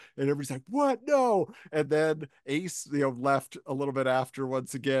Man. And everybody's like, "What? No!" And then Ace, left a little bit after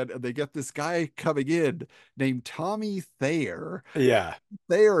once again, and they get this guy coming in named Tommy Thayer. Yeah.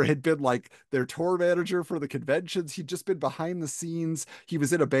 Thayer had been like their tour manager for the conventions. He'd just been behind the scenes. He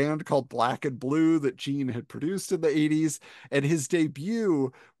was in a band called Black and Blue that Gene had produced in the 80s. And his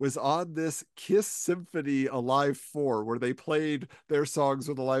debut was on this Kiss Symphony Alive 4, where they played their songs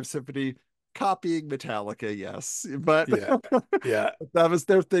with a live symphony, copying Metallica, yes. But Yeah. Yeah. that was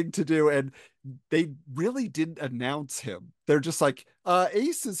their thing to do. And they really didn't announce him. They're just like,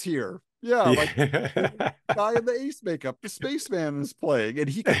 Ace is here. Yeah, like Yeah. guy in the Ace makeup, the spaceman is playing, and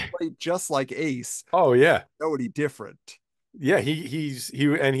he can play just like Ace. Oh yeah. Nobody different. Yeah,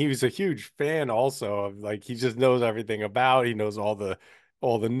 he was a huge fan also of, like, he just knows everything about, he knows all the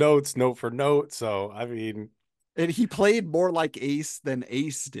notes note for note. So I mean, And he played more like Ace than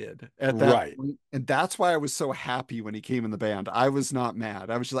Ace did at that right. point. And that's why I was so happy when he came in the band. I was not mad.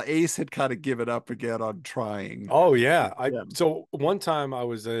 I was just like, Ace had kind of given up again on trying. Oh yeah. Yeah. So one time I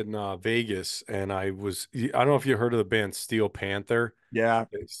was in Vegas, and I don't know if you heard of the band Steel Panther. Yeah.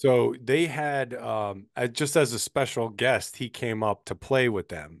 So they had just as a special guest, he came up to play with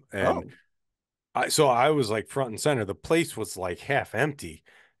them. And Oh, so I was like front and center. The place was like half empty.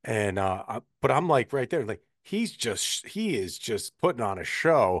 And but I'm like right there, like he is just putting on a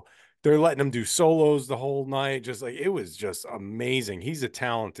show. They're letting him do solos the whole night. Just like, it was just amazing. He's a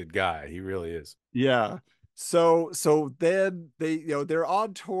talented guy. He really is. yeah. So then they, they're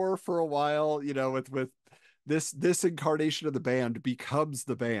on tour for a while, with this incarnation of the band becomes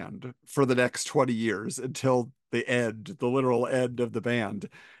the band for the next 20 years until the literal end of the band.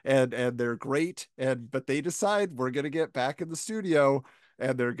 And they're great. But they decide we're gonna get back in the studio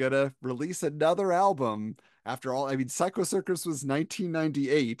and they're gonna release another album. After all, I mean, Psycho Circus was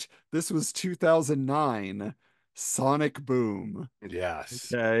 1998. This was 2009. Sonic Boom.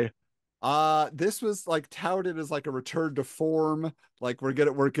 Yes. Okay. This was like touted as like a return to form. Like we're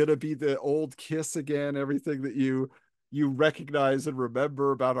gonna be the old Kiss again, everything that you recognize and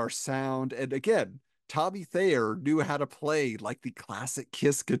remember about our sound. And again, Tommy Thayer knew how to play like the classic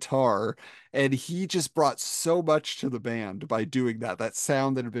Kiss guitar, and he just brought so much to the band by doing that. That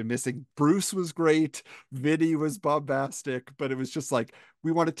sound that had been missing. Bruce was great, Vinny was bombastic, but it was just like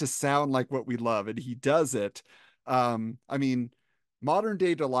we want it to sound like what we love, and he does it. I mean, Modern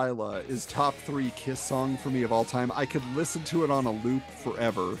Day Delilah is top 3 Kiss song for me of all time. I could listen to it on a loop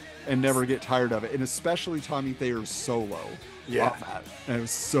forever and never get tired of it, and especially Tommy Thayer's solo. Yeah. On that. And it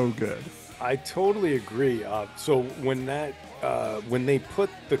was so good. I totally agree. So when they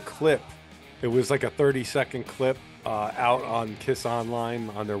put the clip, it was like a 30-second clip out on Kiss Online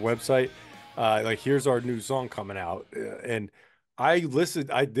on their website. Like, here's our new song coming out, and I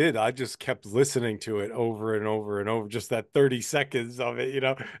listened. I just kept listening to it over and over and over, just that 30 seconds of it,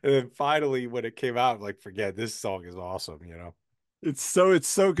 And then finally, when it came out, I'm like, forget, this song is awesome. It's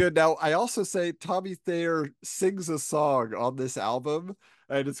so good. Now, I also say Tommy Thayer sings a song on this album,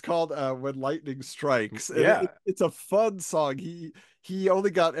 and it's called "When Lightning Strikes." And Yeah. it's a fun song. He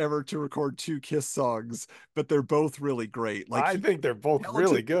only got ever to record 2 Kiss songs, but they're both really great. Like I think they're both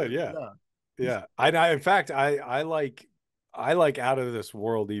really good. Yeah. Yeah. Yeah. In fact, I like Out of This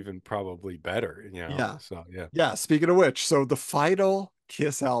World even probably better. Yeah. So yeah. Yeah. Speaking of which, so the final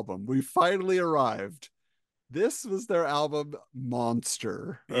Kiss album, we finally arrived. This was their album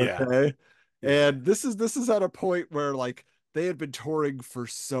Monster. Yeah. Okay. Yeah. And this is at a point where like they had been touring for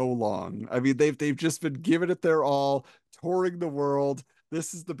so long. I mean, they've just been giving it their all, touring the world.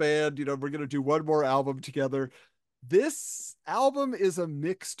 This is the band, we're gonna do one more album together. This album is a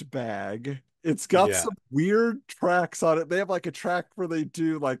mixed bag. It's got Yeah. some weird tracks on it. They have like a track where they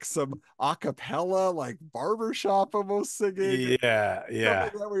do like some a cappella, like barbershop almost singing. Yeah. Stuff Yeah.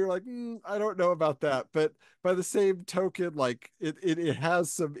 like that, where you're like, I don't know about that. But by the same token, like it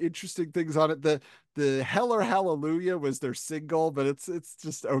has some interesting things on it. The Heller Hallelujah was their single, but it's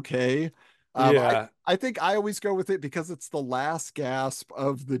just okay. Yeah. I think I always go with it because it's the last gasp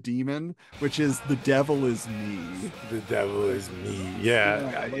of the demon, which is "The Devil Is Me." The devil is me.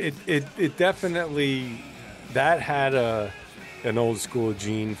 Yeah. Yeah, like- It definitely, that had an old school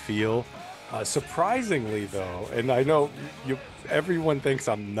Gene feel. Surprisingly though, and I know everyone thinks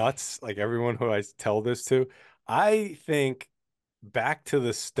I'm nuts, like everyone who I tell this to, I think Back to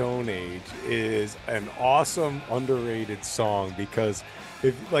the Stone Age is an awesome underrated song, because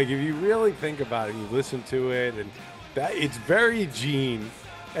if you really think about it, you listen to it, and that it's very Gene,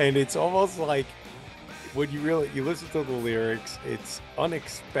 and it's almost like when you listen to the lyrics, it's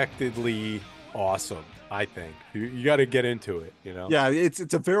unexpectedly awesome. I think you got to get into it, you know? Yeah, it's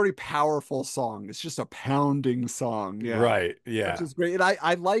a very powerful song. It's just a pounding song. Yeah. Right. Which Yeah. is great. And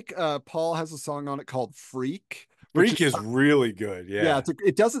I like Paul has a song on it called Freak, which is Freak is really good. yeah, Yeah.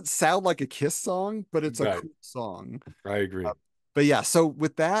 it doesn't sound like a Kiss song, but it's a Right. cool song. I Uh, agree. but yeah, so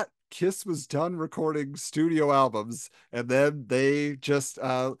with that, Kiss was done recording studio albums, and then they just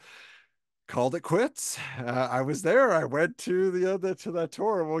called it quits. I was there. I went to the other to that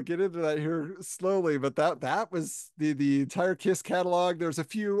tour. We'll get into that here slowly, but that was the entire Kiss catalog. There's a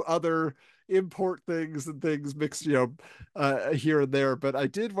few other import things and things mixed, here and there. But I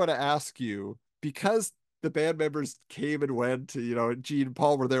did want to ask you because the band members came and went. Gene and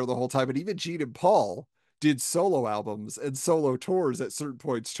Paul were there the whole time, and even Gene and Paul did solo albums and solo tours at certain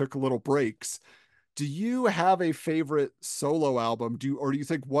points, took little breaks. Do you have a favorite solo album? Or do you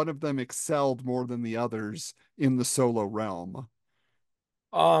think one of them excelled more than the others in the solo realm?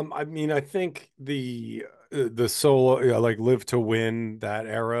 I mean, I think the solo, like Live to Win, that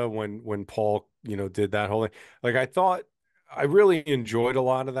era when Paul, did that whole thing. Like I thought I really enjoyed a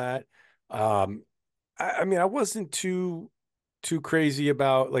lot of that. Um, I mean, I wasn't too crazy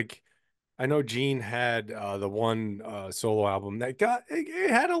about like I know Gene had the one solo album that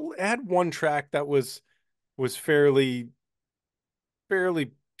it had one track that was fairly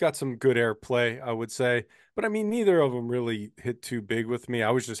got some good airplay, I would say. But I mean, neither of them really hit too big with me.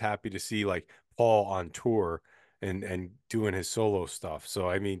 I was just happy to see like Paul on tour and doing his solo stuff. So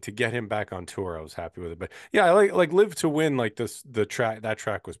I mean, to get him back on tour, I was happy with it. But yeah, I like Live to Win, like the track that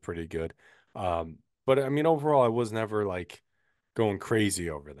track was pretty good. But I mean, overall, I was never like going crazy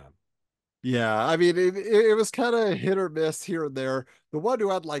over them. Yeah, I mean, it was kind of hit or miss here and there. The one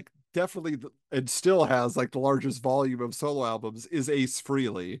who had like definitely and still has like the largest volume of solo albums is Ace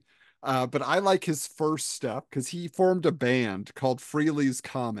Frehley. But I like his first step because he formed a band called Frehley's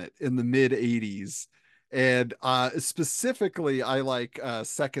Comet in the mid 80s. And specifically, I like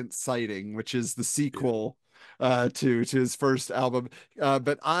Second Sighting, which is the Yeah. sequel to his first album.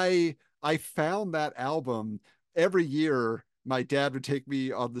 But I found that album every year my dad would take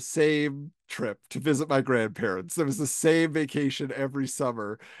me on the same trip to visit my grandparents. It was the same vacation every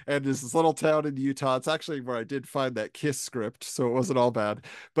summer. And there's this little town in Utah. It's actually where I did find that Kiss script, so it wasn't all bad.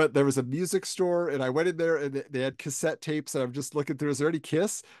 But there was a music store, and I went in there and they had cassette tapes. And I'm just looking through, is there any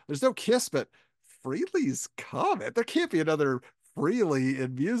Kiss? There's no Kiss, but Frehley's Comet. There can't be another Frehley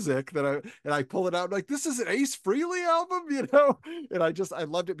in music I pull it out I'm like, this is an Ace Frehley album, and I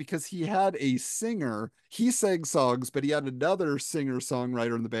loved it because he had a singer. He sang songs, but he had another singer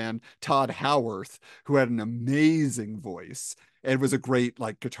songwriter in the band, Todd Howarth, who had an amazing voice and was a great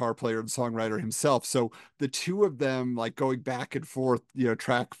like guitar player and songwriter himself. So the two of them like going back and forth,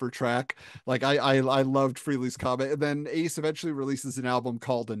 track for track, like I loved Frehley's Comet. And then Ace eventually releases an album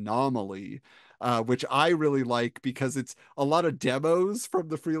called Anomaly, which I really like because it's a lot of demos from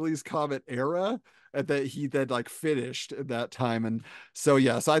the Frehley's Comet era and that he then like finished at that time. And so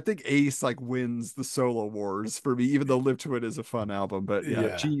yeah, so I think Ace like wins the solo wars for me, even though Live to It is a fun album. But yeah,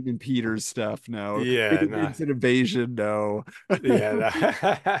 Yeah. Gene and Peter's stuff, no. Yeah. Nah. Instant Invasion, no.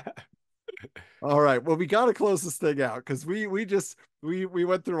 Yeah. All right. Well, we got to close this thing out because we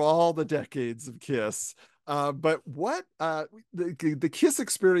went through all the decades of Kiss. But what the Kiss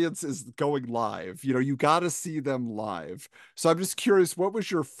experience is going live. You got to see them live. So I'm just curious, what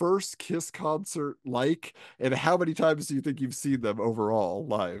was your first Kiss concert like, and how many times do you think you've seen them overall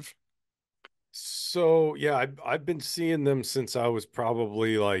live? So yeah, I've been seeing them since I was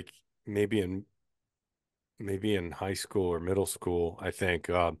probably like maybe in high school or middle school, I think.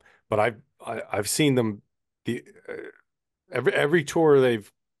 But I've seen them the every tour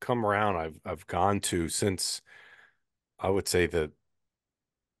they've come around I've gone to since I would say the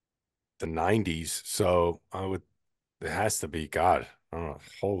 90s. So it has to be God. I don't know.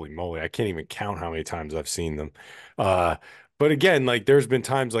 Holy moly. I can't even count how many times I've seen them. Uh, but again, like there's been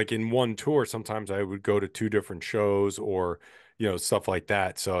times like in one tour, sometimes I would go to two different shows or, stuff like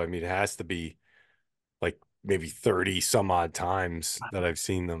that. So, I mean, it has to be like maybe 30 some odd times that I've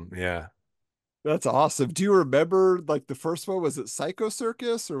seen them. Yeah. That's awesome. Do you remember like the first one? Was it Psycho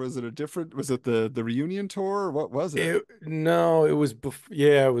Circus or was it was it the reunion tour? Or what was it? No, it was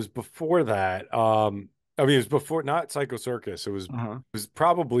it was before that. I mean, it was before, not Psycho Circus. It Uh-huh. was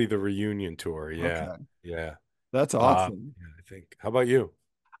probably the reunion tour. Yeah. Okay. Yeah. That's awesome. Yeah, I think. How about you?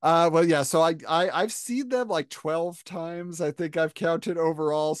 Well, yeah, so I've seen them like 12 times, I think I've counted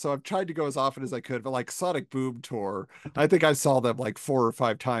overall. So I've tried to go as often as I could, but like Sonic Boom tour, I think I saw them like 4 or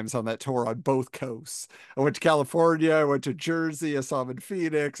 5 times on that tour on both coasts. I went to California, I went to Jersey, I saw them in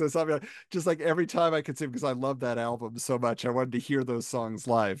Phoenix, I saw them just like every time I could see because I love that album so much. I wanted to hear those songs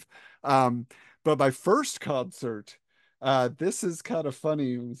live. Um, But my first concert, this is kind of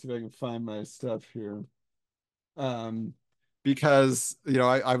funny. Let me see if I can find my stuff here. Um, because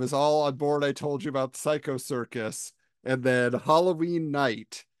I was all on board. I told you about the Psycho Circus, and then Halloween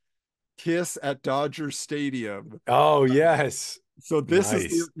night, Kiss at Dodger Stadium. Oh, yes. So this is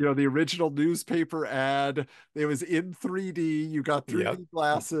the Nice. the original newspaper ad. It was in 3D. You got Yep. 3D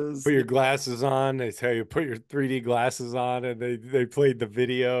glasses. Put your glasses on. They tell you put your 3D glasses on, and they played the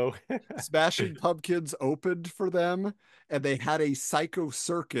video. Smashing Pumpkins opened for them, and they had a Psycho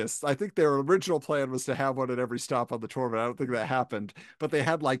Circus. I think their original plan was to have one at every stop on the tour, but I don't think that happened. But they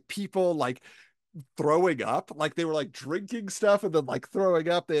had like people like throwing up, like they were like drinking stuff and then like throwing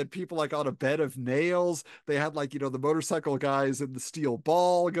up. They had people like on a bed of nails. They had like the motorcycle guys in the steel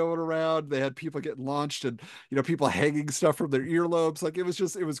ball going around. They had people getting launched, and people hanging stuff from their earlobes. Like it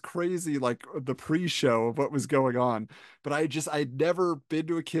was crazy, like the pre-show of what was going on. But I'd never been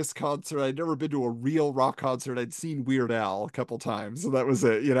to a Kiss concert. I'd never been to a real rock concert. I'd seen Weird Al a couple times, so that was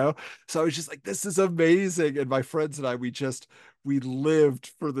it. So I was just like, this is amazing. And my friends and I, we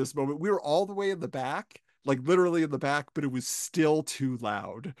lived for this moment. We were all the way in the back, like literally in the back, but it was still too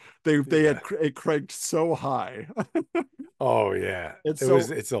loud. They Yeah. had it cranked so high. Oh, yeah. And so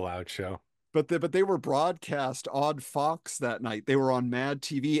It's a loud show. but they were broadcast on Fox that night. They were on Mad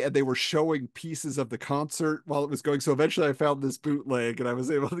TV, and they were showing pieces of the concert while it was going. So eventually I found this bootleg, and I was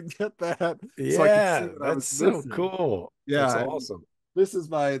able to get that so I could see Yeah, what I that's was so missing. cool. That's Yeah, and awesome. this is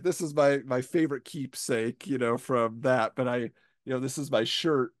my favorite keepsake, from that. But this is my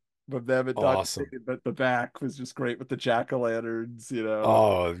shirt of them at Dodger Awesome. Stadium, but the back was just great with the jack-o'-lanterns.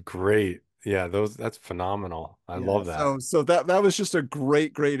 Oh, great. Yeah, that's phenomenal. I Yeah, love that. so that was just a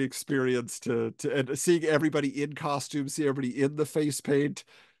great experience to and seeing everybody in costume, see everybody in the face paint.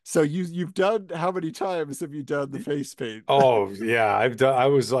 So you've done, how many times have you done the face paint? Oh, yeah, I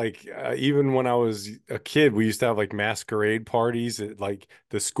was like even when I was a kid, we used to have like masquerade parties at like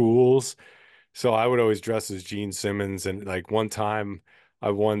the schools. So I would always dress as Gene Simmons, and like one time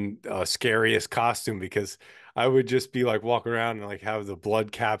I won scariest costume because I would just be like walking around and like have the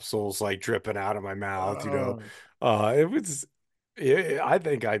blood capsules like dripping out of my mouth. Oh, It was yeah, I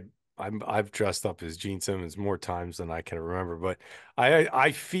think I've dressed up as Gene Simmons more times than I can remember, but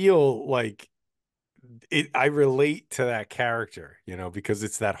I feel like I relate to that character, because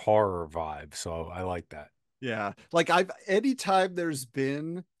it's that horror vibe. So I like that. yeah. Like anytime there's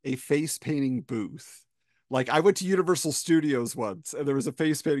been a face painting booth, like I went to Universal Studios once and there was a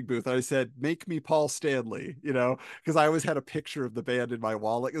face painting booth. And I said, make me Paul Stanley, because I always had a picture of the band in my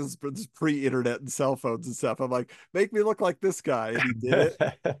wallet. This is pre-internet and cell phones and stuff. I'm like, make me look like this guy. And he did it.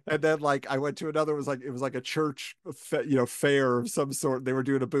 And then like I went to another, it was like a church fair of some sort. They were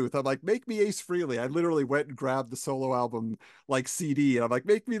doing a booth. I'm like, make me Ace Frehley. I literally went and grabbed the solo album like CD, and I'm like,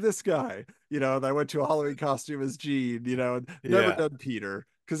 make me this guy. And I went to a Halloween costume as Gene, and never Yeah. done Peter,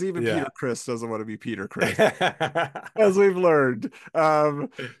 because even Yeah. Peter Chris doesn't want to be Peter Chris, as we've learned.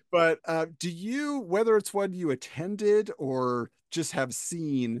 But do you, whether it's one you attended or just have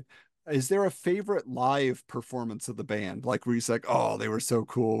seen, is there a favorite live performance of the band? Like where you say, like, oh, they were so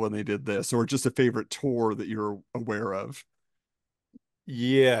cool when they did this, or just a favorite tour that you're aware of?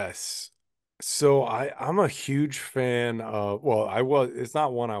 Yes. So I'm a huge fan of, well, it's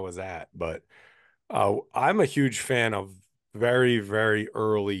not one I was at, but I'm a huge fan of very, very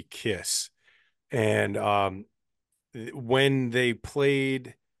early Kiss. And when they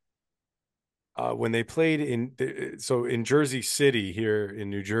played so in Jersey City here in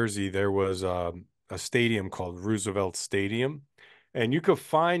New Jersey, there was a stadium called Roosevelt Stadium, and you could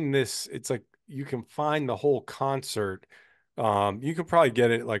find this. It's like you can find the whole concert. You could probably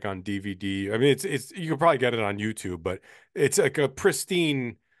get it like on DVD. I mean, it's you could probably get it on YouTube, but it's like a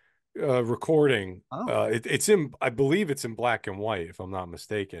pristine recording. Oh, I believe it's in black and white, if I'm not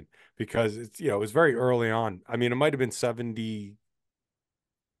mistaken, because it was very early on. I mean, it might have been 75,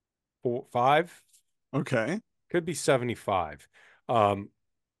 okay. could be 75. Um,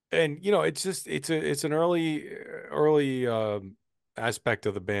 and it's an early aspect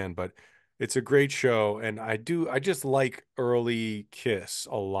of the band, but it's a great show, and I just like early Kiss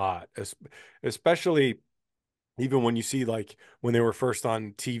a lot, especially even when you see like when they were first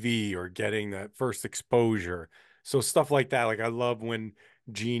on TV or getting that first exposure. So stuff like that. Like I love when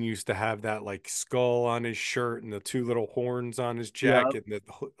Gene used to have that like skull on his shirt and the two little horns on his Yeah. jacket and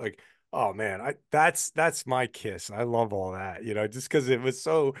like, oh man, that's my Kiss. I love all that, just because it was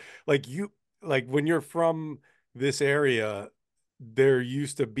so like like when you're from this area, there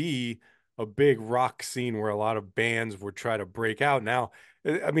used to be a big rock scene where a lot of bands would try to break out. Now,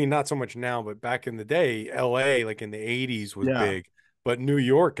 I mean, not so much now, but back in the day, LA, like in the 80s, was Yeah. big. but New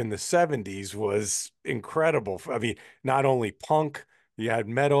York in the 70s was incredible. I mean, not only punk, you had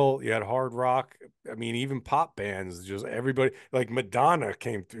metal, you had hard rock. I mean, even pop bands, just everybody, like Madonna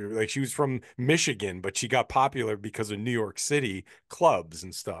came through. Like she was from Michigan, but she got popular because of New York City clubs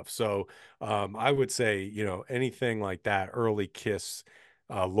and stuff. So I would say, you know, anything like that, early Kiss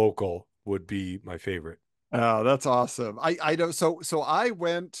local would be my favorite. Oh, that's awesome. I know. So I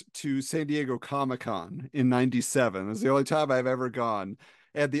went to San Diego Comic-Con in '97. It was the only time I've ever gone.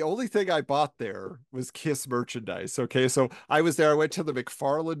 And the only thing I bought there was Kiss merchandise. Okay. So I was there. I went to the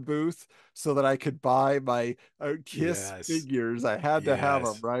McFarlane booth so that I could buy my Kiss Yes. figures. I had to have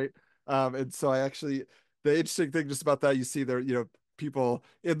them, Yes. right? And so I actually, the interesting thing just about that, you see there, people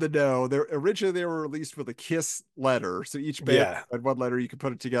in the know. They were released with a Kiss letter. So each band Yeah. had one letter, you could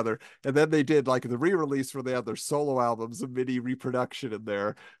put it together. And then they did like the re-release where they had their solo albums, a mini reproduction in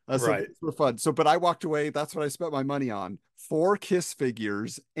there. So those Right. were fun. So, but I walked away. That's what I spent my money on: 4 Kiss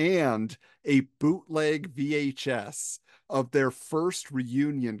figures and a bootleg VHS of their first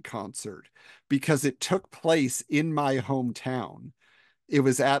reunion concert because it took place in my hometown. It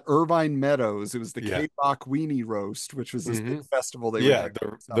was at Irvine Meadows. It was the Yeah. K-Rock Weenie Roast, which was this big Hmm. festival they would do Yeah. in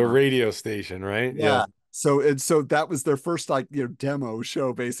The summer. radio station, right? Yeah. Yeah. So that was their first like demo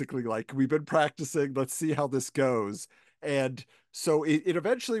show basically, like we've been practicing, let's see how this goes. And so it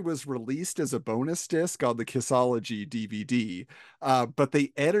eventually was released as a bonus disc on the Kissology DVD. But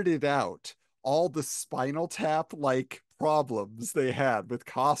they edited out all the Spinal Tap like problems they had with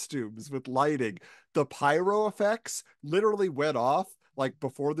costumes, with lighting. The pyro effects literally went off like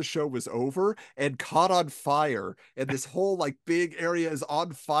before the show was over and caught on fire, and this whole like big area is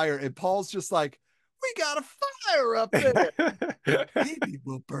on fire, and Paul's just like, we got a fire up there, maybe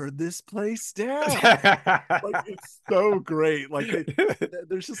we'll burn this place down. Like it's so great. Like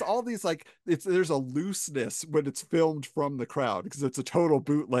there's just all these like there's a looseness when it's filmed from the crowd because it's a total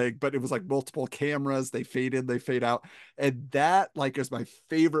bootleg, but it was like multiple cameras, they fade in, they fade out. And that like is my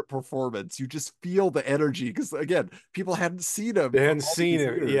favorite performance. You just feel the energy because again, people hadn't seen him They for hadn't all seen these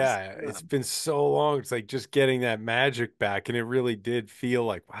it. years. Yeah. Yeah. It's been so long. It's like just getting that magic back. And it really did feel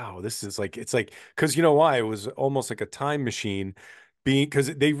like, wow, this is like, it's like, because you know why? It was almost like a time machine being, because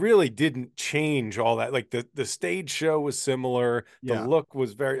they really didn't change all that. Like the stage show was similar. The Yeah. look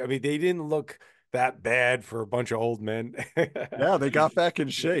was very, I mean, they didn't look that bad for a bunch of old men. Yeah, they got back in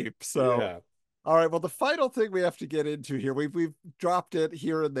shape. So Yeah. all right. Well, the final thing we have to get into here, we've dropped it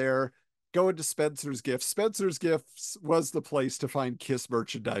here and there. Go into Spencer's Gifts. Spencer's Gifts was the place to find Kiss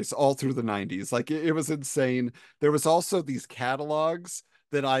merchandise all through the '90s. Like it was insane. There was also these catalogs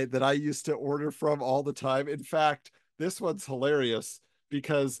that I used to order from all the time. In fact, this one's hilarious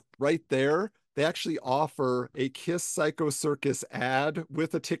because right there they actually offer a Kiss Psycho Circus ad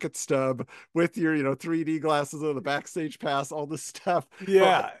with a ticket stub, with your 3D glasses and the backstage pass, all this stuff for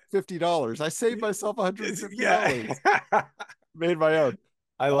Yeah. $50. I saved myself Yeah. $150. Made my own.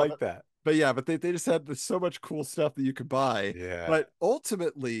 I Uh, like that. but yeah, but they just had so much cool stuff that you could buy. Yeah. But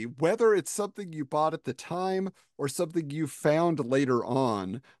ultimately, whether it's something you bought at the time or something you found later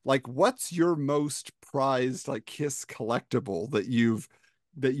on, like what's your most prized like Kiss collectible that you've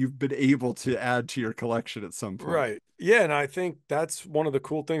been able to add to your collection at some point? Right. Yeah, and I think that's one of the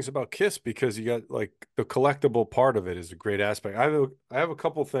cool things about Kiss because you got like the collectible part of it is a great aspect. I have a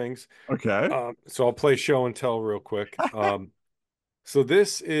couple things. Okay. So I'll play show and tell real quick. So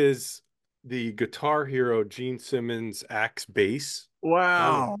this is the Guitar Hero Gene Simmons Axe bass. Um,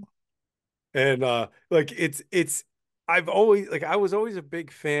 Wow. and like it's I've always like I was always a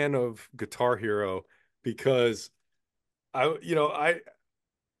big fan of Guitar Hero because I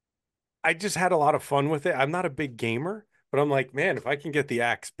just had a lot of fun with it. I'm not a big gamer, but I'm like, man, if I can get the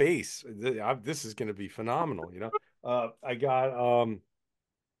Axe bass, this is going to be phenomenal, you know? I got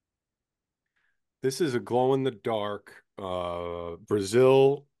this is a glow in the dark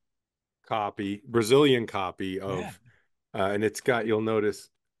Brazilian copy Yeah. of and it's got you'll notice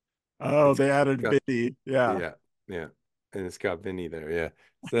Oh, it's they added got Vinny. Yeah. yeah, yeah. And it's got Vinny there, yeah.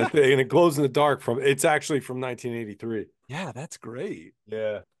 So that thing, and it glows in the dark it's actually from 1983. Yeah, that's great.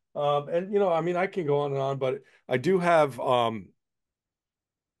 Yeah. And I mean, I can go on and on, but I do have I'll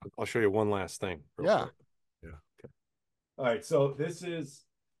show you one last thing real Yeah. quick. Yeah. Okay. All right. So this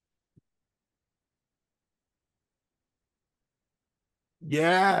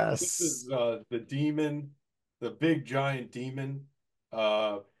Yes. is the demon, the big giant demon.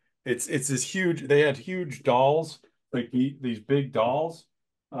 Uh it's this huge, they had huge dolls, like these big dolls.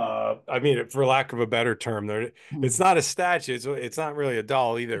 I mean, for lack of a better term, it's not a statue, it's not really a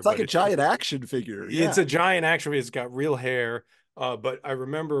doll either, It's like but a giant action figure. it's Yeah. a giant, actually. It's got real hair. But I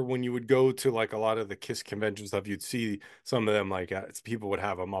remember when you would go to like a lot of the Kiss convention stuff, you'd see some of them like people would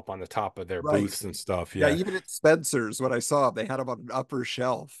have them up on the top of their Right. booths and stuff. Yeah, Yeah. even at Spencer's, when I saw them, they had them on an upper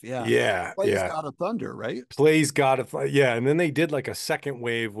shelf. Yeah. Yeah. Plays Yeah. God of Thunder, right? Plays God of yeah, and then they did like a second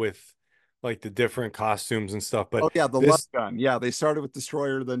wave with like the different costumes and stuff. But Oh yeah, the Love this, Gun. Yeah, they started with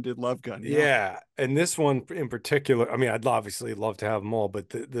Destroyer, then did Love Gun. Yeah. yeah, and this one in particular, I mean, I'd obviously love to have them all, but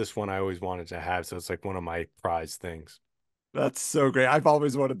this one I always wanted to have, so it's like one of my prized things. That's so great. I've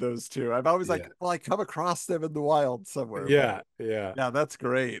always wanted those too. I've always like, Yeah, well, I come across them in the wild somewhere, but yeah, yeah, yeah, that's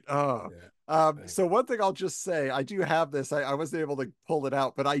great. Oh, yeah. so one thing I'll just say, I do have this. I wasn't able to pull it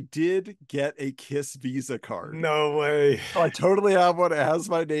out, but I did get a Kiss Visa card. No way. So I totally have one. It has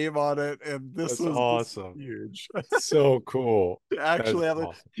my name on it, and That's this was awesome. huge. So cool. That's Actually, have it.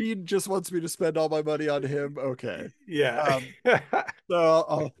 awesome. He just wants me to spend all my money on him. Okay. Yeah. Um,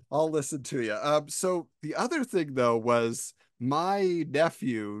 so I'll listen to you. So the other thing though was my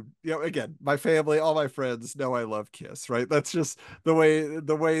nephew, again, my family, all my friends know I love Kiss, right? That's just the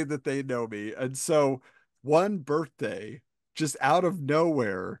way that they know me. And so one birthday, just out of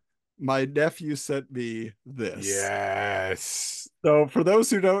nowhere, my nephew sent me this. Yes. So for those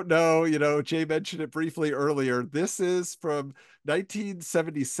who don't know, Jay mentioned it briefly earlier. This is from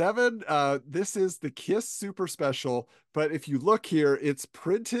 1977. This is the Kiss Super Special, but if you look here, it's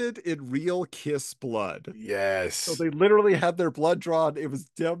printed in real Kiss blood. So Yes. they literally had their blood drawn. It was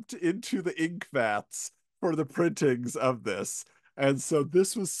dumped into the ink vats for the printings of this. And so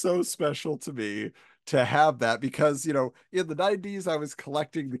this was so special to me to have that because, in the 90s, I was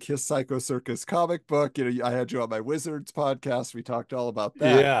collecting the Kiss Psycho Circus comic book. I had you on my Wizards podcast. We talked all about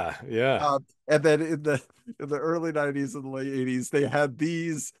that. Yeah. Yeah. And then in the early 90s and the late 80s, they had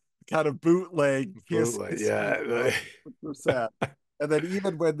these kind of bootleg Kiss Bootleg. history Yeah. books, which were sad. And then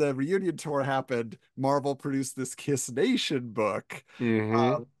even when the reunion tour happened, Marvel produced this Kiss Nation book.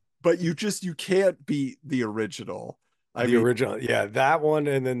 hmm But you can't beat the original. I The mean, original, yeah, that one,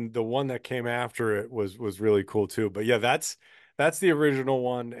 and then the one that came after it was really cool too. But yeah, that's the original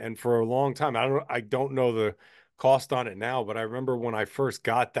one, and for a long time, I don't know the cost on it now, but I remember when I first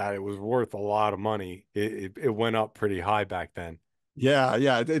got that, it was worth a lot of money. It went up pretty high back then. yeah,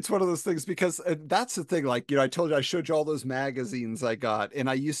 it's one of those things because that's the thing. Like, I told you I showed you all those magazines I got, and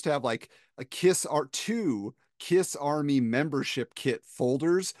I used to have like a Kiss Art 2 Kiss Army membership kit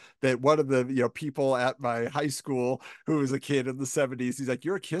folders that one of the people at my high school who was a kid in the 70s, he's like,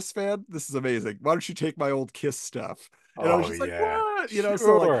 "You're a Kiss fan? This is amazing. Why don't you take my old Kiss stuff?" And I was Oh just like, yeah, "What?"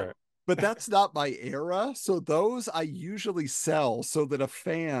 So like, sure. but that's not my era. So those I usually sell so that a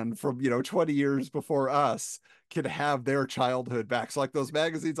fan from 20 years before us can have their childhood back. So like those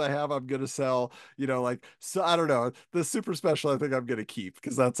magazines I have, I'm gonna sell, like, so I don't know. The super special I think I'm gonna keep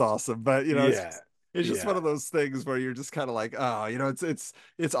because that's awesome. But Yeah, it's just one yeah. of those things where you're just kind of like, oh,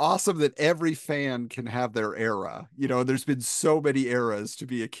 it's awesome that every fan can have their era. There's been so many eras to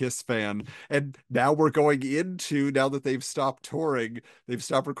be a Kiss fan. And now we're going into, now that they've stopped touring, they've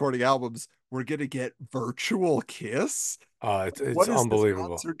stopped recording albums, we're gonna get virtual Kiss. It's What is this unbelievable.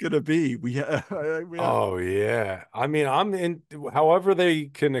 concert gonna be? Oh yeah. I mean, I'm in. However, they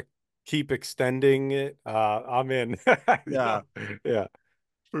can keep extending it. I'm in. Yeah, Yeah.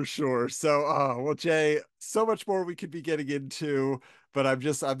 for sure. So, well, Jay, so much more we could be getting into, but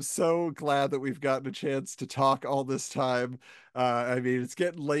I'm so glad that we've gotten a chance to talk all this time. I mean, it's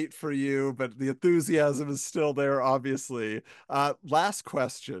getting late for you, but the enthusiasm is still there, obviously. Last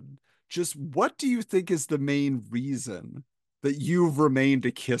question. Just what do you think is the main reason that you've remained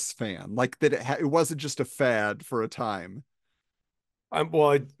a Kiss fan? Like that it wasn't just a fad for a time.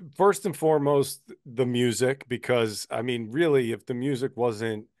 Well, first and foremost, the music, because I mean, really, if the music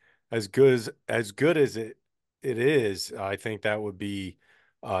wasn't as good as it is, I think that would be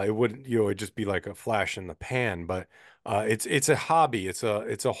it wouldn't, it'd just be like a flash in the pan. But it's a hobby. It's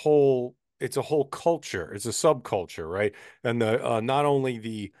a whole culture. It's a subculture, right? And the not only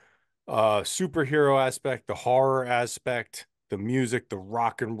the superhero aspect, the horror aspect, the music, the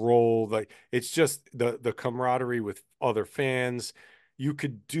rock and roll, like it's just the camaraderie with other fans. You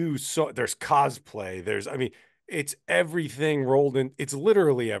could do so there's cosplay, I mean, it's everything rolled in, it's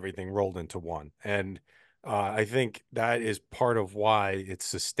literally everything rolled into one. And I think that is part of why it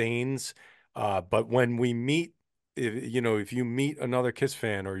sustains. But when we meet, if you meet another Kiss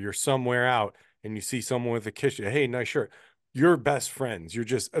fan or you're somewhere out and you see someone with a Kiss, hey, nice shirt, you're best friends. You're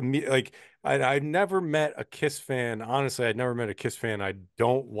just like I've never met a Kiss fan. Honestly, I'd never met a Kiss fan I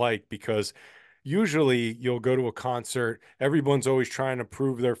don't like because usually you'll go to a concert, everyone's always trying to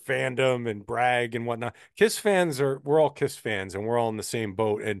prove their fandom and brag and whatnot. We're all Kiss fans and we're all in the same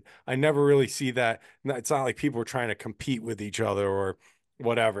boat. And I never really see that. It's not like people are trying to compete with each other or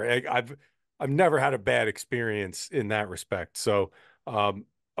whatever. I've never had a bad experience in that respect. So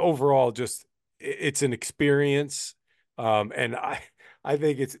overall, just it's an experience. And I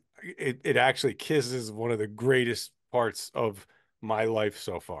think it actually Kiss is one of the greatest parts of my life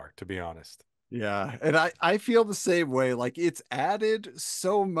so far, to be honest. Yeah, and I feel the same way. Like it's added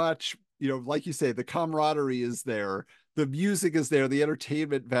so much, like you say, the camaraderie is there, the music is there, the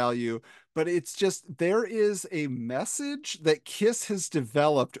entertainment value, but it's just there is a message that Kiss has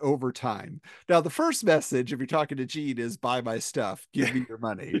developed over time. Now, the first message, if you're talking to Gene, is buy my stuff, give me your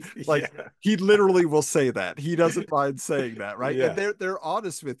money. Like Yeah. he literally will say that. He doesn't mind saying that, right? And Yeah. they're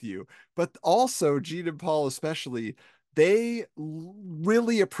honest with you. But also Gene and Paul especially, they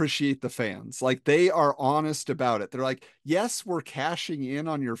really appreciate the fans. Like they are honest about it. They're like, yes, we're cashing in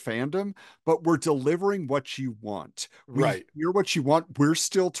on your fandom, but we're delivering what you want. We Right. hear what you want. We're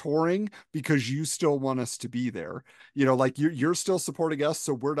still touring because you still want us to be there. Like you're still supporting us,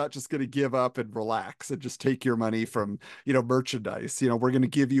 so we're not just going to give up and relax and just take your money from, merchandise. We're going to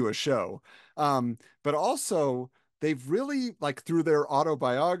give you a show. But also they've really like through their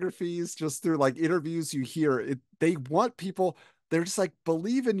autobiographies, just through like interviews you hear it, they want people, they're just like,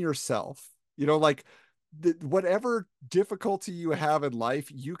 believe in yourself, like whatever difficulty you have in life,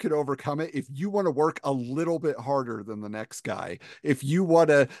 you can overcome it if you want to work a little bit harder than the next guy. If you want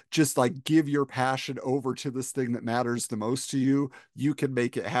to just like give your passion over to this thing that matters the most to you, you can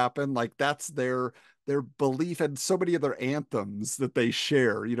make it happen. Like that's their belief, and so many of their anthems that they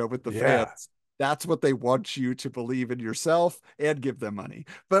share, with the Yeah. fans. That's what they want you to believe in yourself and give them money,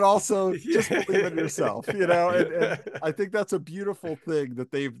 but also just believe in yourself, and I think that's a beautiful thing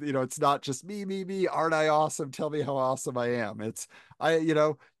that they've, it's not just me, aren't I awesome? Tell me how awesome I am. It's,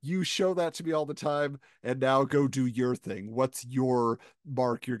 you show that to me all the time, and now go do your thing. What's your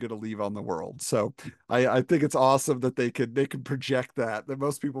mark you're going to leave on the world? So I think it's awesome that they can project that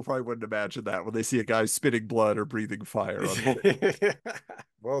most people probably wouldn't imagine that when they see a guy spitting blood or breathing fire on stage.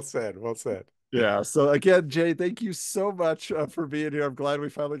 Well said. Well said. Yeah. So again, Jay, thank you so much for being here. I'm glad we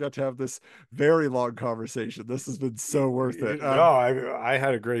finally got to have this very long conversation. This has been so worth it. No, I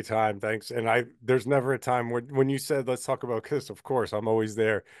had a great time. Thanks. And there's never a time when you said let's talk about Kiss, of course, I'm always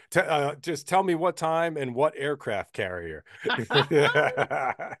there. Just tell me what time and what aircraft carrier.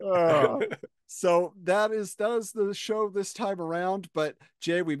 uh, so that is the show this time around. But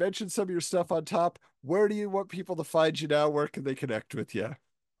Jay, we mentioned some of your stuff on top. Where do you want people to find you now? Where can they connect with you?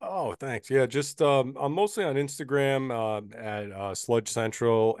 Oh, thanks. Yeah, just I'm mostly on Instagram at Sludge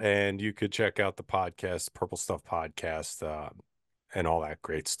Central, and you could check out the podcast, Purple Stuff Podcast, and all that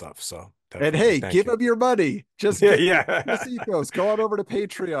great stuff. So And definitely, hey, thank give you. them your money. Just Yeah, get yeah, this ethos. Go on over to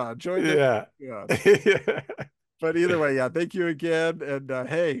Patreon. Join their yeah, Patreon. yeah. But either way, yeah, thank you again. And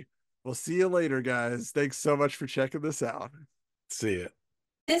hey, we'll see you later, guys. Thanks so much for checking this out. See it.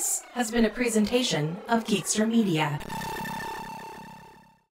 This has been a presentation of Geekster Media.